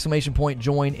typing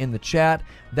 !join in the chat.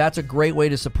 That's a great way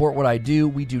to support what I do.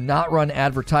 We do not run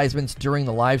advertisements during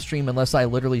the live stream unless I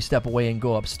literally step away and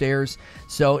go upstairs.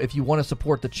 So if you want to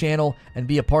support the channel and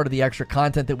be a part of the extra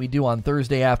content that we do on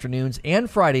Thursday afternoons and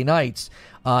Friday nights,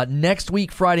 next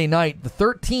week, Friday night, the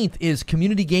 13th, is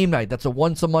Community Game Night. That's a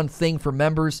once-a-month thing for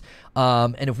members.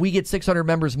 And if we get 600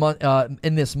 members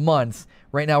in this month,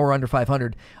 right now we're under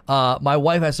 500, my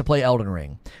wife has to play Elden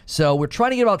Ring. So we're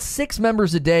trying to get about 6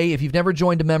 members a day. If you've never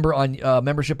joined a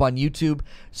membership on YouTube,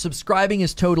 subscribing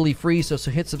is totally free, so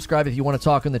hit subscribe if you want to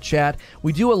talk in the chat.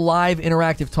 We do a live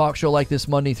interactive talk show like this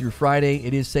Monday through Friday.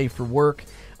 It is safe for work.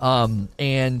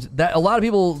 And that a lot of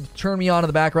people turn me on in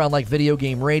the background like video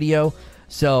game radio.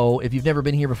 So if you've never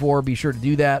been here before, be sure to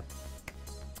do that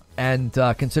and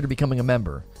consider becoming a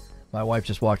member. My wife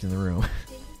just walked in the room.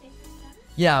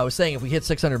 Yeah, I was saying if we hit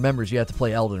 600 members, you have to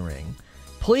play Elden Ring.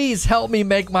 Please help me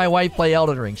make my wife play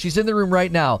Elden Ring. She's in the room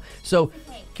right now. So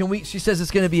can we? She says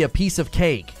it's going to be a piece of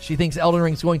cake. She thinks Elden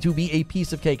Ring is going to be a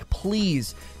piece of cake.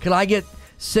 Please, can I get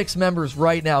 6 members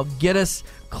right now? Get us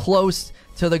close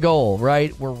to the goal,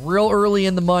 right? We're real early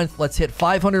in the month. Let's hit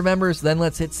 500 members, then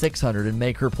let's hit 600 and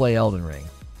make her play Elden Ring.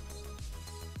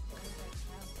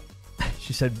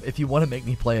 She said, if you want to make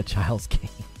me play a child's game.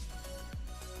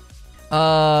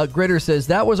 Gritter says,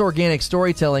 that was organic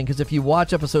storytelling because if you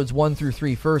watch episodes 1 through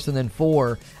 3 first and then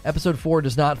 4, episode 4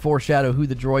 does not foreshadow who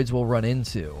the droids will run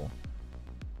into.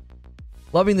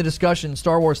 Loving the discussion.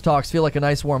 Star Wars talks feel like a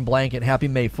nice warm blanket. Happy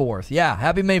May 4th. Yeah,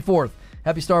 happy May 4th.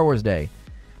 Happy Star Wars Day.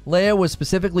 Leia was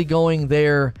specifically going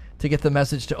there to get the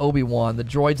message to Obi-Wan. The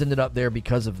droids ended up there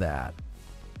because of that.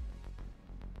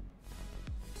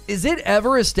 Is it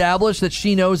ever established that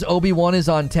she knows Obi-Wan is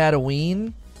on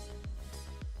Tatooine?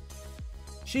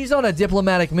 She's on a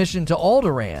diplomatic mission to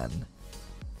Alderaan.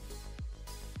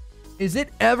 Is it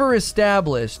ever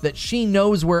established that she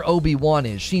knows where Obi-Wan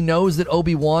is? She knows that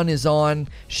Obi-Wan is on...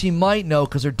 She might know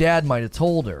because her dad might have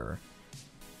told her.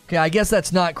 Okay, I guess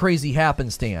that's not crazy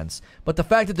happenstance. But the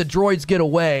fact that the droids get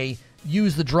away,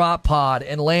 use the drop pod,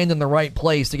 and land in the right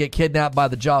place to get kidnapped by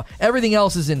the Jawa... Everything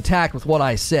else is intact with what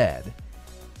I said.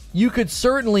 You could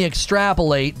certainly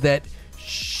extrapolate that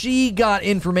she got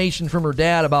information from her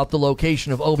dad about the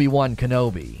location of Obi-Wan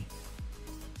Kenobi.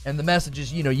 And the message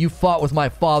is, you know, you fought with my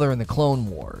father in the Clone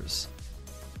Wars.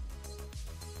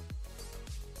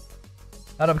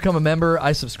 How to become a member?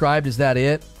 I subscribed. Is that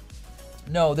it?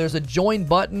 No, there's a join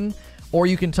button, or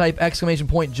you can type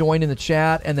 !join in the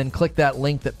chat and then click that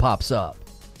link that pops up.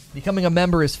 Becoming a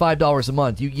member is $5 a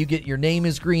month. You get your name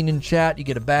is green in chat, you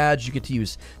get a badge, you get to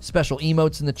use special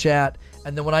emotes in the chat,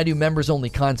 and then when I do members-only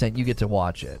content, you get to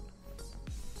watch it.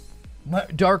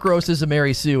 Dark Roast is a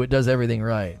Mary Sue. It does everything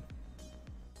right.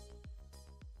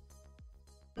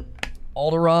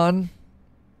 Alderaan.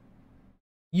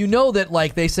 You know that,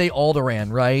 like, they say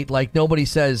Alderaan, right? Like, nobody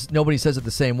says it the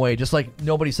same way. Just like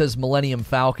nobody says Millennium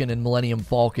Falcon and Millennium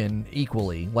Falcon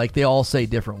equally. Like, they all say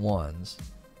different ones.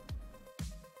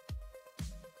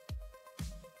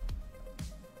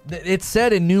 It's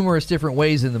said in numerous different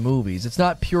ways in the movies. It's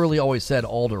not purely always said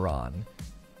Alderaan.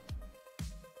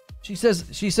 She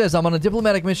says, I'm on a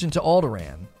diplomatic mission to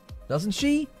Alderaan. Doesn't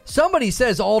she? Somebody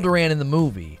says Alderaan in the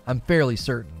movie. I'm fairly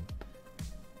certain.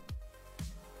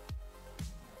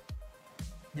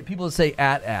 Yeah, people that say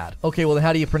at. Okay, well, then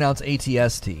how do you pronounce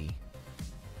ATST?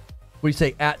 What do you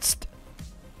say, atst?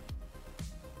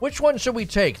 Which one should we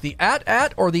take? The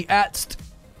at or the atst?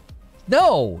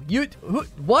 No,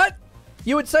 what?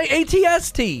 You would say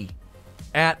ATST.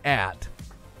 At.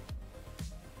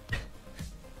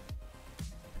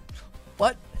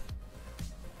 What?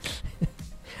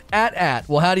 At.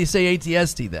 Well, how do you say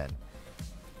ATST then?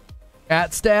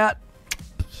 Atstat?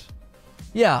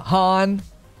 Yeah, Han,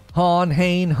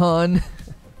 Hane, Hun.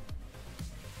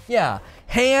 Yeah,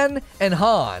 Han and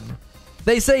Han.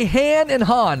 They say Han and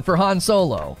Han for Han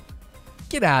Solo.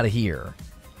 Get out of here.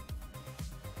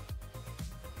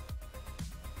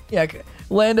 Yeah,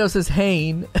 Lando says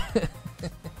Hane.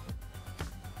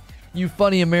 You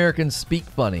funny Americans speak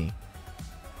funny.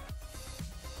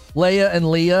 Leia and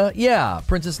Leia. Yeah,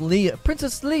 Princess Leia.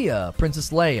 Princess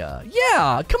Leia.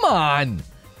 Yeah, come on.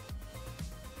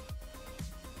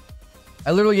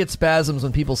 I literally get spasms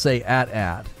when people say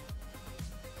at.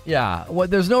 Yeah, well,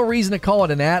 there's no reason to call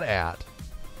it an at.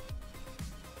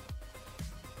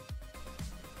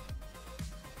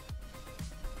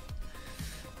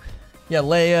 Yeah,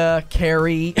 Leia,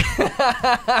 Carrie.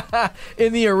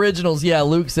 In the originals, yeah,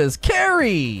 Luke says,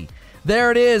 Carrie!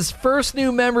 There it is. First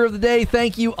new member of the day.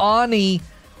 Thank you, Ani.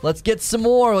 Let's get some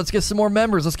more. Let's get some more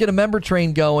members. Let's get a member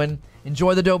train going.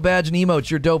 Enjoy the dope badge and emotes.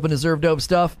 You're dope and deserve dope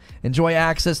stuff. Enjoy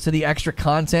access to the extra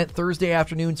content Thursday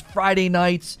afternoons, Friday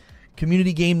nights,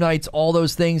 community game nights, all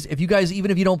those things. If you guys,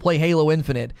 even if you don't play Halo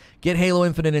Infinite, get Halo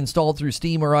Infinite installed through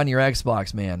Steam or on your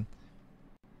Xbox, man.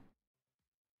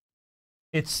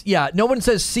 It's, yeah, no one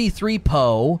says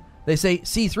C3PO. They say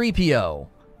C3PO.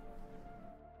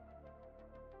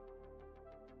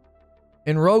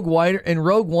 In Rogue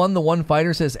One, the one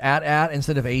fighter says at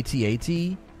instead of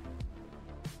AT-AT.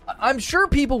 I'm sure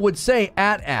people would say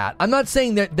at. I'm not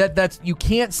saying that's you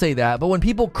can't say that, but when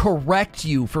people correct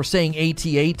you for saying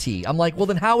AT-AT, I'm like, well,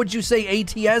 then how would you say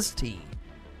ATST?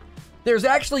 There's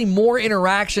actually more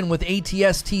interaction with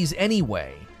ATSTs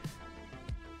anyway.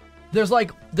 There's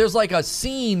like a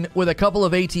scene with a couple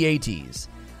of AT-ATs.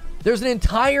 There's an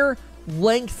entire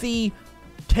lengthy,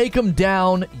 take them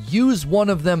down, use one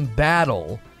of them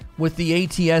battle with the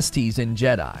ATSTs in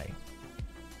Jedi.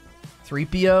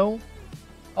 3PO?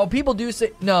 Oh, people do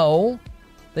say... No.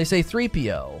 They say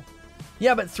 3PO.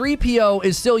 Yeah, but 3PO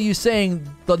is still you saying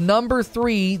the number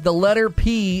 3, the letter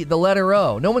P, the letter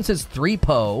O. No one says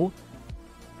 3PO.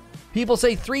 People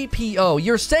say 3PO.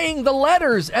 You're saying the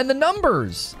letters and the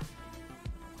numbers.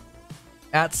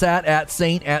 At Sat, at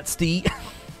Saint, at Stee.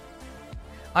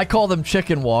 I call them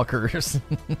chicken walkers.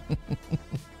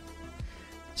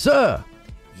 Sir,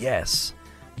 yes,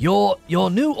 your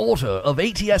new order of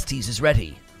ATSTs is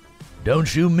ready.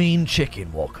 Don't you mean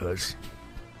chicken walkers?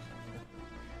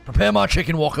 Prepare my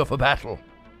chicken walker for battle.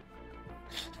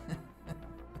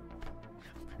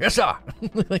 Yes, sir.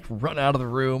 Like, run out of the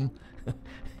room.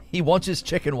 He wants his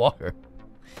chicken walker.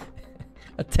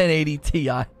 A 1080 Ti.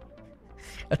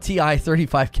 A TI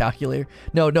 35 calculator.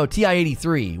 No, TI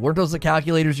 83. Weren't those the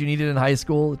calculators you needed in high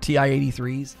school? TI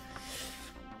 83s.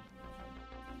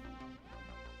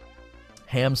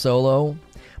 Ham Solo.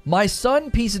 My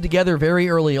son pieced it together very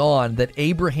early on that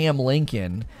Abraham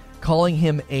Lincoln, calling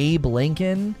him Abe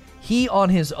Lincoln, he on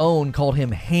his own called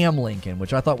him Ham Lincoln,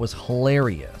 which I thought was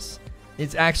hilarious.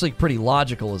 It's actually pretty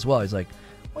logical as well. He's like,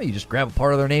 well, you just grab a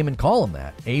part of their name and call them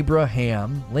that.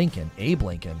 Abraham Lincoln. Abe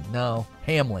Lincoln. No,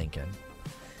 Ham Lincoln.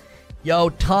 Yo,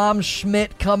 Tom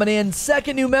Schmidt coming in.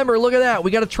 Second new member. Look at that. We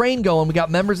got a train going. We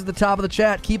got members at the top of the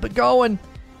chat. Keep it going.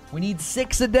 We need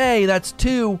 6 a day. That's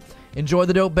 2. Enjoy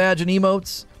the dope badge and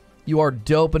emotes. You are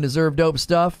dope and deserve dope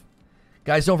stuff.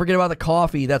 Guys, don't forget about the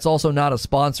coffee. That's also not a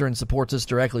sponsor and supports us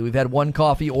directly. We've had 1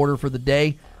 coffee order for the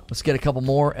day. Let's get a couple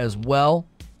more as well.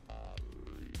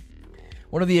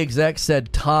 One of the execs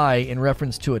said tie in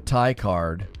reference to a tie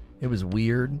card. It was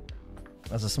weird.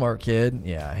 That's a smart kid.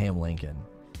 Yeah, Ham Lincoln.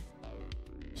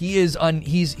 He's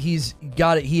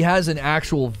got it. He has an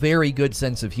actual very good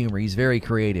sense of humor. He's very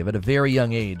creative at a very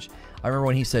young age. I remember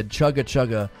when he said chugga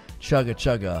chugga chugga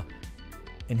chugga,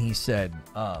 and he said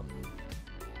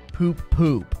poop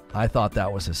poop. I thought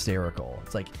that was hysterical.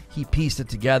 It's like he pieced it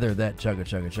together that chugga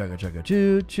chugga chugga chugga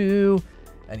choo choo,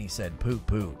 and he said poop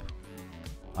poop.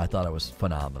 I thought it was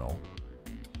phenomenal.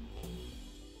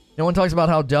 No one talks about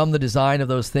how dumb the design of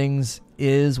those things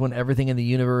is when everything in the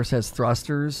universe has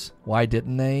thrusters. Why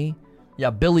didn't they? Yeah,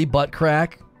 Billy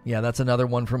Buttcrack. Yeah, that's another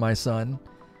one for my son.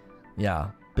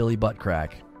 Yeah, Billy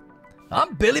Buttcrack.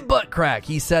 I'm Billy Buttcrack.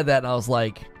 He said that, and I was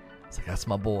like, that's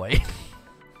my boy.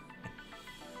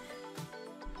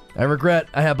 I regret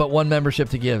I have but 1 membership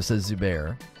to give, says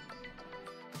Zubair.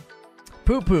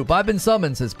 Poop poop. I've been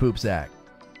summoned, says Poop Sack.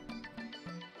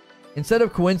 Instead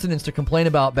of coincidence to complain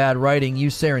about bad writing,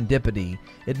 use serendipity.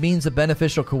 It means a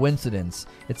beneficial coincidence.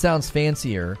 It sounds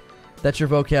fancier. That's your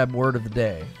vocab word of the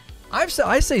day. I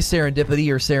say serendipity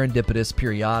or serendipitous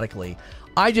periodically.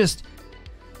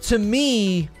 To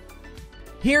me,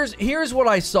 here's what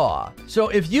I saw. So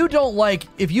if you don't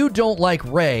like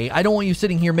Rey, I don't want you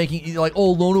sitting here making like,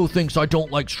 oh, Lono thinks I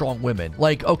don't like strong women.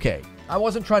 Like, okay. I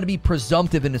wasn't trying to be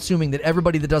presumptive in assuming that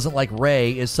everybody that doesn't like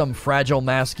Rey is some fragile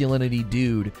masculinity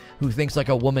dude who thinks like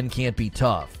a woman can't be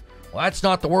tough. Well, that's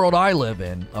not the world I live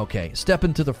in. Okay, step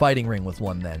into the fighting ring with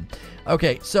one then.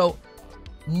 Okay, so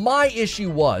my issue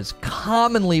was,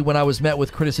 commonly when I was met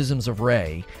with criticisms of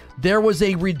Rey, there was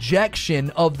a rejection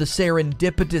of the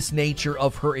serendipitous nature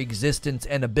of her existence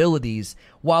and abilities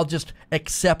while just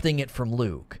accepting it from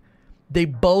Luke. They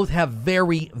both have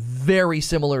very, very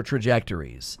similar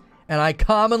trajectories. And I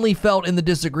commonly felt in the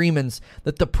disagreements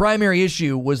that the primary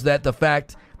issue was that the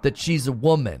fact that she's a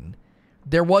woman.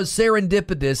 There was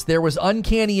serendipitous, there was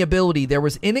uncanny ability, there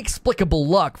was inexplicable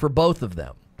luck for both of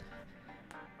them.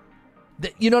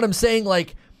 You know what I'm saying?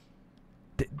 Like,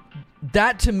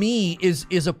 that to me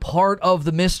is a part of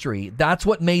the mystery. That's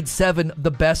what made 7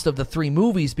 the best of the 3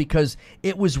 movies, because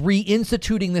it was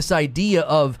reinstituting this idea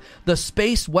of the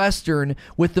space western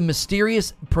with the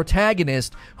mysterious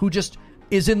protagonist who just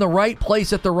is in the right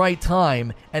place at the right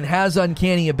time and has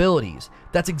uncanny abilities.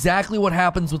 That's exactly what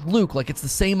happens with Luke. Like, it's the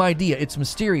same idea. It's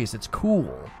mysterious. It's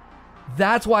cool.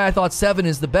 That's why I thought 7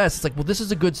 is the best. It's like, well, this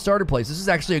is a good starter place. This is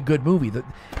actually a good movie. The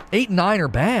 8 and 9 are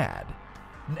bad.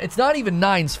 It's not even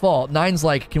 9's fault. 9's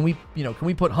like, can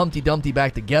we put Humpty Dumpty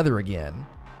back together again?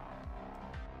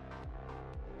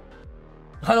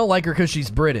 I don't like her because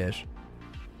she's British.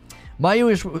 My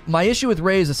issue with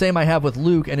Rey is the same I have with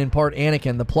Luke and in part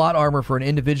Anakin. The plot armor for an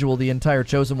individual, the entire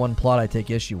Chosen One plot I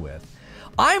take issue with.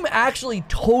 I'm actually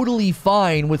totally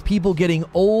fine with people getting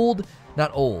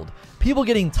people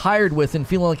getting tired with and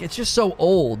feeling like it's just so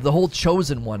old, the whole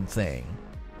Chosen One thing.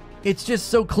 It's just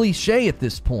so cliche at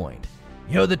this point.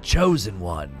 You're the Chosen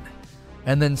One.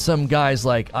 And then some guy's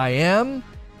like, I am?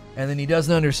 And then he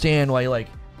doesn't understand why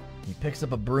he picks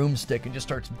up a broomstick and just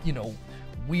starts,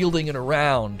 wielding it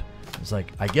around. It's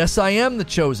like, I guess I am the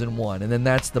chosen one. And then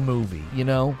that's the movie,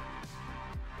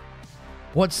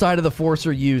 What side of the Force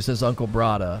are you, says Uncle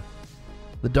Brada.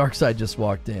 The dark side just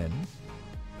walked in.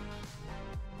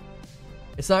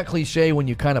 It's not cliche when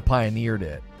you kind of pioneered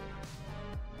it.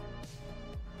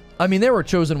 I mean, there were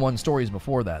Chosen One stories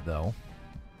before that, though.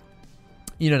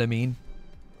 You know what I mean?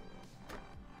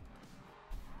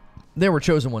 There were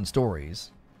Chosen One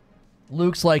stories.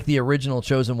 Luke's like the original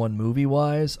Chosen One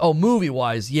movie-wise. Oh,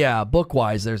 movie-wise, yeah.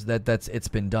 Book-wise, it's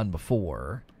been done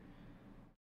before.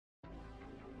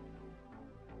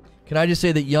 Can I just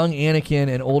say that young Anakin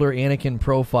and older Anakin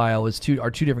profile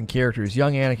are two different characters.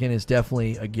 Young Anakin is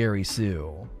definitely a Gary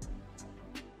Sue.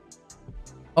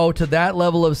 Oh, to that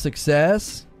level of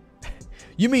success?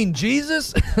 You mean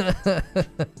Jesus?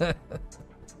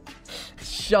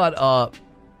 Shut up.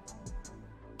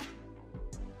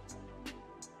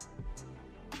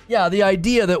 Yeah, the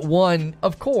idea that one,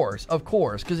 of course,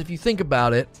 because if you think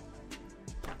about it,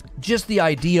 just the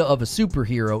idea of a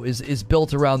superhero is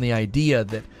built around the idea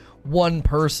that one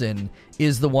person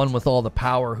is the one with all the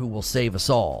power who will save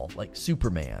us all, like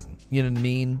Superman. You know what I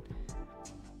mean?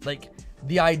 Like,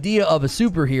 the idea of a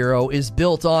superhero is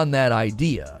built on that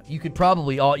idea. You could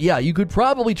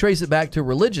probably trace it back to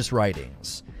religious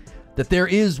writings, that there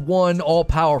is one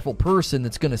all-powerful person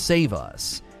that's going to save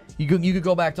us. You could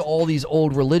go back to all these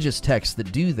old religious texts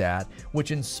that do that, which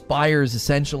inspires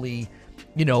essentially,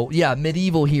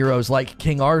 medieval heroes like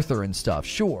King Arthur and stuff,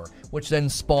 sure, which then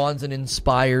spawns and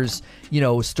inspires,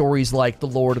 stories like The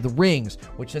Lord of the Rings,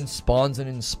 which then spawns and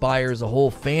inspires a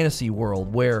whole fantasy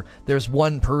world where there's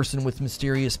one person with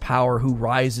mysterious power who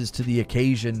rises to the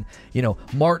occasion.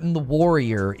 Martin the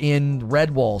Warrior in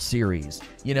Redwall series,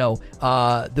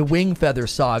 the Wing Feather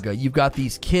Saga. You've got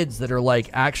these kids that are like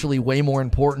actually way more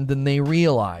important than they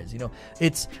realize.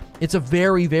 It's a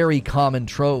very, very common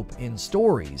trope in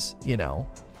stories,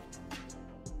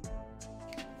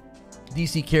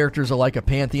 DC characters are like a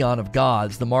pantheon of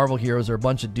gods. The Marvel heroes are a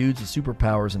bunch of dudes with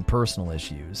superpowers and personal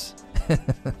issues. I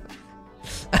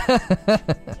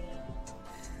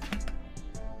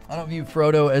don't view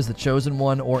Frodo as the chosen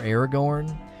one or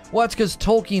Aragorn. Well, it's because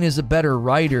Tolkien is a better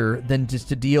writer than just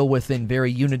to deal with in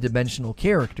very unidimensional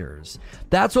characters.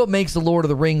 That's what makes The Lord of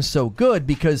the Rings so good,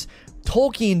 because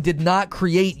Tolkien did not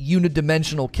create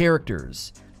unidimensional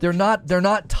characters. They're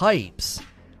not types.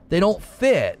 They don't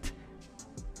fit.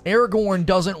 Aragorn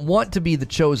doesn't want to be the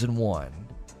chosen one.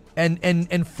 And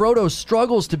Frodo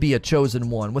struggles to be a chosen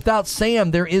one. Without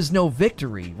Sam, there is no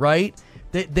victory, right?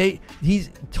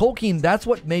 Tolkien, that's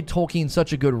what made Tolkien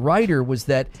such a good writer, was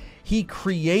that he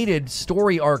created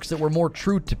story arcs that were more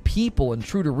true to people and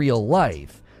true to real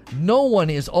life. No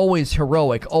one is always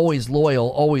heroic, always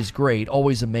loyal, always great,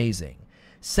 always amazing.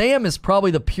 Sam is probably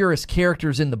the purest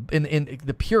characters in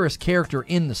the purest character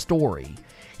in the story.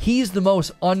 He's the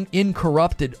most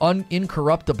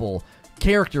incorruptible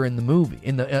character in the movie,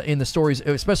 in the stories,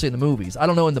 especially in the movies. I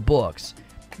don't know in the books.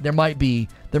 There might be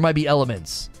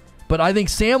elements, but I think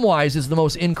Samwise is the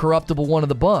most incorruptible one of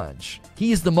the bunch.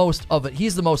 He's the most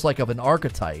like of an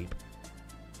archetype.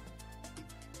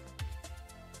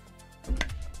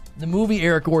 The movie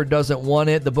Aragorn doesn't want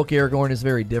it. The book Aragorn is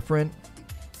very different.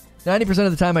 90%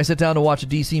 of the time I sit down to watch a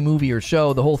DC movie or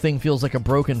show, the whole thing feels like a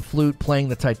broken flute playing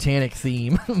the Titanic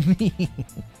theme.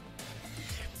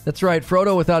 That's right,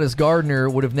 Frodo without his gardener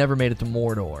would have never made it to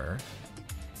Mordor.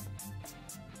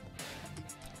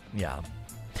 Yeah.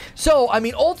 So, I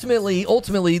mean, ultimately,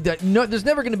 there's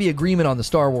never going to be agreement on the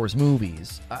Star Wars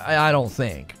movies. I don't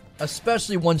think.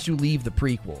 Especially once you leave the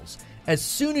prequels. As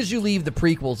soon as you leave the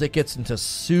prequels, it gets into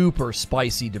super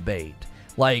spicy debate.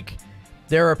 Like,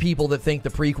 there are people that think the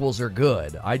prequels are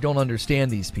good. I don't understand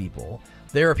these people.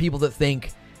 There are people that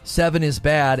think 7 is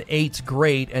bad, 8's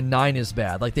great, and 9 is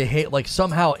bad. Like, they hate, like,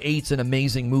 somehow 8's an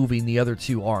amazing movie and the other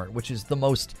two aren't, which is the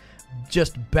most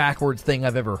just backwards thing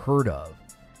I've ever heard of.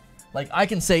 Like, I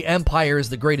can say Empire is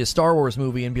the greatest Star Wars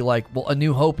movie and be like, well, A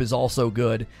New Hope is also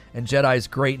good, and Jedi's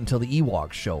great until the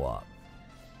Ewoks show up.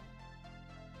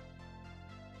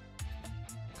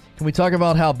 Can we talk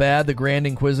about how bad the Grand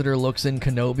Inquisitor looks in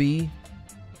Kenobi?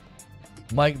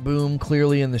 Mike Boom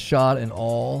clearly in the shot and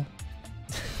all.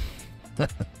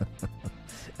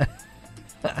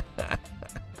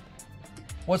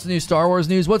 What's the new Star Wars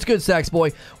news? What's good, Sax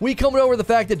Boy? We coming over the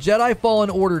fact that Jedi Fallen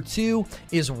Order 2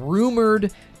 is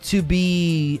rumored to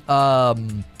be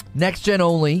next gen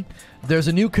only. There's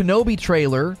a new Kenobi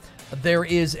trailer. There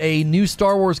is a new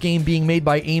Star Wars game being made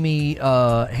by Amy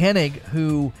Hennig,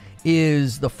 who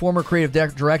is the former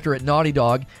creative director at Naughty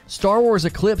Dog. Star Wars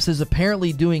Eclipse is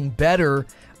apparently doing better.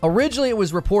 Originally, it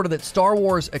was reported that Star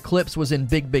Wars Eclipse was in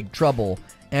big trouble,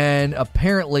 and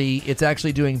apparently it's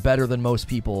actually doing better than most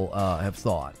people have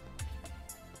thought.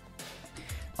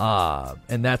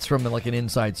 And that's from like an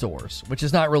inside source, which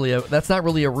is not really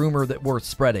a rumor that worth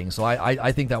spreading. So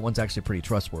I think that one's actually pretty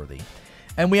trustworthy.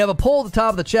 And we have a poll at the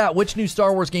top of the chat. Which new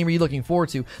Star Wars game are you looking forward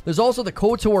to? There's also the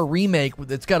KOTOR remake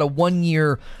that's got a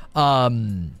 1-year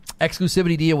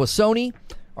exclusivity deal with Sony.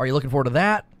 Are you looking forward to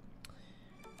that?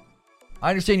 I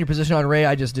understand your position on Rey.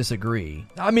 I just disagree.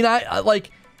 I mean, I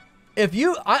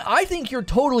think you're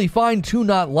totally fine to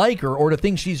not like her or to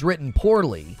think she's written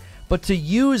poorly. But to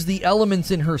use the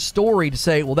elements in her story to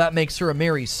say, well, that makes her a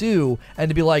Mary Sue, and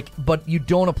to be like, but you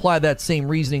don't apply that same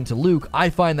reasoning to Luke, I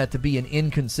find that to be an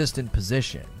inconsistent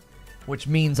position, which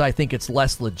means I think it's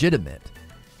less legitimate.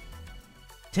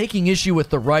 Taking issue with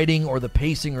the writing or the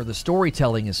pacing or the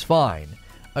storytelling is fine.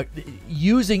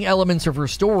 Using elements of her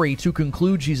story to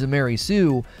conclude she's a Mary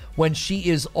Sue when she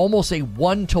is almost a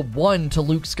one-to-one to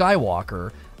Luke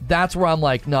Skywalker, that's where I'm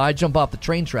like, no, I jump off the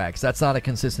train tracks. That's not a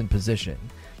consistent position.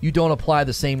 You don't apply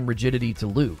the same rigidity to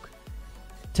Luke.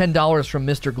 $10 from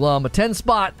Mr. Glum. A 10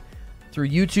 spot through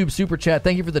YouTube Super Chat.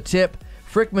 Thank you for the tip.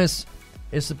 Frickmas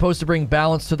is supposed to bring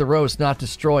balance to the roast, not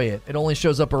destroy it. It only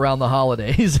shows up around the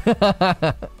holidays.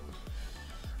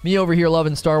 Me over here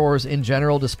loving Star Wars in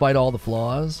general, despite all the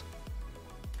flaws.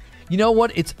 You know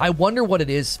what? I wonder what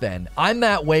it is, Sven. I'm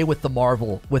that way with the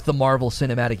Marvel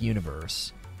Cinematic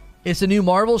Universe. It's a new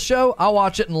Marvel show. I'll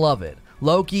watch it and love it.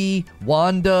 Loki,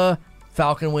 Wanda,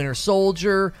 Falcon Winter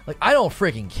Soldier, like, I don't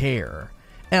freaking care.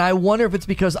 And I wonder if it's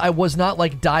because I was not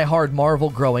like diehard Marvel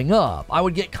growing up. I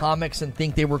would get comics and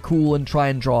think they were cool and try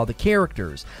and draw the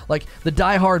characters. Like, the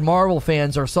diehard Marvel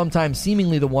fans are sometimes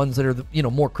seemingly the ones that are,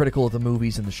 more critical of the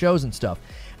movies and the shows and stuff.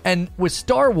 And with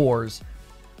Star Wars,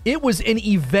 it was an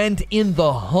event in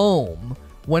the home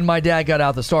when my dad got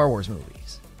out the Star Wars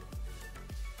movies.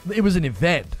 It was an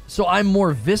event. So I'm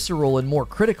more visceral and more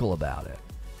critical about it.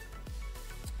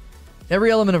 Every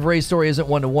element of Rey's story isn't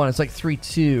 1-to-1. It's like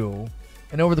 3-2.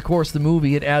 And over the course of the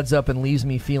movie, it adds up and leaves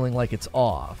me feeling like it's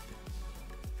off.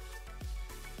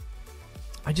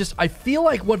 I feel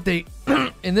like what they...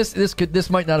 and this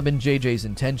might not have been JJ's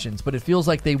intentions, but it feels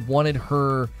like they wanted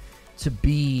her to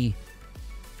be...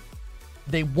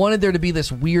 They wanted there to be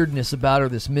this weirdness about her,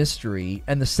 this mystery,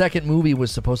 and the second movie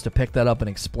was supposed to pick that up and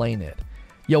explain it.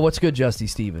 Yo, what's good, Justy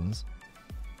Stevens?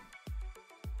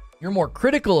 You're more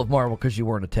critical of Marvel because you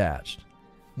weren't attached.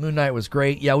 Moon Knight was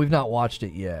great. Yeah, we've not watched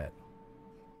it yet.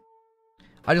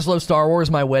 I just love Star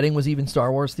Wars. My wedding was even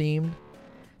Star Wars themed.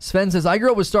 Sven says, I grew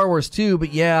up with Star Wars too,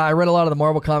 but yeah, I read a lot of the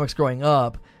Marvel comics growing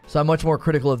up, so I'm much more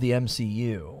critical of the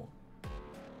MCU.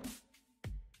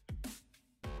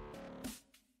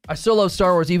 I still love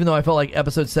Star Wars, even though I felt like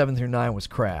episode 7 through 9 was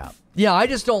crap. Yeah, I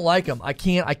just don't like them. I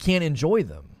can't enjoy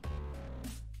them.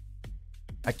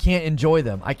 I can't enjoy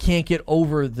them. I can't get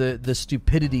over the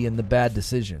stupidity and the bad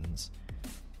decisions.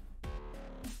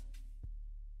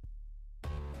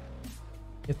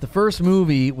 If the first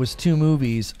movie was 2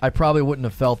 movies, I probably wouldn't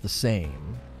have felt the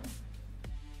same.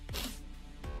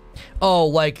 Oh,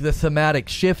 like the thematic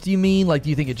shift, you mean? Like,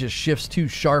 do you think it just shifts too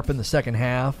sharp in the second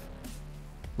half?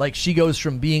 Like, she goes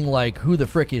from being like, who the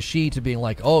frick is she, to being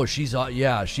like, oh, she's,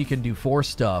 she can do Force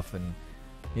stuff, and,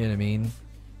 you know what I mean?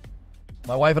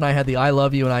 My wife and I had the I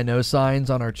love you and I know signs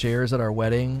on our chairs at our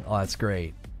wedding. Oh, that's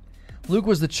great. Luke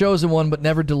was the chosen one, but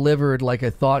never delivered like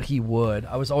I thought he would.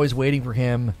 I was always waiting for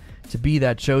him to be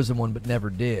that chosen one, but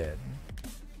never did.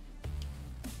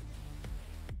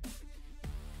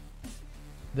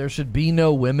 There should be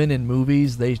no women in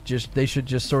movies. They should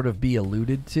just sort of be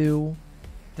alluded to.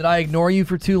 Did I ignore you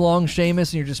for too long, Seamus,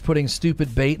 and you're just putting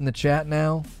stupid bait in the chat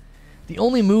now? The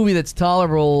only movie that's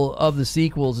tolerable of the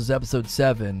sequels is Episode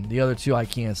 7. The other 2 I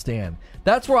can't stand.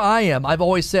 That's where I am. I've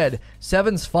always said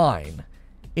 7's fine.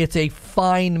 It's a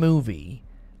fine movie.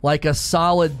 Like a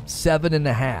solid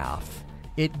 7.5.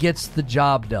 It gets the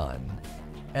job done.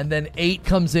 And then 8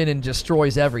 comes in and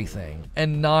destroys everything.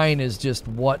 And 9 is just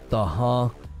what the huh?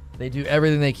 They do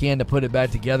everything they can to put it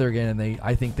back together again, and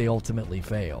I think they ultimately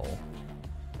fail.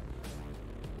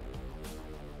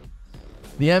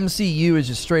 The MCU is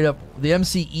just straight up... The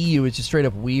MCEU is just straight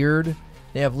up weird.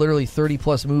 They have literally 30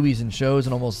 plus movies and shows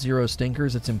and almost 0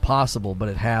 stinkers. It's impossible, but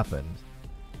it happened.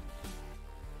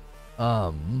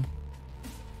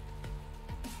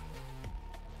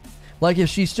 Like, if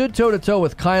she stood toe-to-toe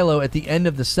with Kylo at the end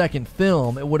of the second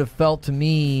film, it would have felt to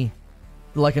me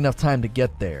like enough time to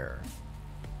get there.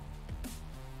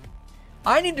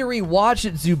 I need to rewatch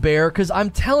it, Zubair, because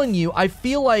I'm telling you, I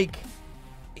feel like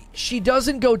she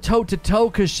doesn't go toe-to-toe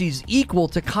because she's equal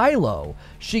to Kylo.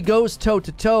 She goes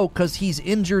toe-to-toe because he's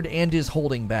injured and is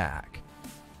holding back.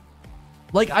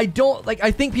 I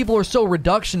think people are so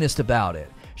reductionist about it.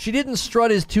 She didn't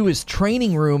strut to his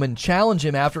training room and challenge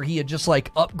him after he had just,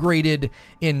 upgraded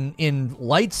in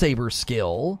lightsaber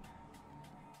skill.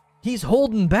 He's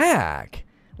holding back.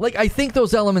 I think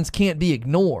those elements can't be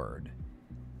ignored.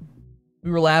 We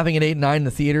were laughing at 8 and 9 in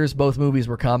the theaters. Both movies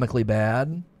were comically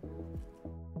bad.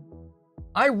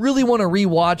 I really want to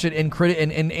rewatch it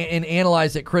and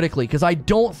analyze it critically because I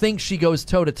don't think she goes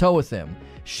toe-to-toe with him.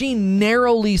 She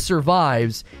narrowly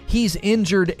survives. He's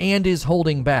injured and is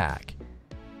holding back.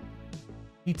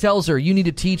 He tells her, you need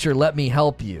a teacher, let me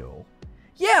help you.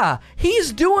 Yeah,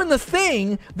 he's doing the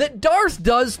thing that Darth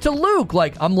does to Luke.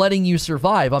 I'm letting you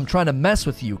survive. I'm trying to mess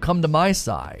with you. Come to my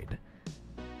side.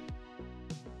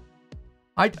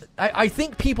 I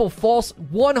think people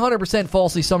 100%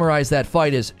 falsely summarize that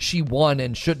fight as she won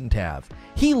and shouldn't have.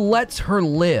 He lets her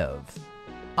live.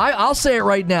 I'll say it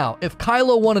right now. If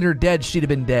Kylo wanted her dead, she'd have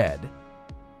been dead.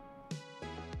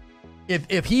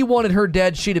 If he wanted her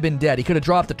dead, she'd have been dead. He could have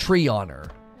dropped a tree on her.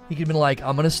 He could have been like,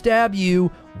 I'm going to stab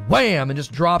you, wham, and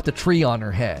just dropped a tree on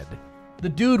her head. The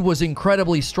dude was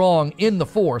incredibly strong in the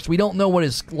Force. We don't know what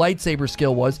his lightsaber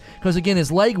skill was because, again,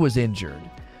 his leg was injured.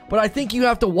 But I think you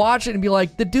have to watch it and be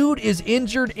like, the dude is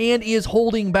injured and is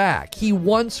holding back. He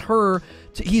wants her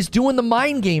to, he's doing the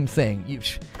mind game thing.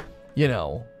 You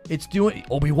know, it's doing,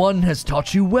 Obi-Wan has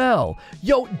taught you well.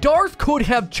 Yo, Darth could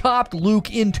have chopped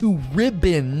Luke into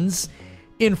ribbons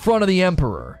in front of the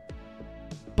Emperor.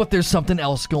 But there's something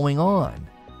else going on.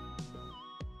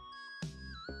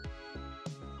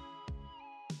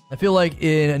 I feel like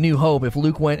in A New Hope, if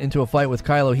Luke went into a fight with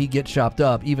Kylo, he'd get chopped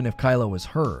up, even if Kylo was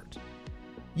hurt.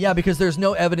 Yeah, because there's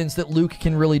no evidence that Luke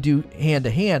can really do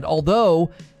hand-to-hand. Although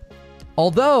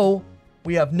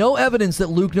we have no evidence that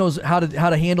Luke knows how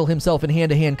to handle himself in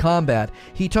hand-to-hand combat.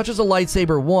 He touches a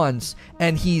lightsaber once,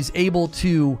 and he's able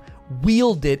to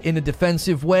wield it in a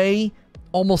defensive way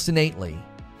almost innately.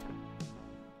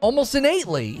 Almost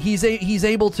innately, he's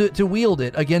able to wield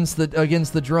it against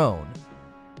the drone.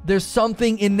 There's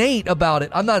something innate about it.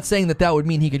 I'm not saying that would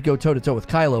mean he could go toe-to-toe with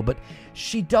Kylo, but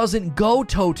she doesn't go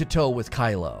toe-to-toe with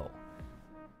Kylo.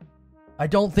 I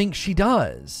don't think she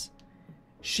does.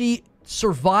 She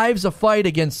survives a fight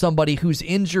against somebody who's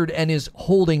injured and is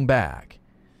holding back.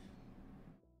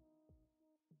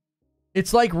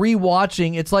 It's like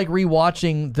rewatching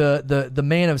the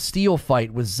Man of Steel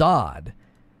fight with Zod.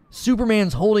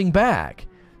 Superman's holding back.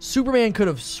 Superman could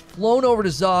have flown over to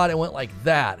Zod and went like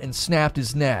that and snapped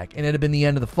his neck, and it'd have been the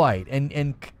end of the fight.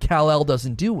 And Kal-El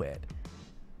doesn't do it.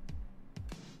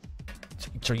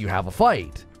 So you have a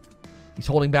fight. He's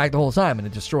holding back the whole time, and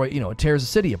it tears the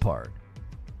city apart.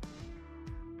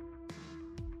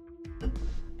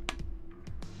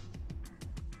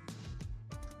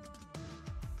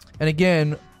 And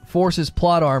again, Force's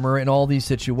plot armor in all these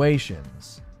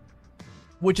situations.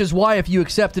 Which is why if you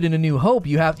accept it in A New Hope,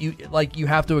 you have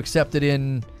to accept it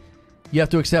in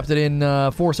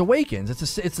Force Awakens.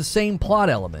 It's the same plot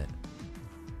element.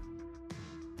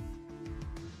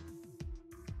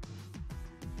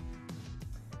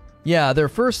 Yeah, their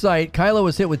first sight, Kylo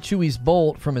was hit with Chewie's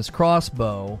bolt from his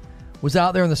crossbow, was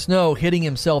out there in the snow hitting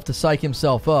himself to psych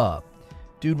himself up.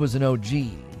 Dude was an OG.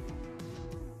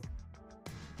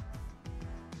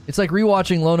 It's like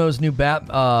rewatching Lono's new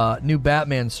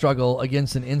Batman struggle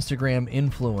against an Instagram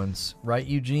influence, right,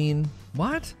 Eugene?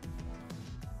 What?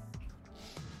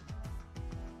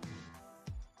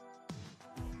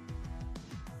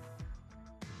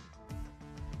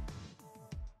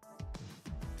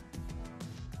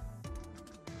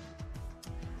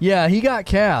 Yeah, he got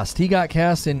cast. He got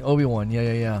cast in Obi-Wan.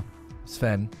 Yeah.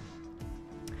 Sven.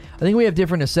 I think we have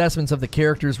different assessments of the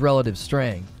character's relative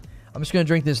strength. I'm just going to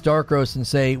drink this dark roast and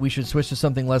say we should switch to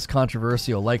something less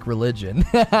controversial, like religion.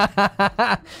 The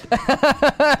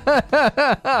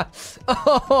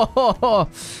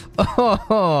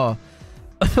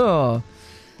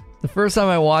first time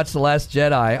I watched The Last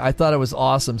Jedi, I thought it was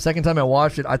awesome. Second time I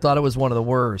watched it, I thought it was one of the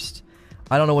worst.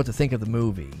 I don't know what to think of the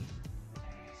movie.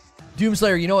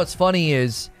 Doomslayer, you know what's funny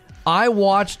is I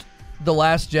watched The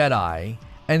Last Jedi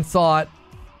and thought,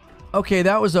 okay,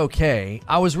 that was okay.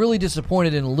 I was really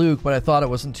disappointed in Luke, but I thought it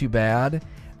wasn't too bad.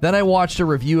 Then I watched a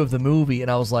review of the movie,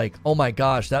 and I was like, oh my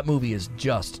gosh, that movie is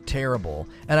just terrible.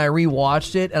 And I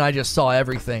rewatched it, and I just saw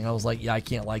everything. I was like, yeah, I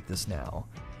can't like this now.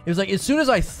 It was like, as soon as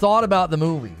I thought about the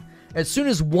movie, as soon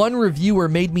as one reviewer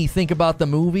made me think about the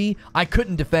movie, I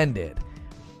couldn't defend it.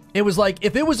 It was like,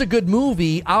 if it was a good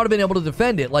movie, I would have been able to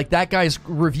defend it. Like, that guy's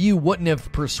review wouldn't have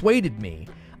persuaded me.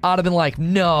 I'd have been like,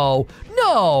 no,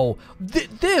 no,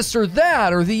 this or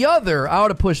that or the other, I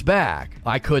would have pushed back.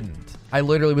 I couldn't. I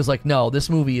literally was like, no, this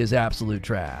movie is absolute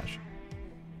trash.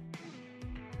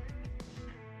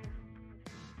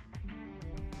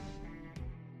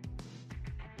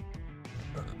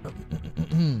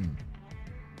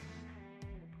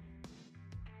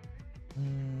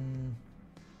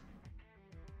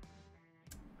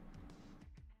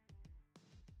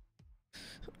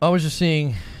 I was just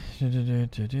seeing.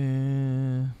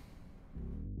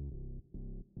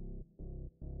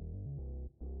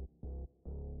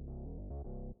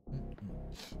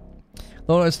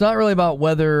 Well, it's not really about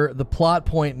whether the plot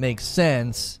point makes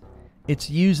sense.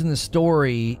 It's using the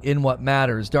story in what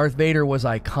matters. Darth Vader was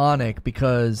iconic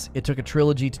because it took a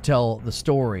trilogy to tell the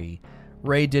story.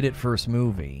 Rey did it first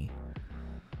movie.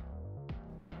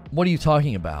 What are you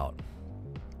talking about?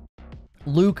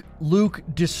 Luke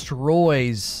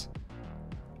destroys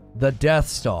the Death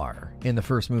Star in the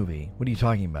first movie. What are you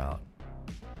talking about?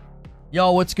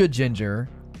 Yo, what's good, Ginger?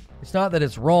 It's not that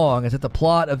it's wrong, it's that the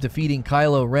plot of defeating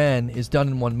Kylo Ren is done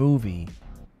in one movie.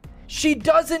 She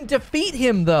doesn't defeat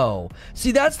him, though.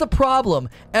 See, that's the problem.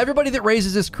 Everybody that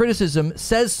raises this criticism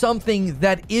says something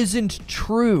that isn't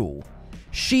true.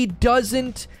 She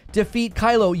doesn't defeat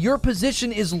Kylo. Your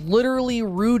position is literally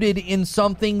rooted in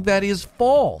something that is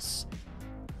false.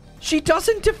 She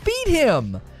doesn't defeat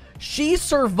him. She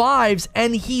survives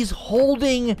and he's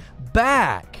holding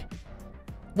back.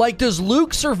 Like, does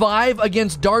Luke survive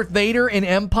against Darth Vader in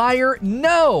Empire?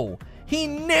 No. He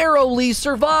narrowly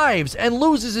survives and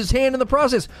loses his hand in the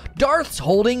process. Darth's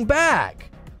holding back.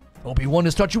 Obi-Wan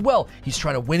has taught you well. He's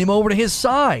trying to win him over to his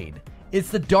side. It's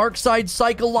the dark side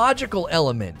psychological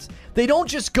element. They don't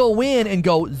just go in and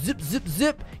go, zip, zip,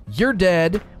 zip, you're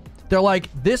dead. They're like,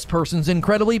 this person's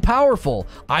incredibly powerful.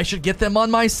 I should get them on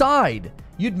my side.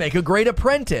 You'd make a great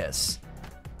apprentice.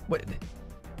 What?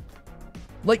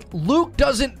 Like, Luke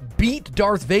doesn't beat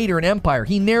Darth Vader in Empire.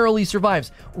 He narrowly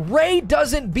survives. Rey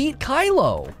doesn't beat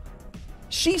Kylo.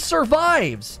 She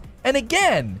survives. And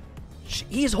again,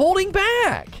 he's holding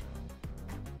back.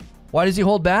 Why does he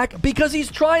hold back? Because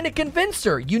he's trying to convince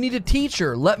her. You need a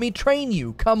teacher. Let me train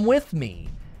you. Come with me.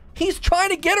 He's trying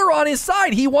to get her on his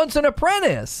side. He wants an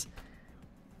apprentice.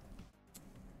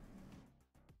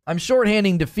 I'm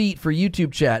shorthanding defeat for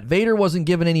YouTube chat. Vader wasn't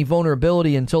given any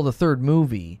vulnerability until the third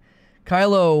movie.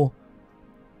 Kylo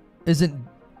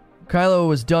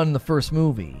was done in the first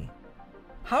movie.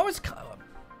 How is Kylo?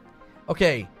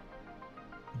 Okay.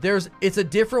 It's a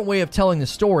different way of telling the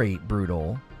story,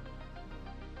 Brutal.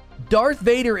 Darth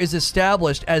Vader is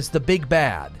established as the big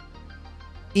bad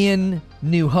in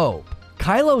New Hope.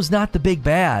 Kylo's not the big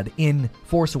bad in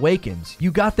Force Awakens.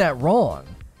 You got that wrong.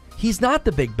 He's not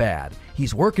the big bad.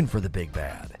 He's working for the big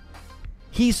bad.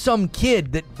 He's some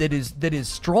kid that is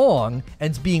strong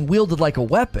and's being wielded like a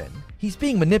weapon. He's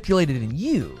being manipulated and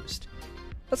used.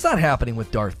 That's not happening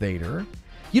with Darth Vader.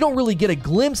 You don't really get a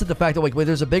glimpse at the fact that, like, wait,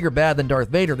 there's a bigger bad than Darth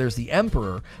Vader. There's the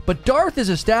Emperor. But Darth is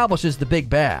established as the big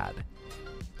bad.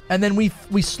 And then we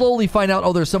slowly find out,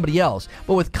 oh, there's somebody else.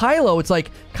 But with Kylo, it's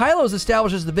like Kylo's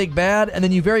established as the big bad, and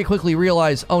then you very quickly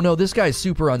realize, oh no, this guy's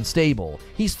super unstable.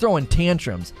 He's throwing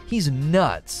tantrums. He's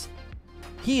nuts.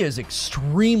 He is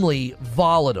extremely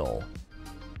volatile.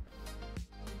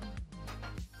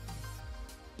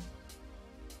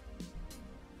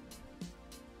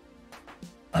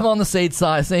 I'm on the same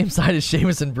side as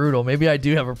Seamus and Brutal. Maybe I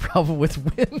do have a problem with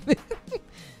women.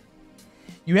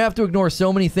 You have to ignore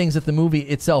so many things that the movie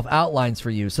itself outlines for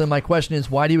you. So my question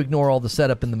is, why do you ignore all the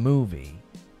setup in the movie?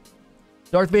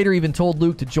 Darth Vader even told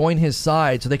Luke to join his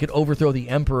side so they could overthrow the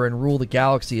Emperor and rule the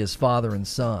galaxy as father and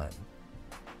son.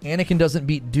 Anakin doesn't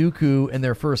beat Dooku in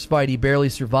their first fight. He barely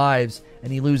survives,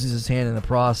 and he loses his hand in the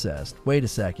process. Wait a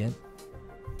second.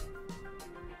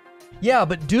 Yeah,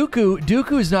 but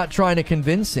Dooku's not trying to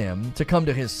convince him to come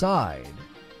to his side.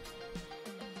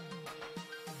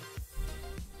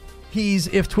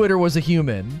 If Twitter was a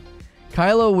human.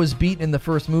 Kylo was beaten in the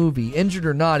first movie. Injured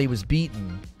or not, he was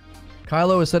beaten.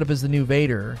 Kylo is set up as the new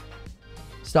Vader,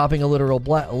 stopping a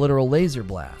literal laser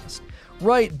blast.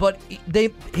 Right, but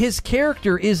his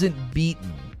character isn't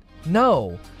beaten.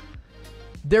 No.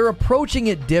 They're approaching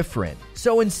it different.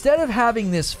 So instead of having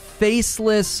this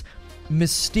faceless,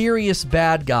 mysterious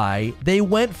bad guy, they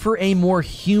went for a more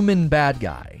human bad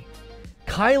guy.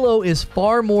 Kylo is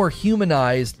far more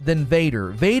humanized than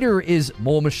Vader. Vader is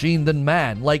more machine than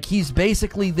man. Like, he's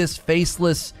basically this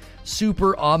faceless,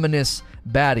 super ominous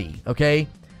baddie, okay?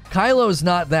 Kylo's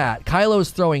not that. Kylo's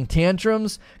throwing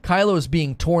tantrums. Kylo's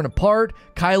being torn apart.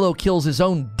 Kylo kills his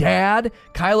own dad.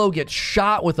 Kylo gets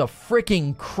shot with a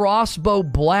freaking crossbow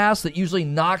blast that usually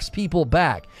knocks people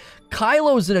back.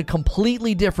 Kylo's in a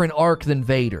completely different arc than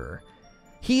Vader.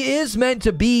 He is meant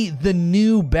to be the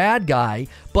new bad guy,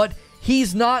 but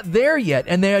he's not there yet.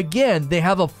 And they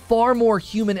have a far more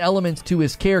human element to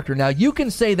his character. Now, you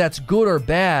can say that's good or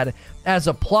bad as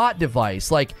a plot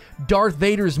device. Like, Darth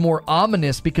Vader's more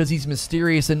ominous because he's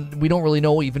mysterious and we don't really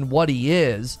know even what he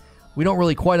is. We don't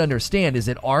really quite understand. Is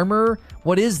it armor?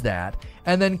 What is that?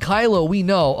 And then Kylo, we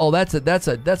know, oh,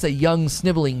 that's a young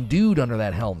sniveling dude under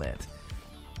that helmet.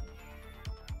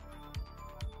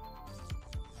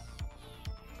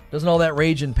 Doesn't all that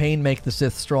rage and pain make the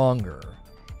Sith stronger?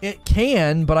 It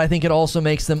can, but I think it also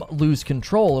makes them lose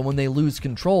control. And when they lose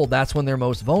control, that's when they're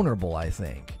most vulnerable, I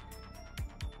think.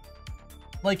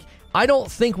 Like, I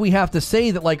don't think we have to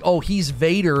say that, like, oh, he's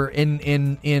Vader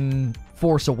in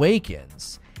Force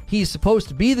Awakens. He's supposed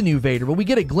to be the new Vader, but we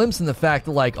get a glimpse in the fact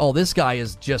that, like, oh, this guy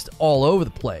is just all over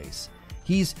the place.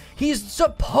 He's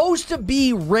supposed to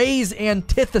be Rey's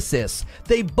antithesis.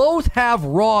 They both have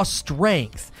raw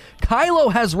strength.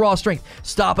 Kylo has raw strength.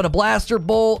 Stopping a blaster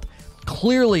bolt,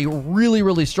 clearly really,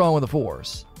 really strong with the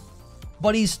Force.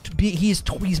 But he's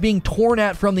being torn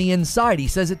at from the inside. He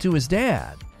says it to his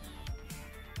dad.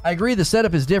 I agree the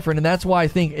setup is different, and that's why I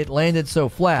think it landed so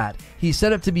flat. He's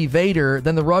set up to be Vader,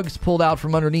 then the rug's pulled out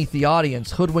from underneath the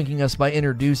audience, hoodwinking us by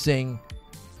introducing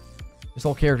this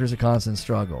whole character's a constant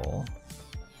struggle.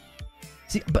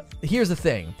 See, but here's the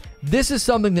thing. This is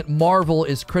something that Marvel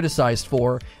is criticized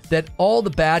for, that all the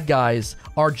bad guys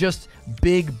are just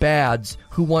big bads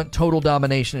who want total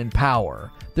domination and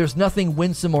power. There's nothing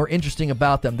winsome or interesting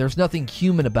about them. There's nothing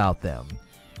human about them.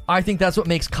 I think that's what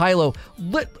makes Kylo...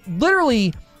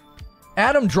 Literally,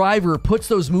 Adam Driver puts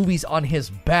those movies on his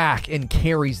back and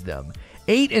carries them.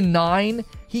 8 and 9,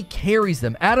 he carries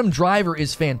them. Adam Driver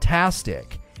is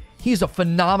fantastic. He's a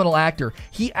phenomenal actor.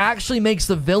 He actually makes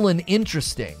the villain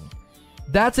interesting.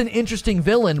 That's an interesting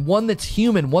villain, one that's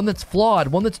human, one that's flawed,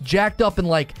 one that's jacked up and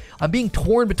like, I'm being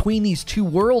torn between these two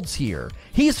worlds here.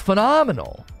 He's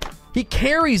phenomenal. He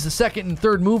carries the second and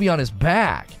third movie on his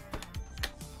back.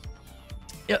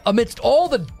 Amidst all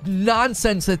the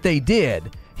nonsense that they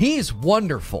did, he's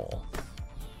wonderful.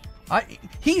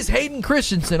 He's Hayden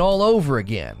Christensen all over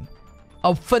again.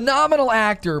 A phenomenal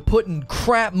actor put in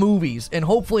crap movies, and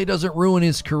hopefully it doesn't ruin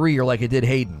his career like it did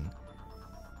Hayden.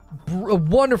 A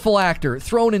wonderful actor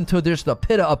thrown into just a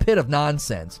pit of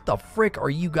nonsense. What the frick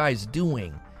are you guys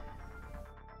doing?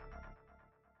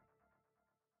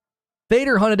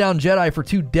 Vader hunted down Jedi for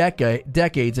 2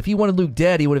 decades. If he wanted Luke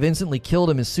dead, he would have instantly killed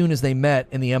him as soon as they met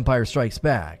in The Empire Strikes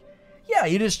Back. Yeah,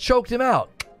 you just choked him out.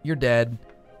 You're dead.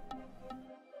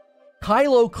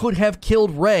 Kylo could have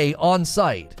killed Rey on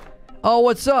sight. Oh,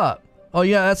 what's up? Oh,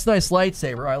 yeah, that's a nice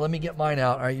lightsaber. All right, let me get mine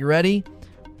out. All right, you ready?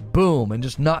 Boom, and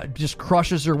just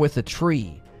crushes her with a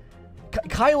tree.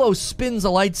 Kylo spins a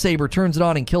lightsaber, turns it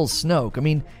on, and kills Snoke. I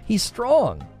mean, he's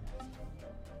strong.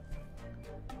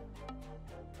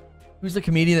 Who's the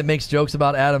comedian that makes jokes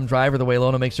about Adam Driver the way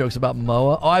Lona makes jokes about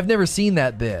Momoa? Oh, I've never seen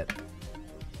that bit.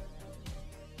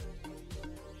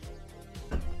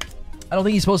 I don't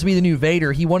think he's supposed to be the new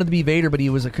Vader. He wanted to be Vader, but he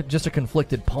was just a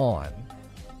conflicted pawn.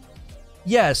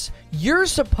 Yes, you're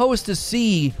supposed to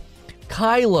see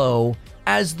Kylo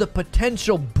as the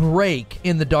potential break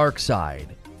in the dark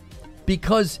side.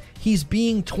 Because he's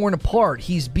being torn apart.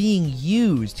 He's being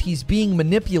used. He's being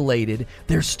manipulated.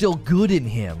 There's still good in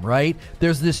him, right?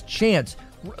 There's this chance.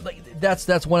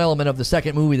 That's one element of the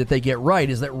second movie that they get right,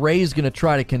 is that Rey's going to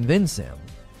try to convince him.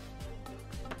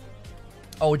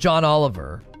 Oh, John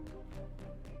Oliver.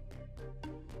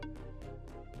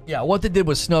 Yeah, what they did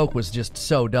with Snoke was just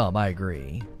so dumb, I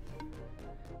agree.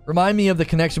 Remind me of the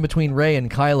connection between Rey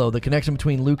and Kylo. The connection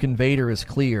between Luke and Vader is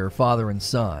clear, father and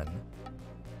son.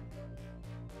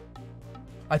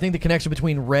 I think the connection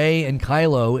between Rey and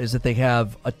Kylo is that they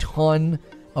have a ton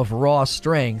of raw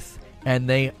strength, and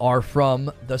they are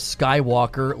from the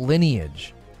Skywalker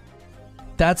lineage.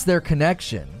 That's their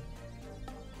connection.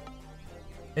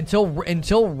 Until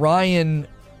Rian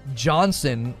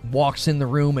Johnson walks in the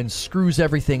room and screws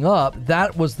everything up,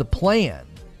 that was the plan.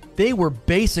 They were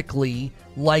basically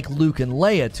like Luke and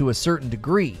Leia to a certain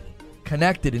degree,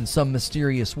 connected in some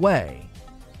mysterious way.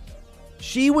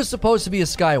 She was supposed to be a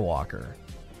Skywalker.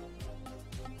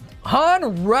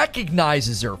 Han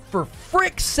recognizes her, for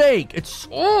frick's sake.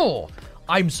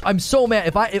 I'm so mad.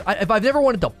 If I've never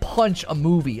wanted to punch a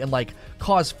movie and like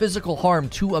cause physical harm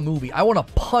to a movie, I want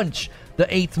to punch the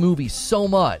 8th movie so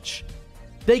much.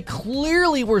 They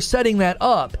clearly were setting that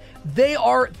up. They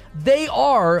are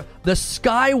the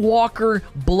Skywalker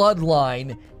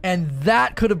bloodline, and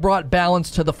that could have brought balance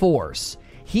to the Force.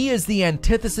 He is the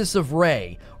antithesis of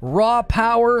Rey. Raw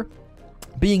power,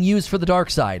 being used for the dark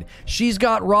side. She's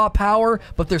got raw power,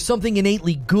 but there's something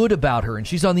innately good about her, and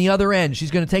she's on the other end.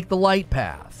 She's going to take the light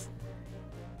path.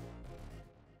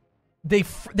 They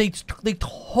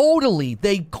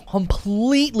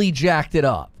completely jacked it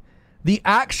up. The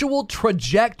actual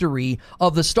trajectory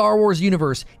of the Star Wars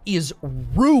universe is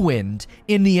ruined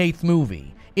in the 8th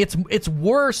movie. It's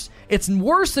worse. It's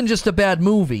worse than just a bad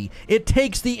movie. It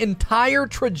takes the entire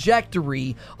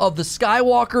trajectory of the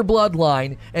Skywalker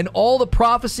bloodline and all the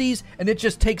prophecies, and it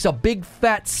just takes a big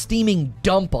fat steaming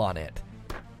dump on it.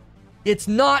 It's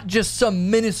not just some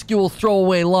minuscule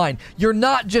throwaway line. You're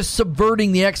not just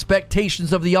subverting the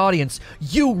expectations of the audience.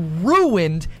 You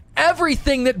ruined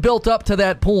everything that built up to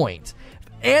that point.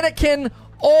 Anakin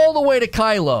all the way to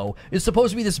Kylo is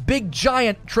supposed to be this big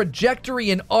giant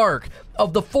trajectory and arc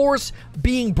of the Force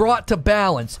being brought to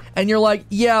balance, and you're like,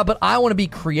 yeah, but I want to be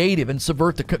creative and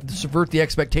subvert the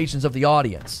expectations of the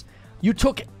audience. You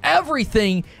took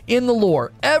everything in the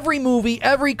lore, every movie,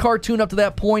 every cartoon up to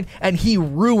that point, and he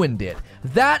ruined it.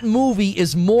 That movie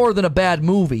is more than a bad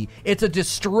movie. It's a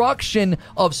destruction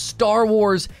of Star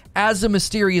Wars as a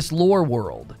mysterious lore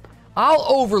world. I'll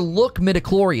overlook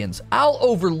midichlorians. I'll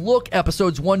overlook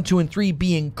episodes 1, 2, and 3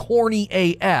 being corny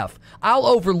AF. I'll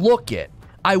overlook it.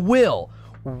 I will.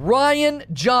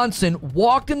 Rian Johnson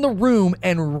walked in the room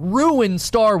and ruined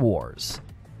Star Wars.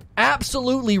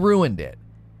 Absolutely ruined it.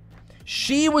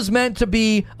 She was meant to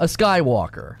be a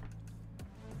Skywalker.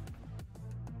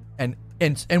 And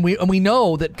we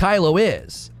know that Kylo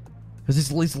is. Because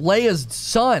he's Leia's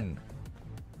son.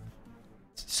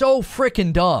 So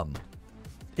freaking dumb.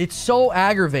 It's so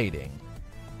aggravating.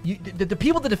 The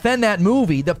people that defend that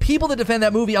movie,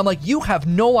 I'm like, you have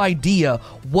no idea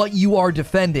what you are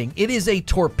defending. It is a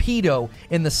torpedo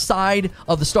in the side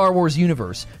of the Star Wars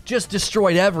universe. Just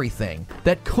destroyed everything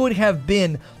that could have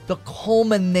been the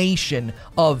culmination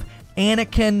of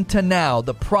Anakin to now,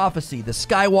 the prophecy, the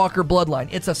Skywalker bloodline.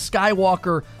 It's a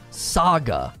Skywalker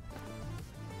saga.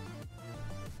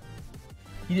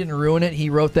 He didn't ruin it.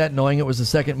 He wrote that knowing it was the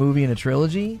second movie in a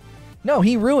trilogy. No,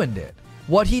 he ruined it.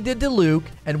 What he did to Luke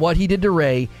and what he did to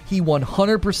Rey, he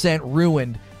 100%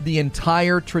 ruined the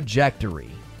entire trajectory.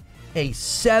 A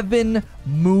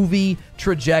 7-movie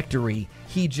trajectory.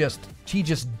 He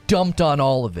just dumped on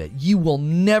all of it. You will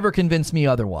never convince me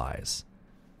otherwise.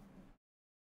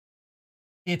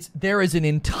 There is an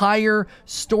entire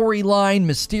storyline,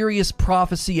 mysterious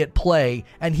prophecy at play,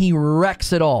 and he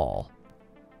wrecks it all.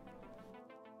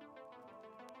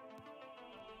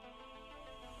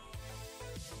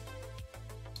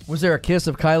 Was there a kiss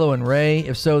of Kylo and Rey?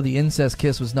 If so, the incest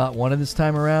kiss was not wanted this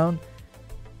time around.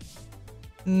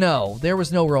 No, there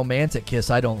was no romantic kiss,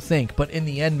 I don't think. But in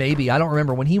the end, maybe. I don't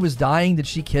remember. When he was dying, did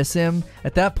she kiss him?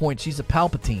 At that point, she's a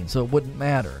Palpatine, so it wouldn't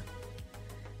matter.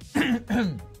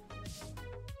 You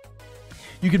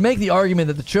could make the argument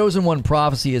that the Chosen One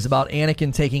prophecy is about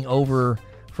Anakin taking over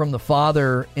from the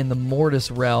Father in the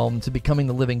Mortis realm to becoming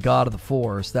the living God of the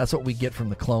Force. That's what we get from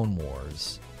the Clone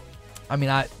Wars. I mean,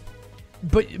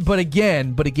 But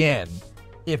again,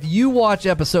 if you watch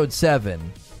episode 7,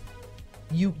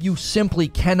 you simply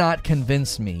cannot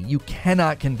convince me. You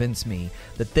cannot convince me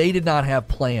that they did not have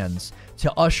plans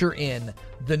to usher in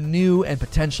the new and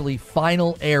potentially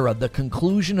final era, the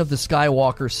conclusion of the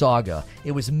Skywalker saga.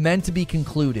 It was meant to be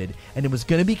concluded, and it was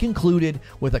going to be concluded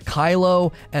with a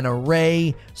Kylo and a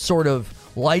Rey sort of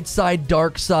light side,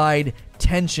 dark side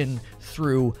tension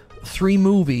through 3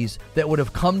 movies that would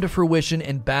have come to fruition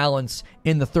and balance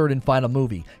in the 3rd and final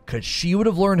movie. Because she would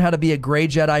have learned how to be a gray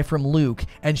Jedi from Luke,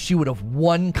 and she would have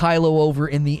won Kylo over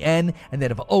in the end, and they'd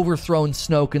have overthrown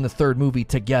Snoke in the 3rd movie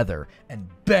together. And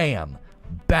bam!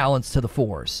 Balance to the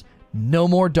Force. No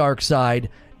more dark side,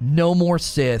 no more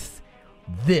Sith.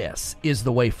 This is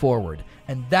the way forward.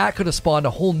 And that could have spawned a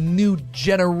whole new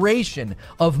generation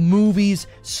of movies,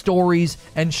 stories,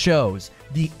 and shows.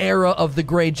 The era of the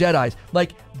Grey Jedis.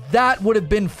 Like, that would have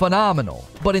been phenomenal.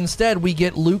 But instead, we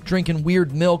get Luke drinking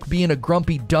weird milk, being a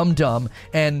grumpy dum-dum,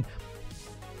 and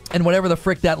whatever the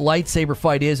frick that lightsaber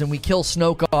fight is, and we kill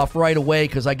Snoke off right away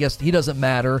because I guess he doesn't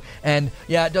matter. And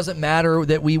yeah, it doesn't matter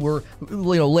that we were,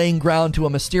 laying ground to a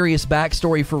mysterious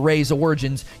backstory for Rey's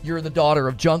origins. You're the daughter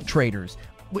of junk traders.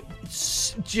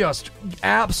 It's just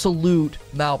absolute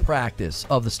malpractice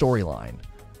of the storyline.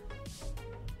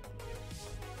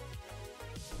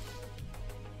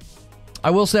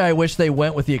 I will say I wish they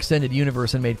went with the extended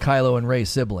universe and made Kylo and Rey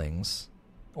siblings.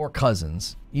 Or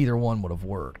cousins. Either one would have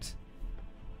worked.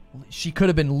 She could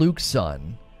have been Luke's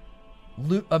son.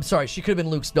 She could have been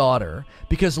Luke's daughter.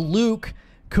 Because Luke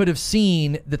could have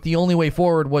seen that the only way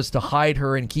forward was to hide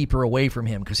her and keep her away from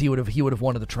him. Because he would have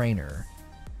wanted to train her.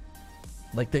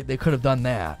 Like they could have done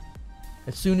that.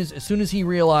 As soon as he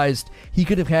realized he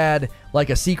could have had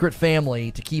like a secret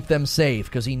family to keep them safe,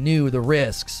 because he knew the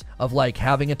risks of like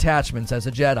having attachments as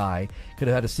a Jedi, could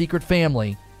have had a secret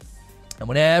family. And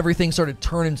when everything started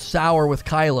turning sour with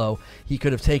Kylo, he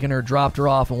could have taken her, dropped her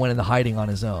off, and went into hiding on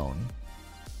his own.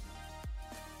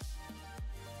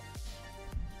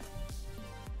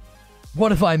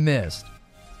 What have I missed?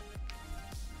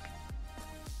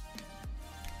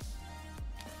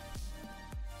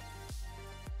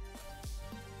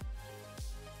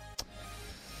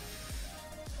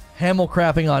 Hamill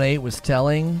crapping on 8 was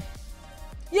telling.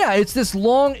 Yeah, it's this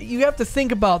long... You have to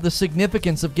think about the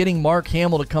significance of getting Mark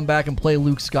Hamill to come back and play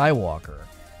Luke Skywalker.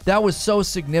 That was so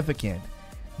significant.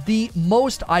 The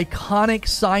most iconic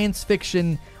science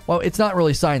fiction... Well, it's not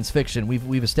really science fiction.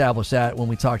 We've established that when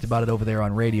we talked about it over there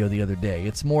on radio the other day.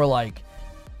 It's more like...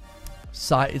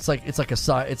 It's like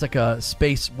a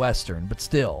space western, but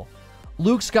still.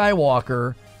 Luke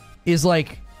Skywalker is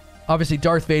like... Obviously,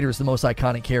 Darth Vader is the most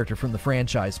iconic character from the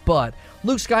franchise, but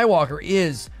Luke Skywalker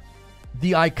is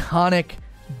the iconic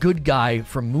good guy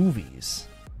from movies.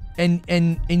 And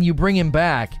you bring him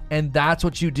back, and that's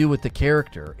what you do with the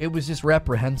character. It was just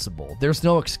reprehensible. There's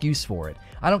no excuse for it.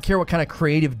 I don't care what kind of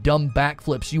creative, dumb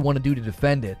backflips you want to do to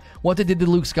defend it. What they did to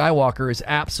Luke Skywalker is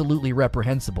absolutely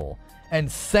reprehensible.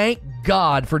 And thank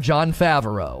God for Jon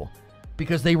Favreau,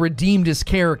 because they redeemed his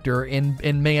character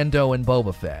in Mando and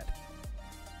Boba Fett.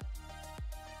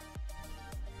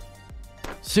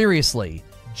 Seriously,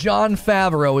 Jon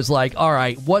Favreau is like, all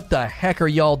right, what the heck are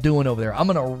y'all doing over there? I'm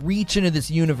going to reach into this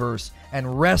universe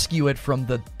and rescue it from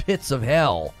the pits of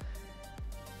hell.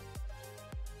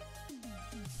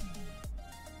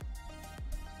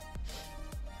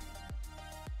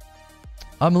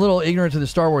 I'm a little ignorant to the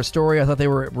Star Wars story. I thought they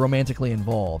were romantically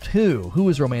involved. Who? Who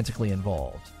is romantically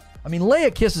involved? I mean,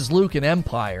 Leia kisses Luke in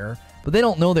Empire, but they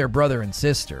don't know they're brother and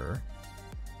sister.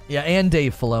 Yeah, and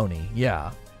Dave Filoni.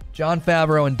 Yeah. Jon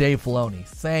Favreau and Dave Filoni.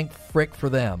 Thank frick for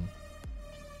them.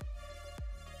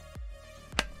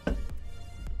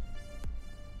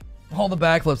 All the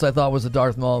backflips I thought was a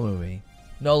Darth Maul movie.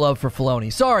 No love for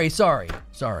Filoni.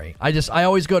 Sorry. I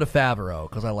always go to Favreau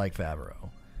because I like Favreau.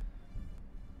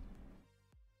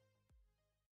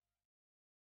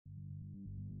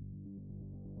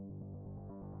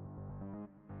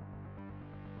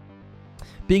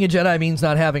 Being a Jedi means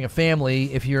not having a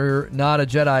family. If you're not a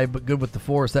Jedi but good with the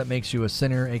Force, that makes you a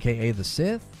sinner, aka the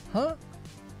Sith? Huh?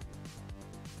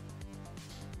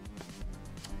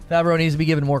 Favreau needs to be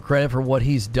given more credit for what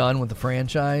he's done with the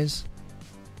franchise.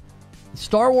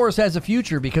 Star Wars has a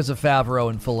future because of Favreau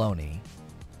and Filoni.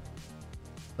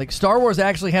 Like, Star Wars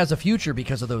actually has a future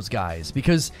because of those guys.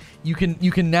 Because you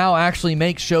can now actually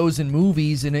make shows and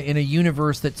movies in a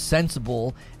universe that's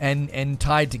sensible and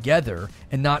tied together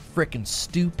and not frickin'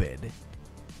 stupid.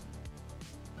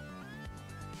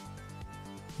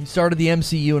 He started the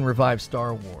MCU and revived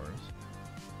Star Wars.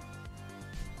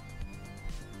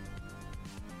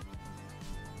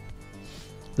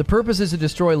 The purpose is to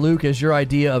destroy Luke as your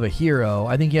idea of a hero.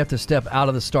 I think you have to step out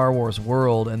of the Star Wars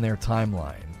world and their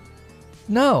timeline.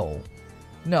 No,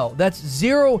 that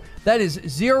is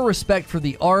zero respect for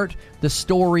the art, the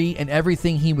story, and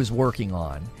everything he was working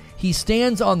on. He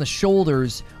stands on the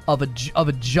shoulders of a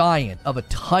giant, of a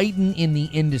titan in the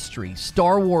industry.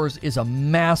 Star Wars is a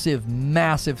massive,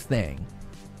 massive thing.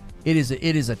 It is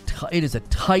a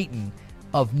titan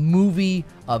of movie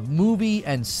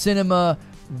and cinema,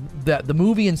 the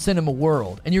movie and cinema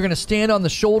world. And you're going to stand on the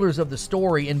shoulders of the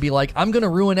story and be like, I'm going to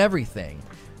ruin everything.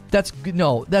 That's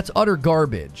utter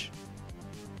garbage.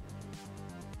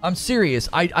 I'm serious.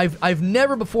 I've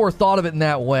never before thought of it in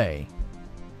that way.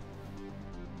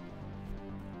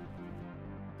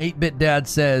 8-Bit Dad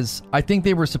says, I think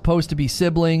they were supposed to be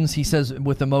siblings. He says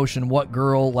with emotion, what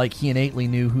girl? Like he innately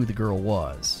knew who the girl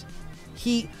was.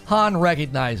 Han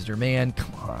recognized her, man.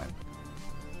 Come on.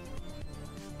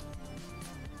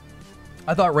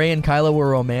 I thought Rey and Kylo were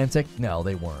romantic. No,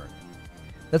 they weren't.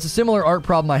 That's a similar art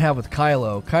problem I have with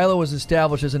Kylo. Kylo was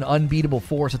established as an unbeatable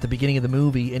force at the beginning of the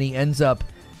movie, and he ends up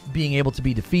being able to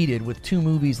be defeated with 2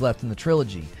 movies left in the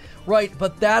trilogy. Right,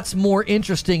 but that's more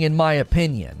interesting in my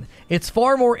opinion. It's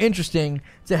far more interesting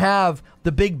to have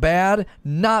the big bad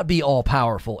not be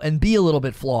all-powerful and be a little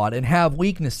bit flawed and have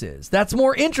weaknesses. That's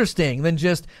more interesting than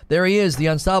just, there he is, the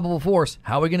unstoppable force.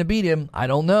 How are we going to beat him? I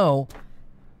don't know.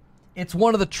 It's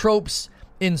one of the tropes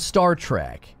in Star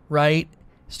Trek, right?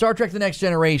 Star Trek The Next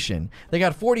Generation. They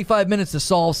got 45 minutes to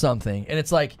solve something, and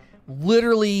it's like,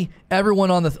 literally, everyone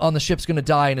on the ship's going to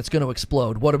die and it's going to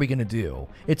explode. What are we going to do?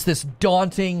 It's this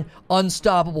daunting,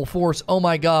 unstoppable force. Oh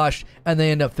my gosh. And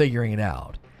they end up figuring it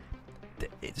out.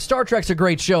 Star Trek's a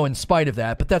great show in spite of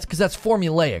that, but that's because that's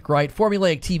formulaic, right?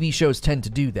 Formulaic TV shows tend to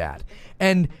do that.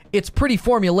 And it's pretty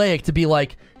formulaic to be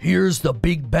like, here's the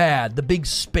big bad, the big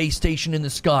space station in the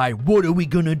sky. What are we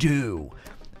going to do?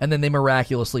 And then they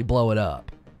miraculously blow it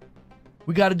up.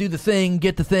 We got to do the thing,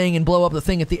 get the thing, and blow up the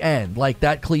thing at the end, like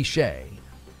that cliche.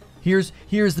 Here's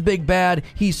the big bad.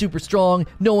 He's super strong.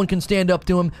 No one can stand up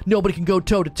to him. Nobody can go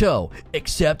toe to toe,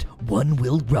 except one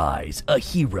will rise, a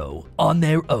hero on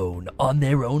their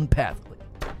own pathway,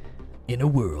 in a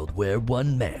world where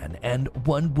one man and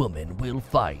one woman will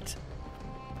fight.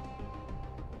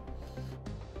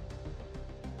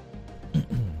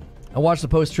 I watched the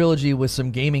Post trilogy with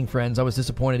some gaming friends. I was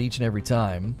disappointed each and every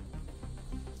time.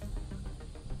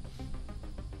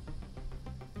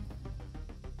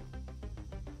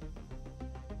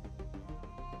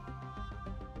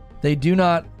 They do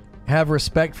not have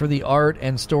respect for the art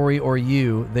and story or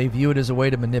you. They view it as a way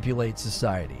to manipulate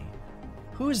society.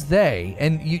 Who's they?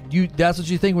 And you that's what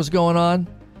you think was going on?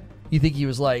 You think he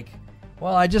was like,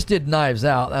 well, I just did Knives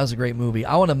Out. That was a great movie.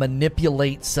 I want to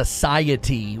manipulate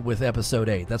society with episode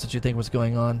 8. That's what you think was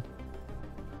going on?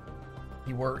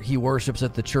 He worships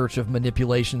at the Church of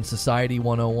Manipulation Society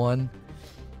 101.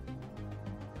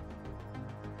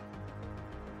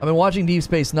 I've been watching Deep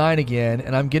Space Nine again,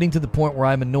 and I'm getting to the point where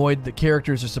I'm annoyed that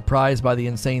characters are surprised by the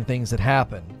insane things that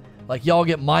happen. Like, y'all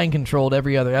get mind controlled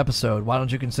every other episode. Why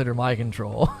don't you consider mind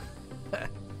control?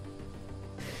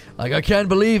 Like, I can't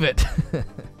believe it.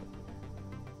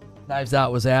 Knives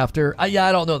Out was after. I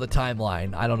don't know the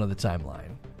timeline.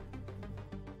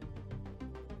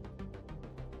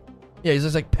 Yeah, he's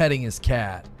just like petting his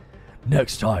cat.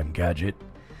 Next time, Gadget.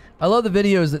 I love the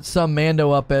videos that sum Mando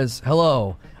up as,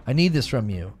 hello, I need this from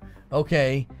you.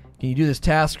 Okay, can you do this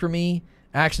task for me?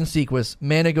 Action sequence.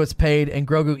 Mando gets paid and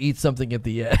Grogu eats something at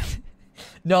the end.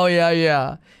 No,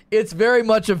 yeah. It's very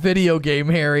much a video game,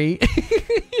 Harry.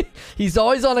 He's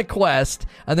always on a quest,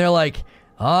 and they're like,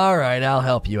 all right, I'll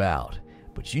help you out.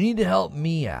 But you need to help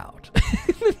me out.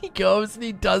 And he goes and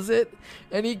he does it,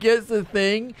 and he gets the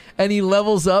thing, and he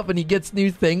levels up, and he gets new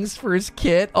things for his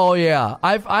kit. Oh, yeah.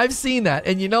 I've seen that,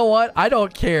 and you know what? I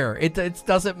don't care. It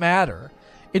doesn't matter.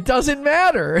 It doesn't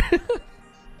matter.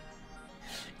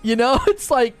 You know, it's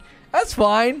like, that's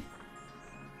fine.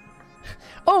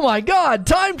 Oh my God,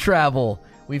 time travel.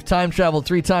 We've time traveled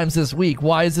 3 times this week.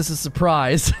 Why is this a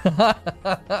surprise?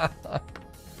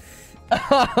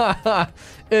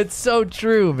 It's so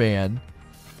true, man.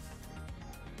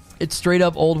 It's straight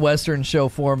up old Western show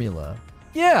formula.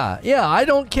 Yeah, I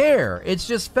don't care. It's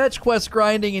just fetch quest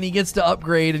grinding and he gets to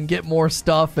upgrade and get more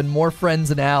stuff and more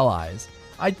friends and allies.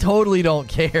 I totally don't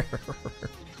care.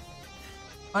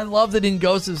 I love that in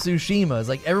Ghost of Tsushima, it's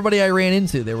like everybody I ran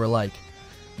into, they were like,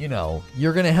 you know,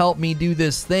 you're going to help me do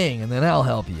this thing and then I'll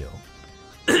help you.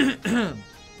 I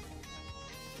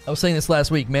was saying this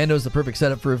last week, Mando's the perfect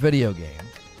setup for a video game.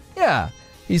 Yeah,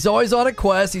 he's always on a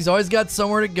quest, he's always got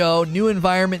somewhere to go, new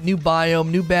environment, new biome,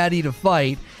 new baddie to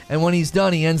fight, and when he's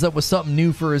done, he ends up with something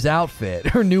new for his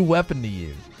outfit or new weapon to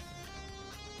use.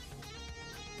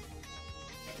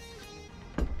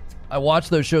 I watch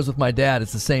those shows with my dad.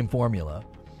 It's the same formula.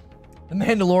 The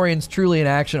Mandalorian's truly an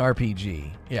action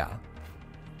RPG. Yeah.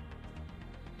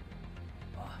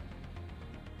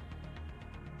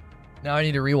 Now I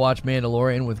need to rewatch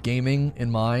Mandalorian with gaming in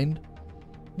mind.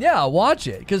 Yeah, watch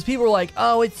it. Because people are like,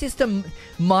 oh, it's just a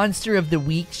Monster of the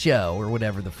Week show or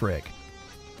whatever the frick.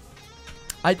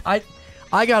 I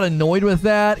got annoyed with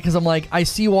that because I'm like, I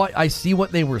see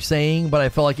what they were saying, but I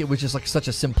felt like it was just like such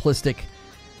a simplistic,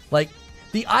 like,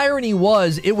 the irony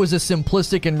was it was a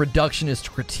simplistic and reductionist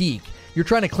critique. You're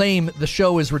trying to claim the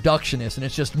show is reductionist and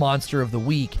it's just Monster of the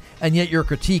Week, and yet your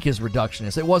critique is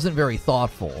reductionist. It wasn't very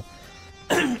thoughtful.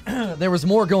 There was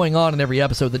more going on in every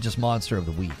episode than just Monster of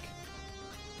the Week.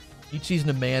 Each season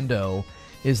of Mando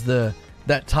is that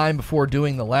time before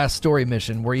doing the last story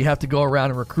mission where you have to go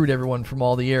around and recruit everyone from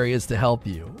all the areas to help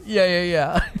you.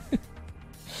 Yeah.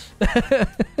 It's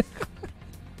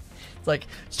like,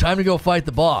 it's time to go fight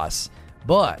the boss.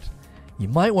 But you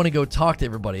might want to go talk to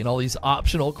everybody, and all these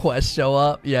optional quests show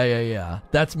up. Yeah.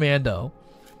 That's Mando.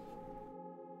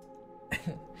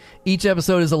 Each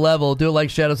episode is a level. Do it like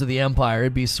Shadows of the Empire.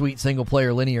 It'd be a sweet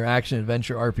single-player linear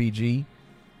action-adventure RPG.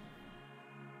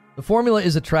 The formula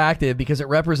is attractive because it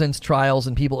represents trials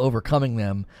and people overcoming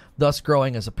them, thus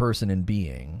growing as a person and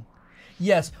being.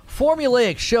 Yes,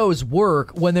 formulaic shows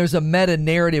work when there's a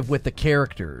meta-narrative with the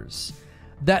characters.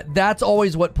 That's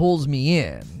always what pulls me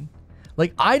in.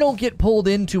 Like, I don't get pulled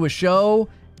into a show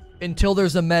until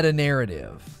there's a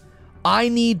meta-narrative. I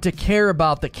need to care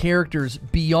about the characters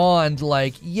beyond,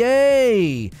 like,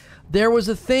 yay, There was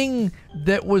a thing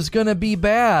that was going to be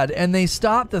bad, and they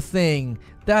stopped the thing.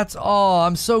 That's all.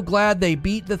 I'm so glad they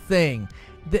beat the thing.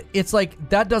 It's like,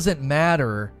 that doesn't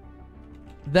matter.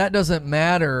 That doesn't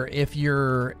matter if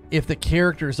the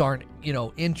characters aren't,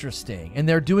 interesting. And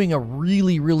they're doing a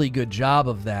really, really good job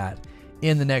of that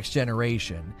in The Next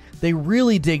Generation. They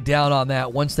really dig down on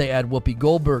that once they add Whoopi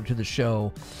Goldberg to the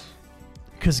show,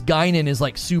 because Guinan is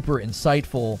like super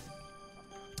insightful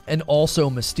and also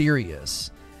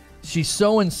mysterious. She's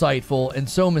so insightful and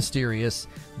so mysterious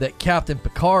that Captain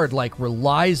Picard like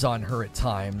relies on her at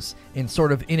times in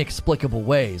sort of inexplicable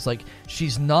ways. Like,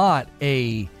 she's not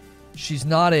a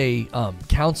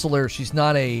counselor, she's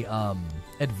not a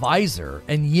advisor,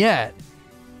 and yet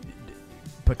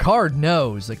Picard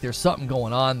knows like there's something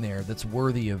going on there that's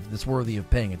worthy of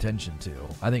paying attention to.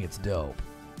 I think it's dope.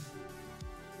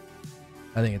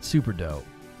 I think it's super dope.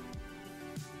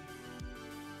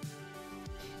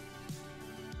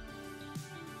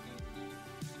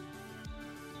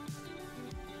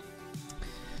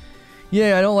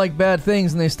 Yeah, I don't like bad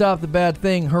things, and they stopped the bad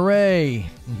thing. Hooray!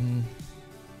 Mm-hmm.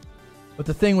 But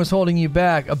the thing was holding you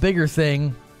back, a bigger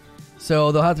thing,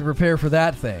 so they'll have to prepare for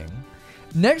that thing.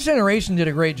 Next Generation did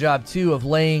a great job too of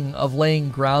laying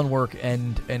groundwork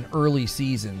and early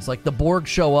seasons. Like, the Borg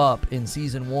show up in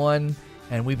season 1,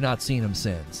 and we've not seen them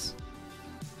since.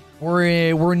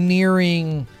 We're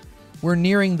nearing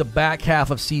the back half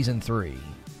of season 3,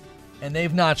 and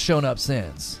they've not shown up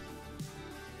since.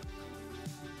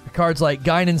 Picard's like,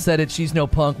 Guinan said it, she's no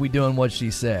punk, we doing what she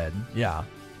said. Yeah.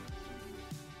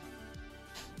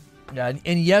 Yeah,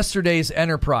 in yesterday's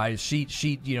Enterprise, she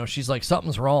she's like,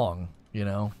 something's wrong,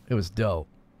 It was dope.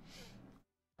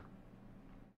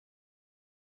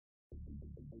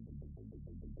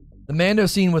 The Mando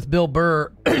scene with Bill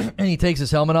Burr, and he takes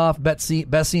his helmet off, best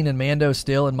scene in Mando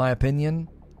still, in my opinion.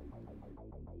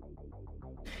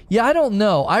 Yeah, I don't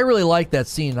know. I really like that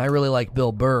scene. I really like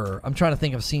Bill Burr. I'm trying to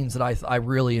think of scenes that I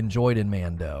really enjoyed in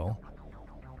Mando.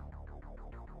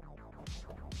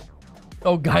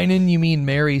 Oh, Guinan, you mean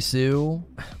Mary Sue?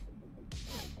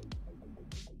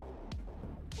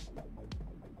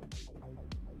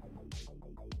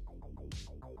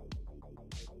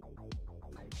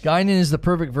 Guinan is the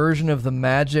perfect version of the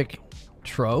magic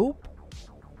trope?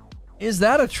 Is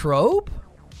that a trope?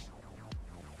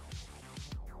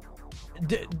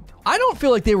 I don't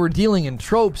feel like they were dealing in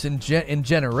tropes in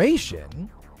Generation,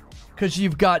 because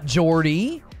you've got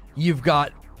Geordi, you've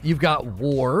got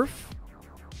Worf.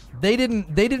 They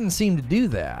didn't seem to do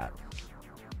that.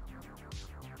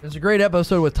 There's a great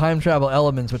episode with time travel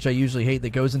elements, which I usually hate, that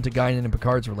goes into Guinan and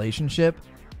Picard's relationship.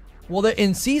 Well,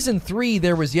 in season 3,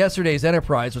 there was Yesterday's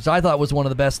Enterprise, which I thought was one of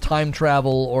the best time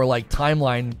travel or like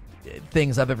timeline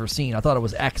things I've ever seen. I thought it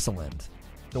was excellent,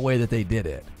 the way that they did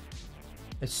it.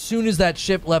 As soon as that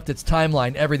ship left its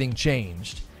timeline, everything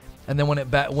changed. And then when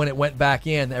it went back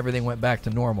in, everything went back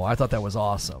to normal. I thought that was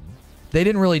awesome. They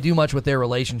didn't really do much with their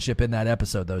relationship in that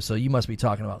episode, though, so you must be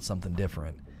talking about something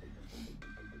different.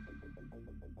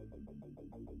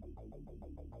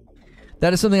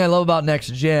 That is something I love about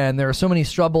Next Gen. There are so many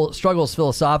struggles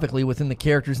philosophically within the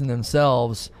characters and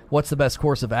themselves. What's the best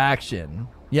course of action?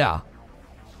 Yeah.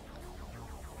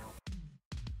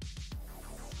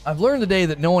 I've learned today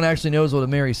that no one actually knows what a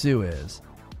Mary Sue is.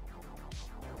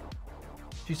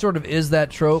 She sort of is that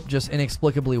trope, just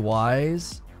inexplicably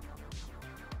wise.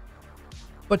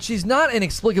 But she's not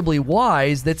inexplicably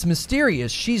wise, that's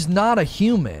mysterious. She's not a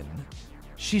human.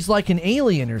 She's like an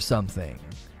alien or something.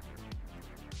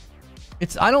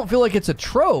 I don't feel like it's a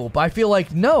trope. I feel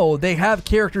like, no, they have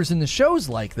characters in the shows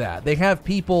like that. They have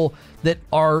people that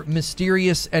are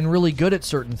mysterious and really good at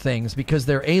certain things because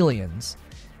they're aliens.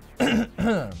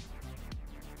 In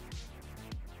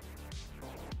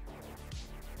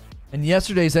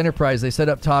Yesterday's Enterprise, they set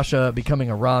up Tasha becoming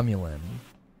a Romulan.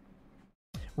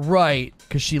 Right,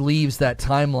 because she leaves that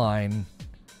timeline.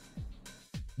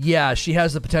 Yeah, she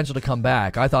has the potential to come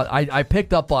back. I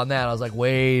picked up on that. I was like,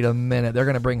 wait a minute, they're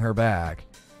going to bring her back.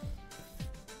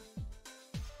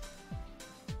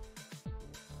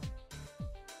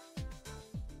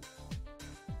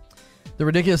 The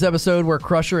ridiculous episode where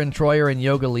Crusher and Troy are in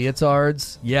yoga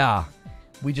leotards. Yeah,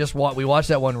 we watched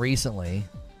that one recently.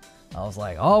 I was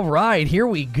like, all right, here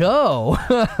we go.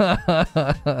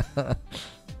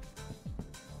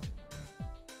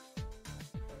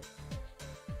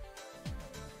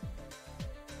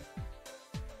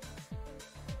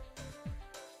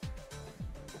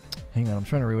 Hang on, I'm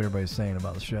trying to read what everybody's saying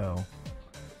about the show.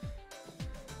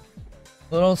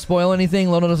 Well, don't spoil anything.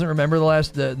 Lono doesn't remember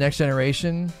the Next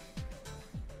Generation.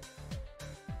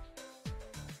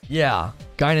 Yeah,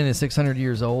 Guinan is 600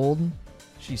 years old.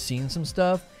 She's seen some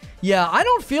stuff. Yeah, I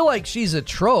don't feel like she's a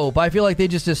trope. I feel like they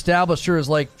just established her as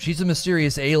like she's a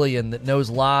mysterious alien that knows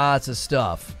lots of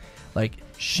stuff. Like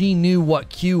she knew what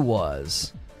Q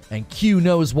was, and Q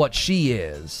knows what she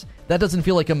is. That doesn't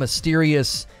feel like a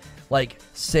mysterious, like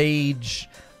sage,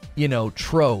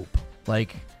 trope.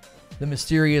 Like the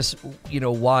mysterious,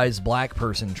 wise black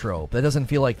person trope. That doesn't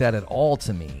feel like that at all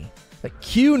to me. Like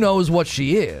Q knows what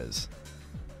she is.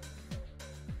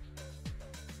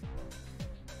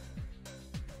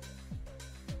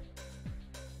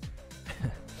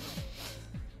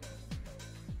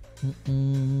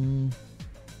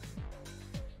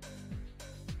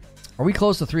 Are we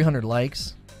close to 300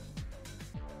 likes?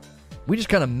 We just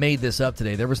kind of made this up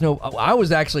today. There was no... I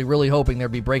was actually really hoping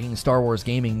there'd be breaking Star Wars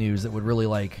gaming news that would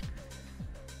really,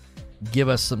 give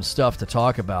us some stuff to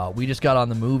talk about. We just got on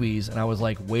the movies, and I was,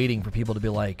 waiting for people to be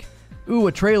like, ooh,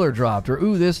 a trailer dropped, or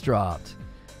ooh, this dropped.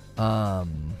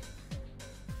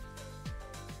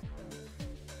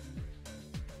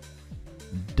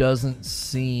 Doesn't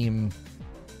seem...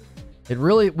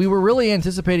 we were really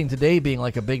anticipating today being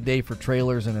like a big day for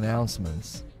trailers and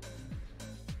announcements.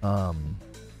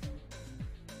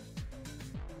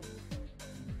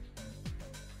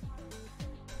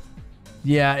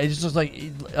 Yeah, it's just like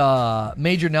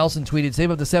Major Nelson tweeted,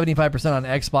 save up to 75% on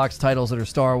Xbox titles that are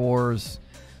Star Wars.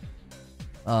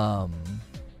 Yeah,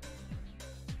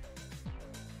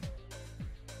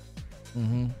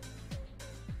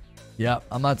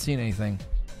 I'm not seeing anything.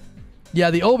 Yeah,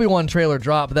 the Obi-Wan trailer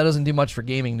dropped, but that doesn't do much for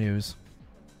gaming news.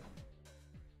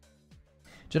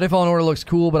 Jedi Fallen Order looks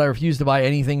cool, but I refuse to buy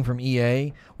anything from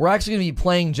EA. We're actually going to be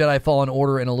playing Jedi Fallen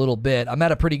Order in a little bit. I'm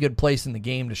at a pretty good place in the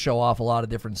game to show off a lot of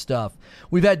different stuff.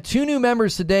 We've had 2 new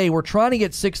members today. We're trying to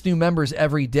get 6 new members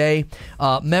every day.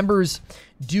 Members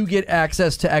do get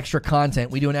access to extra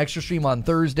content. We do an extra stream on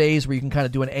Thursdays where you can kind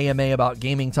of do an AMA about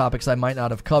gaming topics I might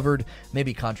not have covered,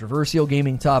 maybe controversial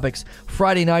gaming topics.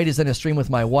 Friday night is then a stream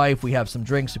with my wife. We have some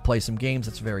drinks, we play some games.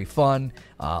 It's very fun,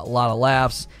 a lot of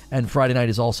laughs. And Friday night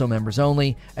is also members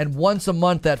only. And once a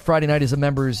month, that Friday night is a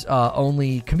members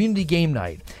only community game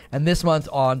night. And this month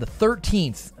on the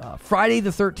 13th, Friday the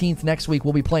 13th next week,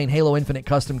 we'll be playing Halo Infinite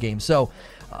custom games. So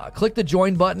click the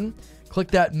join button.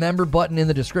 Click that member button in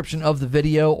the description of the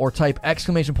video or type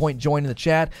 !join in the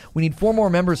chat. We need 4 more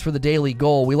members for the daily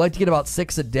goal. We like to get about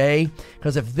 6 a day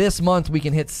because if this month we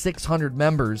can hit 600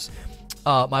 members,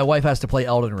 my wife has to play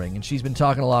Elden Ring and she's been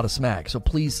talking a lot of smack. So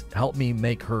please help me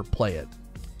make her play it.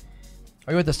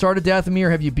 Are you at the start of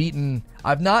Dathomir? Have you beaten...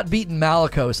 I've not beaten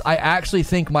Malicos. I actually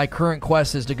think my current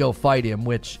quest is to go fight him,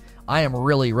 which I am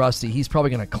really rusty. He's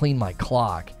probably going to clean my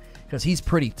clock because he's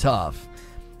pretty tough.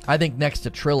 I think next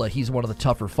to Trilla, he's one of the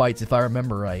tougher fights, if I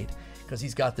remember right, because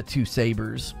he's got the 2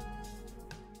 sabers.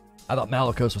 I thought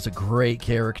Malicos was a great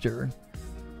character.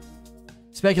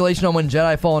 Speculation on when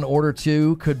Jedi Fallen Order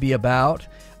 2 could be about.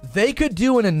 They could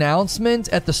do an announcement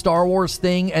at the Star Wars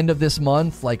thing end of this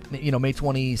month, like, May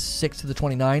 26th to the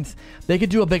 29th. They could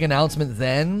do a big announcement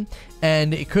then,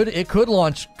 and it could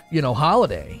launch,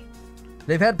 holiday.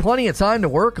 They've had plenty of time to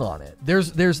work on it.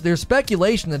 There's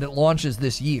speculation that it launches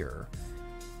this year.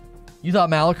 You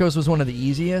thought Malicos was one of the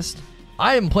easiest?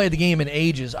 I haven't played the game in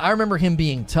ages. I remember him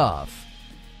being tough.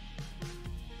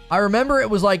 I remember it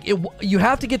was like, you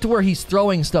have to get to where he's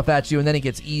throwing stuff at you and then it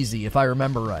gets easy, if I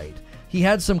remember right. He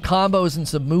had some combos and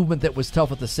some movement that was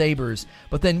tough with the sabers,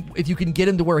 but then if you can get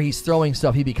him to where he's throwing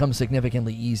stuff, he becomes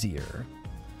significantly easier.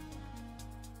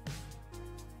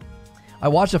 I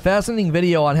watched a fascinating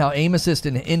video on how aim assist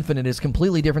in Infinite is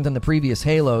completely different than the previous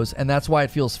Halos, and that's why it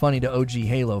feels funny to OG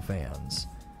Halo fans.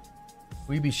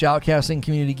 Will you be shoutcasting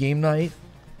community game night?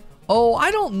 Oh,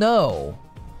 I don't know.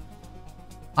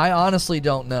 I honestly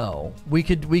don't know. We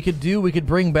could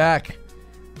bring back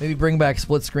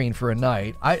split screen for a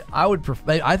night. I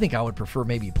think I would prefer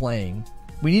maybe playing.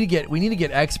 We need to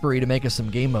get Expiry to make us some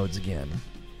game modes again.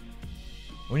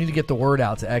 We need to get the word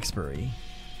out to Expiry.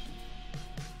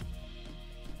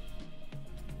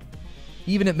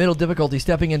 Even at middle difficulty,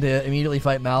 stepping into immediately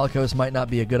fight Malicos might not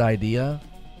be a good idea.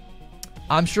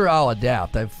 I'm sure I'll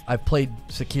adapt. I've played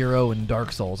Sekiro and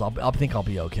Dark Souls. I think I'll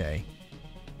be okay.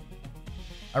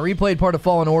 I replayed part of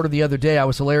Fallen Order the other day. I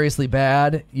was hilariously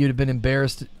bad. You'd have been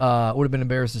embarrassed. Would have been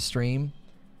embarrassed to stream.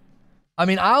 I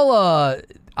mean, I'll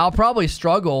probably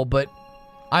struggle, but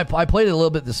I played it a little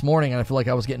bit this morning, and I feel like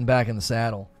I was getting back in the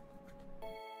saddle.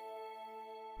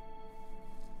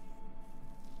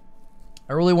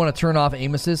 I really want to turn off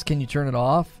aim assist. Can you turn it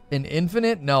off? In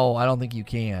Infinite? No, I don't think you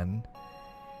can.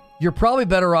 You're probably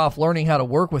better off learning how to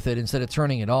work with it instead of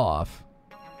turning it off.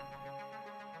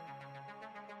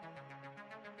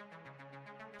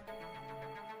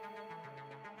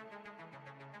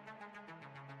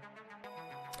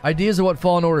 Ideas of what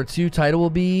Fallen Order 2 title will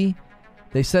be.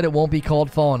 They said it won't be called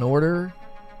Fallen Order.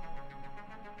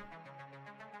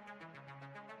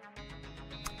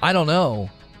 I don't know.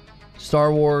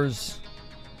 Star Wars.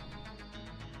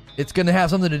 It's going to have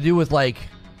something to do with like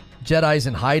Jedi's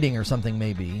in hiding or something,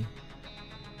 maybe.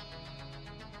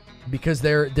 Because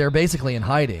they're basically in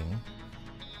hiding.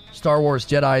 Star Wars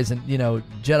Jedi's and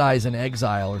Jedi's in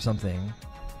exile or something.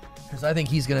 Because I think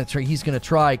he's gonna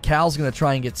try. Cal's gonna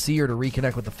try and get Seer to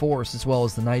reconnect with the Force as well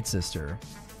as the Night Sister.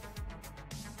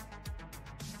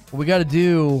 What we got to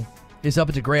do is up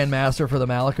into Grandmaster for the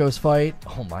Malicos fight.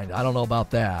 Oh my! I don't know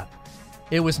about that.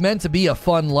 It was meant to be a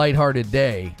fun, lighthearted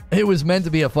day. It was meant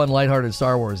to be a fun, lighthearted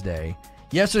Star Wars day.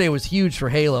 Yesterday was huge for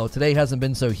Halo. Today hasn't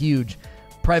been so huge.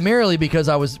 Primarily because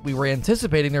we were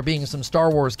anticipating there being some Star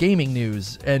Wars gaming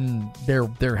news, and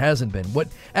there hasn't been.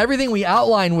 Everything we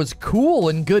outlined was cool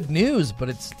and good news, but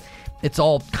it's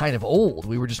all kind of old.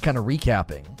 We were just kind of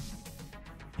recapping.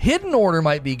 Hidden Order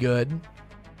might be good.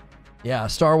 Yeah,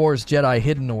 Star Wars Jedi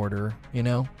Hidden Order,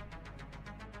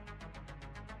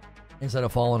 instead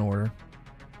of Fallen Order.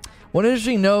 One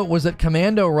interesting note was that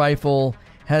Commando Rifle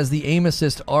has the aim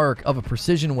assist arc of a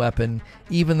precision weapon,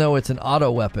 even though it's an auto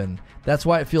weapon. That's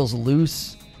why it feels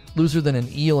looser than an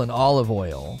eel in olive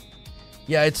oil.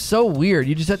 Yeah, it's so weird.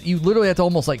 You literally have to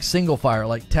almost like single fire,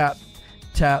 like tap,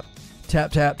 tap,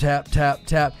 tap, tap, tap, tap,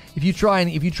 tap. If you try and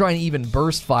even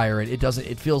burst fire it, it doesn't.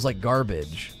 It feels like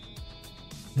garbage.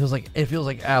 It feels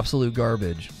like absolute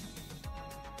garbage.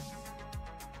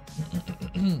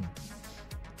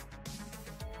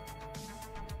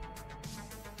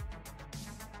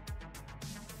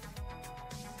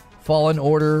 Fallen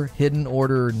Order, Hidden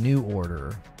Order, New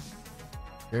Order.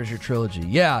 There's your trilogy.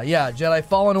 Yeah. Jedi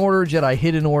Fallen Order, Jedi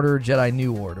Hidden Order, Jedi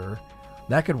New Order.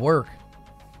 That could work.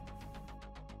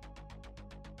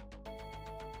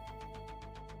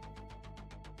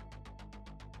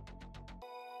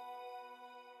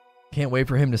 Can't wait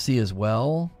for him to see as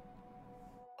well.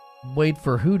 Wait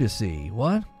for who to see?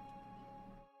 What?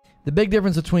 The big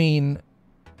difference between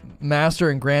Master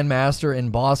and Grandmaster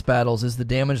in boss battles is the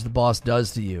damage the boss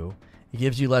does to you. It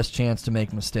gives you less chance to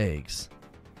make mistakes.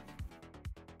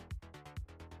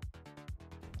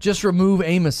 Just remove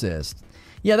aim assist.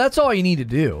 Yeah, that's all you need to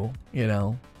do,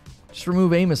 Just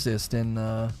remove aim assist in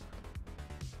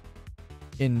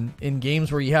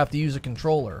games where you have to use a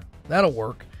controller. That'll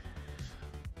work.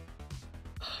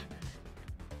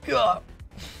 God.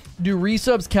 Do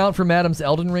resubs count for Madam's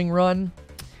Elden Ring run?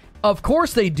 Of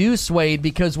course they do, Suede,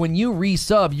 because when you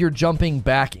resub, you're jumping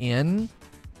back in.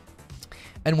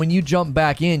 And when you jump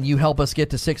back in, you help us get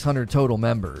to 600 total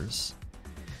members.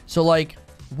 So,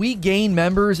 we gain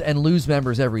members and lose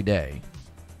members every day.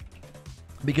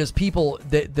 Because people,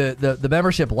 the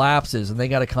membership lapses and they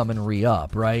got to come and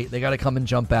re-up, right? They got to come and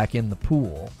jump back in the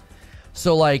pool.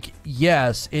 So,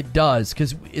 yes, it does.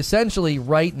 Because essentially,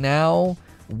 right now,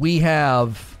 we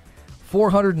have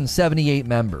 478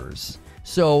 members.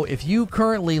 So if you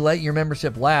currently let your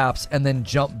membership lapse and then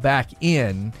jump back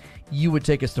in, you would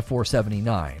take us to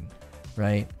 479,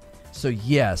 right? So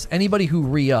yes, anybody who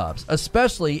re-ups,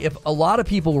 especially if a lot of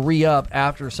people re-up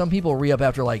after, some people re-up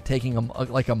after taking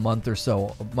a month or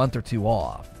so, a month or two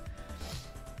off.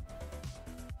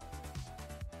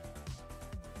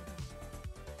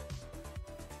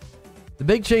 The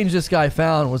big change this guy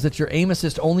found was that your aim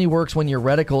assist only works when your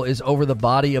reticle is over the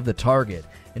body of the target.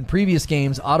 In previous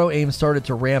games, auto-aim started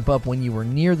to ramp up when you were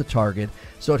near the target,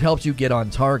 so it helped you get on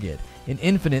target. In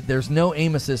Infinite, there's no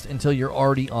aim assist until you're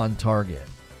already on target.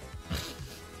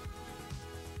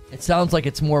 It sounds like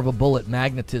it's more of a bullet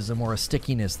magnetism or a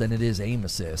stickiness than it is aim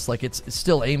assist. It's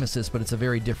still aim assist, but it's a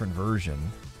very different version.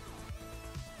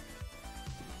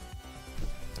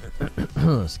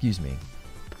 Excuse me.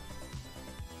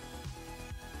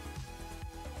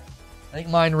 I think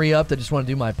mine re-upped. I just want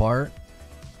to do my part.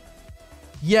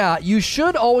 Yeah, you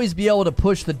should always be able to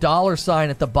push the $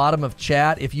 at the bottom of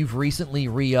chat if you've recently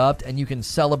re-upped, and you can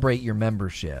celebrate your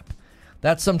membership.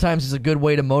 That sometimes is a good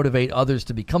way to motivate others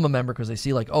to become a member because they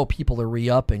see people are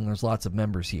re-upping. There's lots of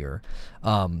members here.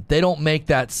 They don't make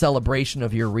that celebration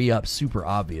of your re-up super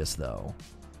obvious, though.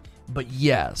 But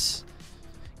yes,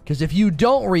 because if you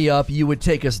don't re-up, you would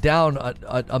take us down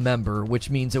a member,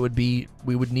 which means we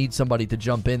would need somebody to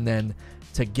jump in then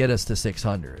to get us to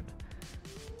 600.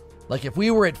 If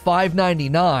we were at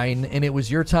 599 and it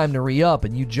was your time to re-up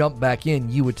and you jump back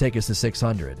in, you would take us to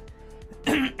 600.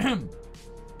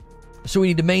 So we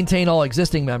need to maintain all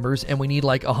existing members, and we need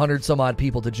 100 some odd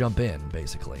people to jump in,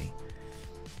 basically.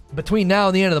 Between now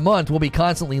and the end of the month, we'll be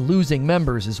constantly losing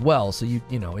members as well. So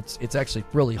it's actually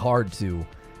really hard to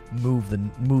move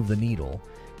the needle.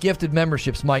 gifted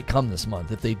memberships might come this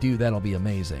month. If they do, that'll be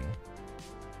amazing.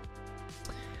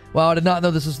 Wow, I did not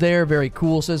know this was there. Very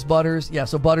cool, says Butters. Yeah,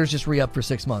 so Butters just re-upped for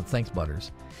 6 months. Thanks,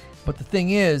 Butters. But the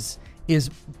thing is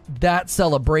that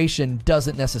celebration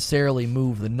doesn't necessarily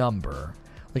move the number.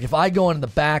 Like if I go into the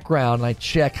background and I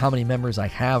check how many members I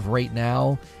have right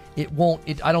now,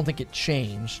 I don't think it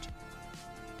changed.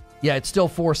 Yeah, it's still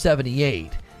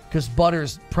 478 because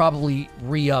Butters probably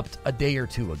re-upped a day or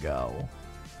two ago.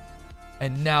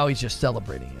 And now he's just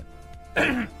celebrating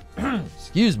it.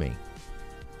 Excuse me.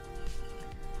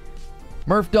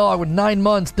 Murph Dog with 9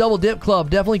 months. Double Dip Club.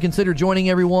 Definitely consider joining,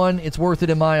 everyone. It's worth it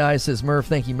in my eyes, says Murph.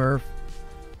 Thank you, Murph.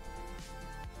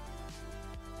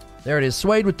 There it is.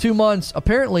 Suede with 2 months.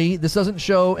 Apparently, this doesn't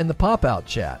show in the pop-out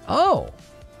chat. Oh.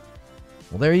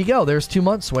 Well, there you go. There's 2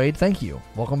 months, Suede. Thank you.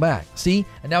 Welcome back. See?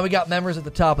 And now we got members at the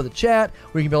top of the chat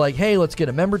where you can be like, hey, let's get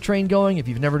a member train going. If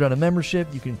you've never done a membership,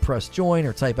 you can press join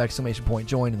or type !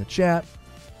 Join in the chat.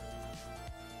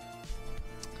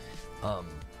 I'm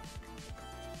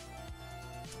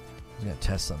going to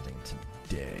test something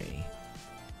today.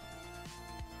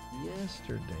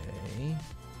 Yesterday.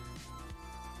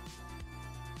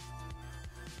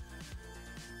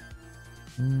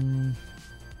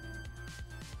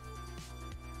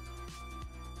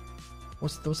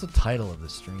 What's the title of the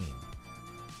stream?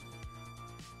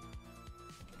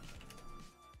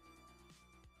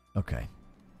 Okay.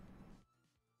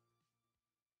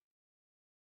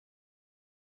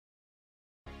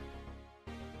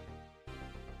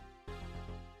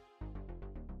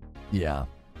 Yeah.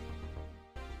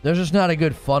 There's just not a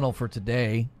good funnel for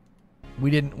today.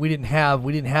 We didn't have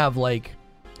like,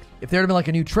 if there had been like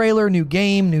a new trailer, new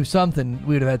game, new something,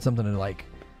 we would have had something to like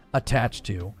attach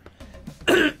to.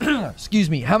 Excuse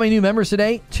me. How many new members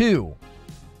today? 2.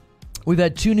 We've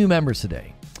had 2 new members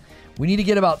today. We need to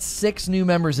get about 6 new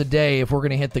members a day if we're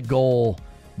going to hit the goal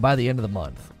by the end of the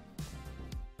month.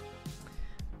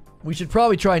 We should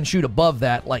probably try and shoot above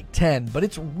that, like 10, but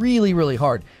it's really, really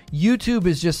hard. YouTube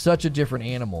is just such a different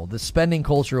animal. The spending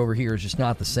culture over here is just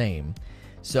not the same.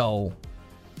 So,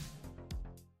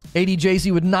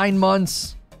 ADJC with 9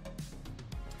 months.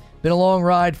 Been a long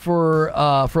ride for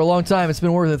a long time. It's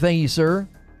been worth it. Thank you, sir.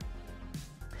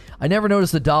 I never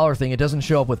noticed the dollar thing. It doesn't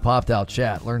show up with popped out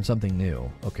chat. Learn something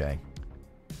new. Okay.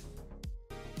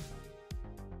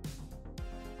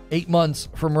 8 months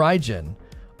from Raijin.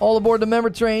 All aboard the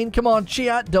member train. Come on,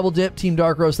 chat. Double dip. Team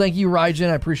Dark Rose. Thank you, Raijin.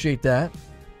 I appreciate that.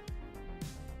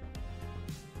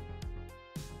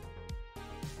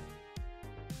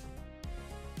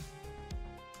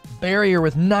 Barrier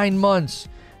with 9 months.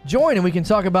 Join and we can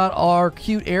talk about our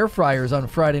cute air fryers on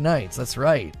Friday nights. That's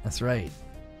right. That's right.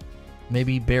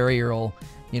 Maybe Barrier will,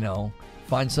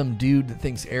 find some dude that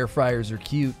thinks air fryers are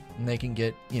cute and they can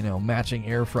get, matching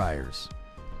air fryers.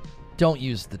 Don't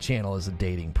use the channel as a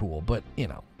dating pool, but,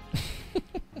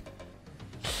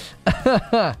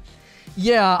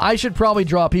 Yeah, I should probably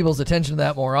draw people's attention to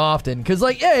that more often. Because,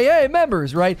 hey,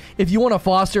 members, right? If you want to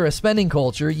foster a spending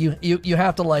culture, you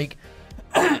have to,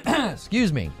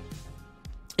 excuse me.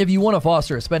 If you want to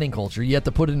foster a spending culture, you have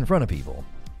to put it in front of people.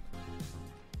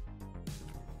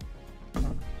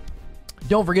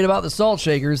 Don't forget about the salt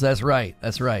shakers. That's right.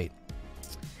 That's right.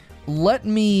 Let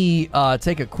me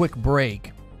take a quick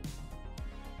break.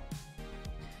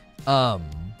 Oh,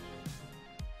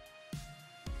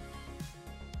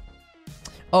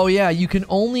 yeah, you can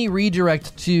only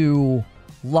redirect to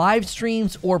live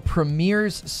streams or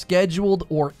premieres scheduled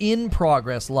or in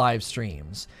progress live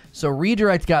streams. So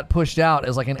redirect got pushed out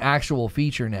as an actual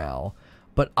feature now,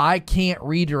 but I can't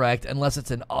redirect unless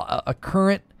it's a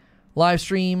current live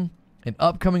stream, an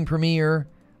upcoming premiere,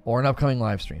 or an upcoming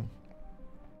live stream.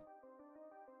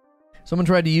 Someone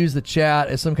tried to use the chat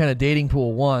as some kind of dating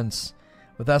pool once,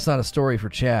 but that's not a story for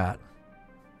chat.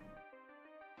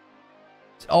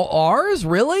 Oh, ours?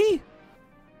 Really?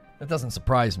 That doesn't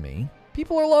surprise me.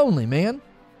 People are lonely, man.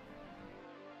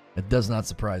 It does not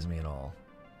surprise me at all.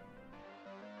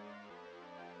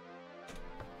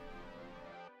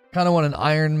 Kind of want an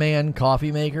Iron Man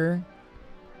coffee maker.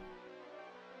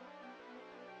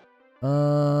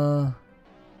 Gun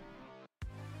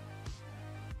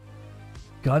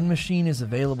machine is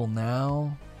available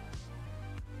now.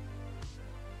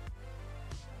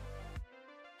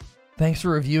 Thanks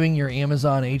for reviewing your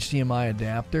Amazon HDMI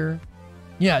adapter.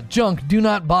 Yeah, junk, do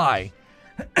not buy.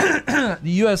 The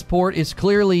US port is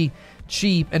clearly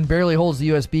cheap and barely holds the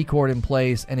USB cord in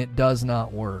place, and it does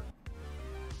not work.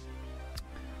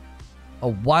 A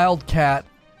Wildcat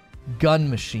gun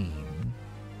machine.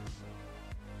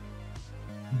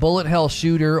 Bullet hell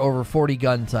shooter over 40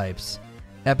 gun types.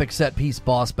 Epic set piece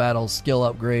boss battles, skill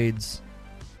upgrades.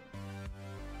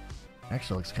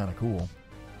 Actually looks kind of cool.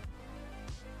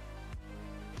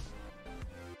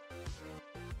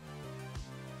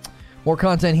 More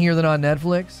content here than on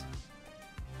Netflix?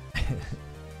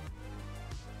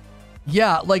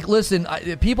 Yeah, like, listen,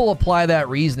 people apply that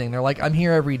reasoning. They're like, I'm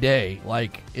here every day.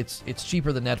 Like, it's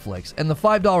cheaper than Netflix. And the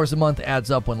 $5 a month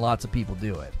adds up when lots of people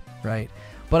do it, right?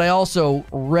 But I also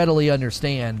readily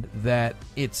understand that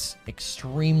it's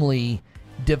extremely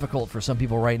difficult for some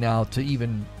people right now to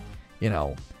even,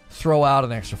 throw out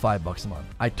an extra $5 a month.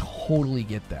 I totally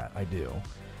get that. I do.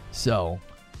 So,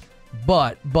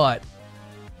 but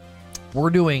we're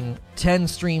doing 10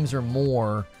 streams or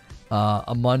more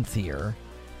a month here.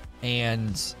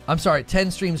 And I'm sorry,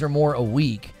 10 streams or more a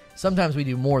week. Sometimes we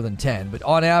do more than 10, but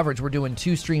on average, we're doing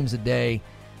 2 streams a day,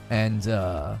 and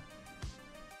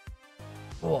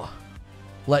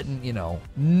letting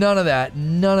none of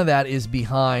that is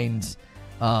behind,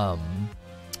 none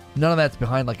of that's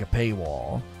behind like a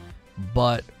paywall.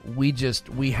 But we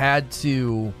had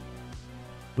to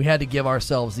give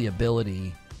ourselves the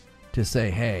ability to say,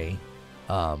 hey,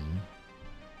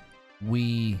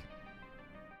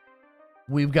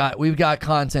 We've got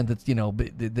content that's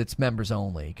that's members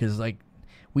only, because like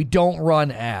we don't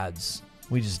run ads.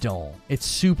 We just don't. It's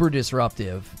super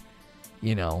disruptive,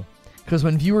 because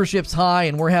when viewership's high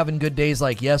and we're having good days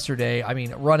like yesterday, I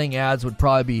mean, running ads would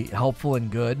probably be helpful and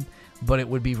good, but it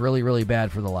would be really, really bad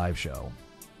for the live show.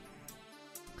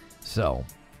 So,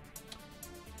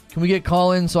 can we get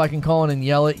call-in so I can call in and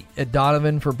yell at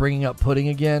Donovan for bringing up pudding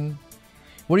again?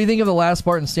 What do you think of the last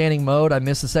Spartan standing mode? I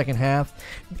missed the second half.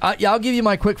 I'll give you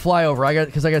my quick flyover.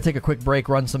 Because I got to take a quick break,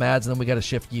 run some ads, and then we got to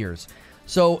shift gears.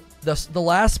 So the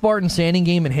last Spartan standing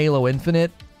game in Halo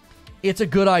Infinite, it's a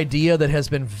good idea that has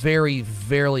been very,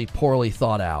 very poorly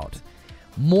thought out.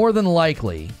 More than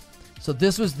likely. So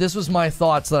this was my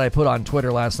thoughts that I put on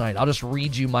Twitter last night. I'll just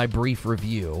read you my brief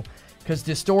review, because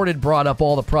Distorted brought up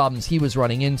all the problems he was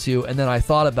running into, and then I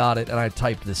thought about it and I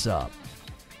typed this up.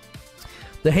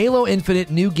 The Halo Infinite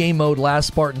new game mode Last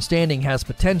Spartan Standing has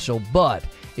potential, but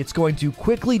it's going to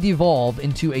quickly devolve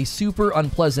into a super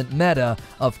unpleasant meta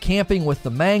of camping with the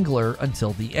Mangler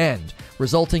until the end,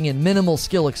 resulting in minimal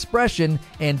skill expression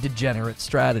and degenerate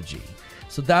strategy.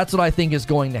 So that's what I think is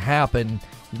going to happen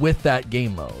with that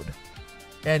game mode.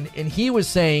 And he was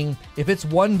saying if it's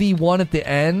 1v1 at the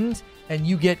end and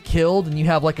you get killed and you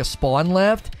have like a spawn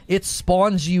left, it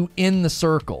spawns you in the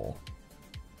circle.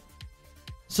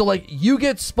 So, like, you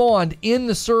get spawned in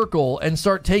the circle and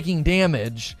start taking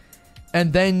damage,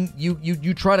 and then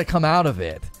you try to come out of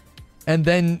it. And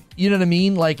then, you know what I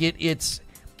mean? Like, it's...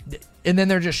 And then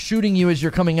they're just shooting you as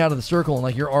you're coming out of the circle, and,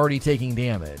 like, you're already taking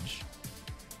damage.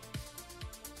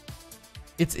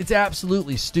 It's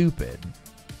absolutely stupid.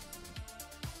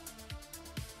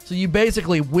 So you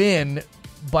basically win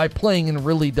by playing in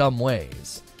really dumb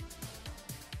ways.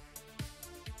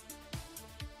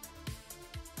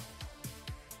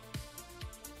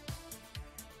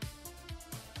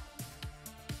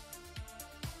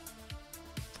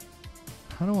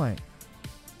 How do I...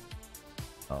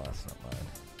 Oh, that's not mine.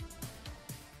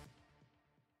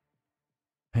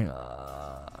 Hang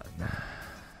on.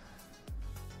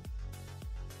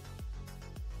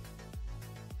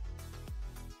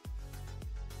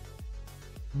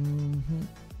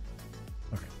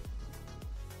 Okay.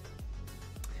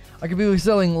 I could be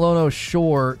selling Lono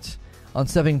short on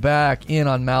stepping back in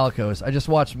on Malicos. I just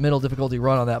watched middle difficulty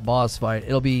run on that boss fight.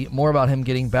 It'll be more about him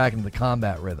getting back into the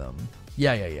combat rhythm.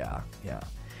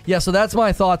 Yeah, so that's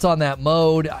my thoughts on that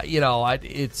mode.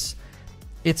 It's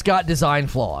got design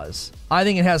flaws. I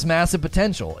think it has massive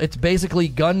potential. It's basically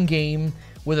gun game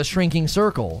with a shrinking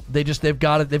circle. They've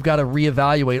got to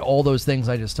reevaluate all those things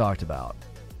I just talked about.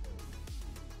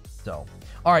 So,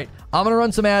 all right, I'm going to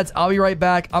run some ads. I'll be right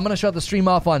back. I'm going to shut the stream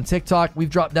off on TikTok. We've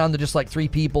dropped down to just like 3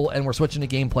 people, and we're switching to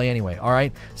gameplay anyway, all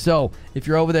right? So, if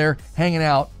you're over there hanging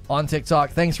out on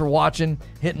TikTok, thanks for watching,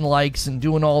 hitting likes, and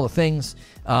doing all the things.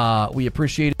 We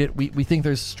appreciate it. We think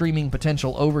there's streaming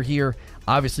potential over here.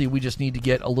 Obviously, we just need to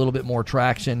get a little bit more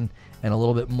traction and a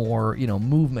little bit more,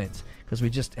 movement, because we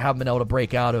just haven't been able to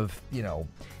break out of,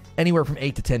 anywhere from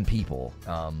 8 to 10 people.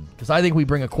 Because I think we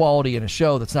bring a quality in a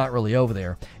show that's not really over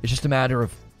there. It's just a matter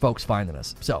of folks finding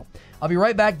us. So I'll be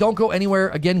right back. Don't go anywhere.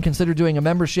 Again, consider doing a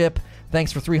membership.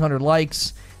 Thanks for 300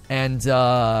 likes. And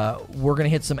we're going to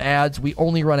hit some ads. We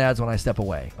only run ads when I step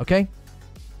away. Okay?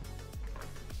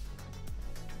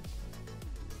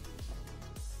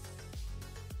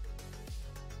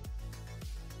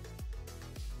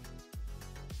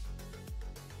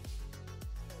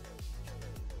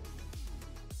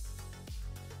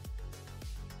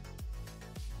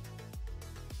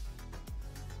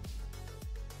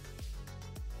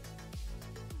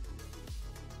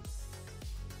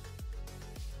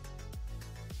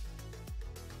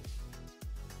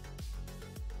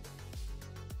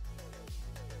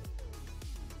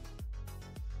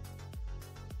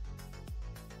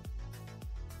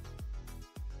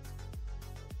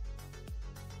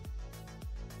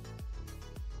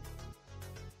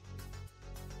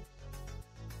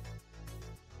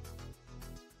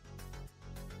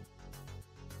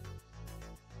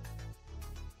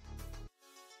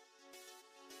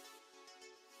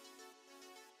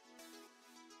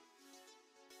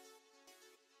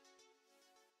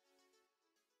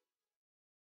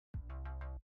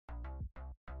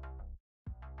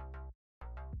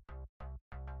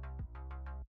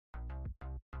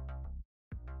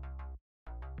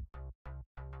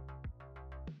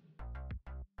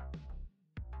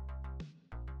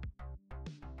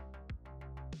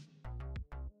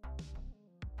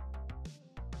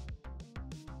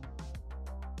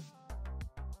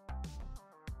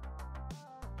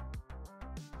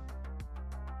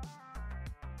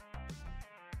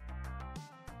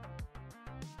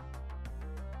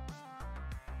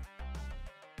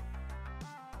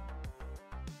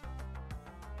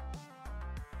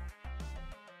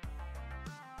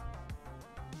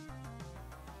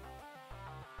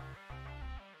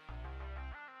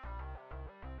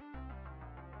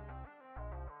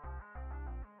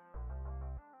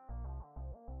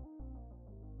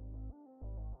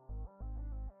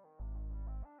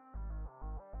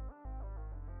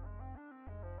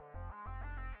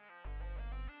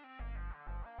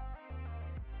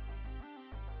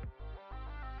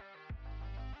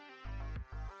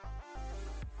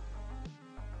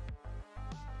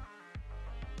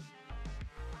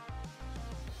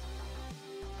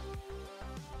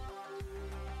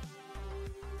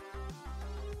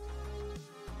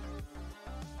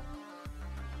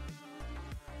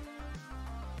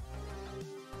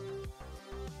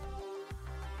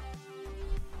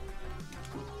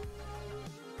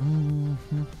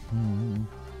 Mm-hmm.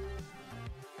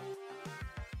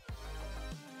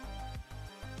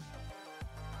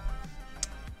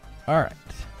 All right.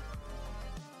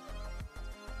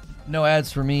 No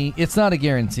ads for me. It's not a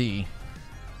guarantee.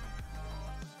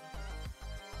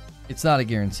 It's not a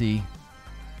guarantee.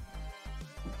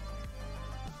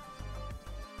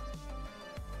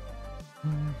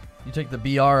 You take the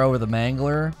BR over the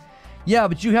Mangler? Yeah,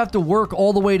 but you have to work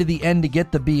all the way to the end to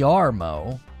get the BR,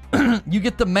 Mo. You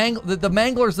get the Mangler. The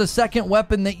Mangler's the second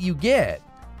weapon that you get.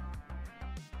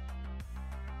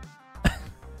 Do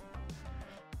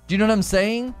you know what I'm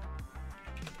saying?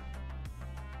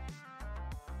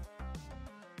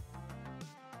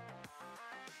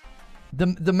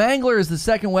 The Mangler is the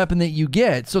second weapon that you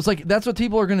get. So it's like, that's what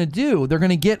people are going to do. They're going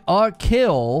to get a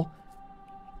kill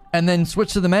and then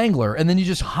switch to the Mangler. And then you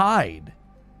just hide.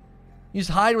 You just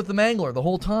hide with the Mangler the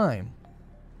whole time.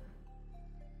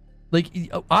 Like,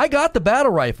 I got the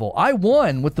battle rifle. I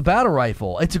won with the battle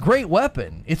rifle. It's a great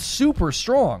weapon. It's super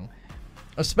strong.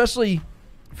 Especially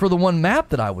for the one map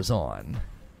that I was on.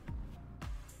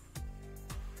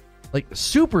 Like,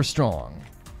 super strong.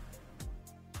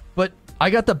 But I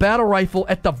got the battle rifle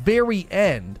at the very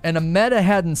end, and a meta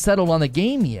hadn't settled on the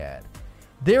game yet.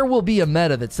 There will be a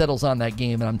meta that settles on that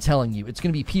game, and I'm telling you, it's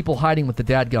going to be people hiding with the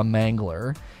dadgum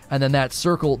Mangler, and then that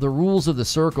circle, the rules of the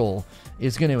circle,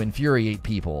 is going to infuriate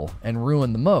people and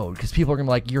ruin the mode, because people are going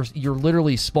to be like, you're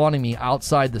literally spawning me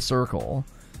outside the circle.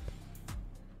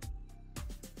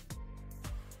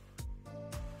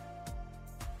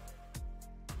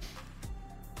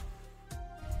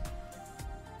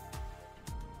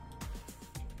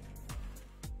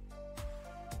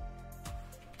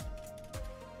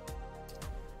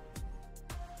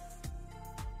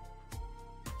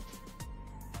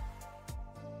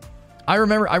 I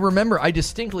remember, I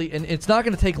distinctly, and it's not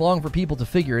going to take long for people to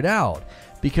figure it out,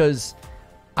 because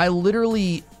I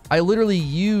literally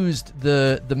used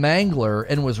the Mangler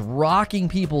and was rocking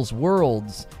people's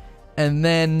worlds, and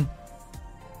then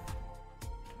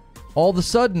all of a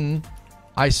sudden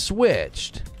I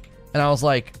switched, and I was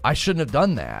like, I shouldn't have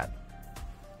done that.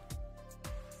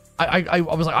 I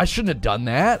was like, I shouldn't have done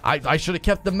that. I should have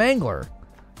kept the Mangler.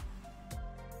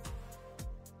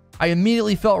 I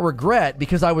immediately felt regret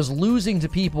because I was losing to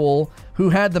people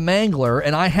who had the Mangler,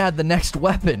 and I had the next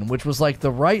weapon, which was like the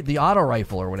auto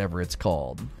rifle or whatever it's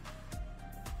called.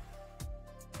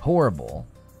 Horrible.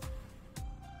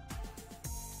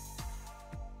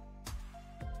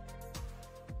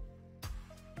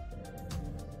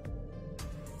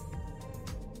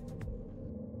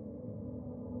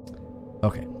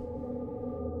 Okay.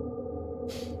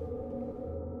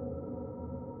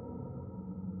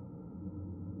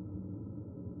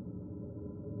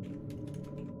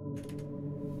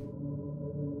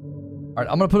 All right,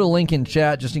 I'm going to put a link in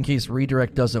chat just in case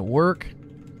redirect doesn't work.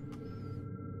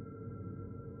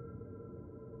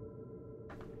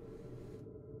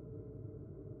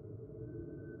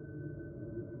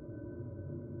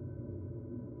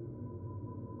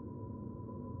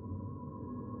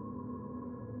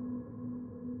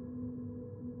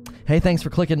 Hey, thanks for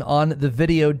clicking on the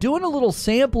video. Doing a little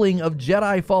sampling of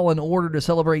Jedi Fallen Order to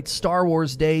celebrate Star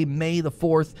Wars Day. May the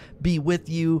 4th be with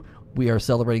you. We are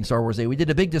celebrating Star Wars Day. We did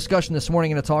a big discussion this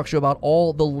morning in a talk show about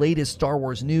all the latest Star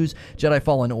Wars news. Jedi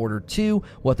Fallen Order 2,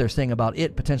 what they're saying about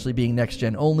it potentially being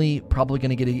next-gen only. Probably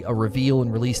going to get a reveal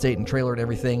and release date and trailer and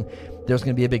everything. There's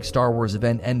going to be a big Star Wars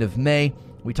event end of May.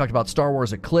 We talked about Star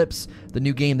Wars Eclipse, the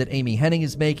new game that Amy Hennig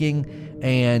is making,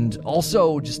 and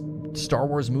also just Star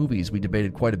Wars movies. We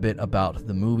debated quite a bit about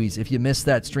the movies. If you missed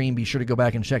that stream, be sure to go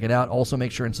back and check it out. Also,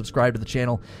 make sure and subscribe to the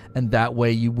channel, and that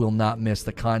way you will not miss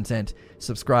the content.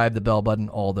 Subscribe, the bell button,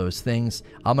 all those things.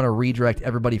 I'm going to redirect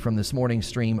everybody from this morning's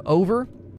stream over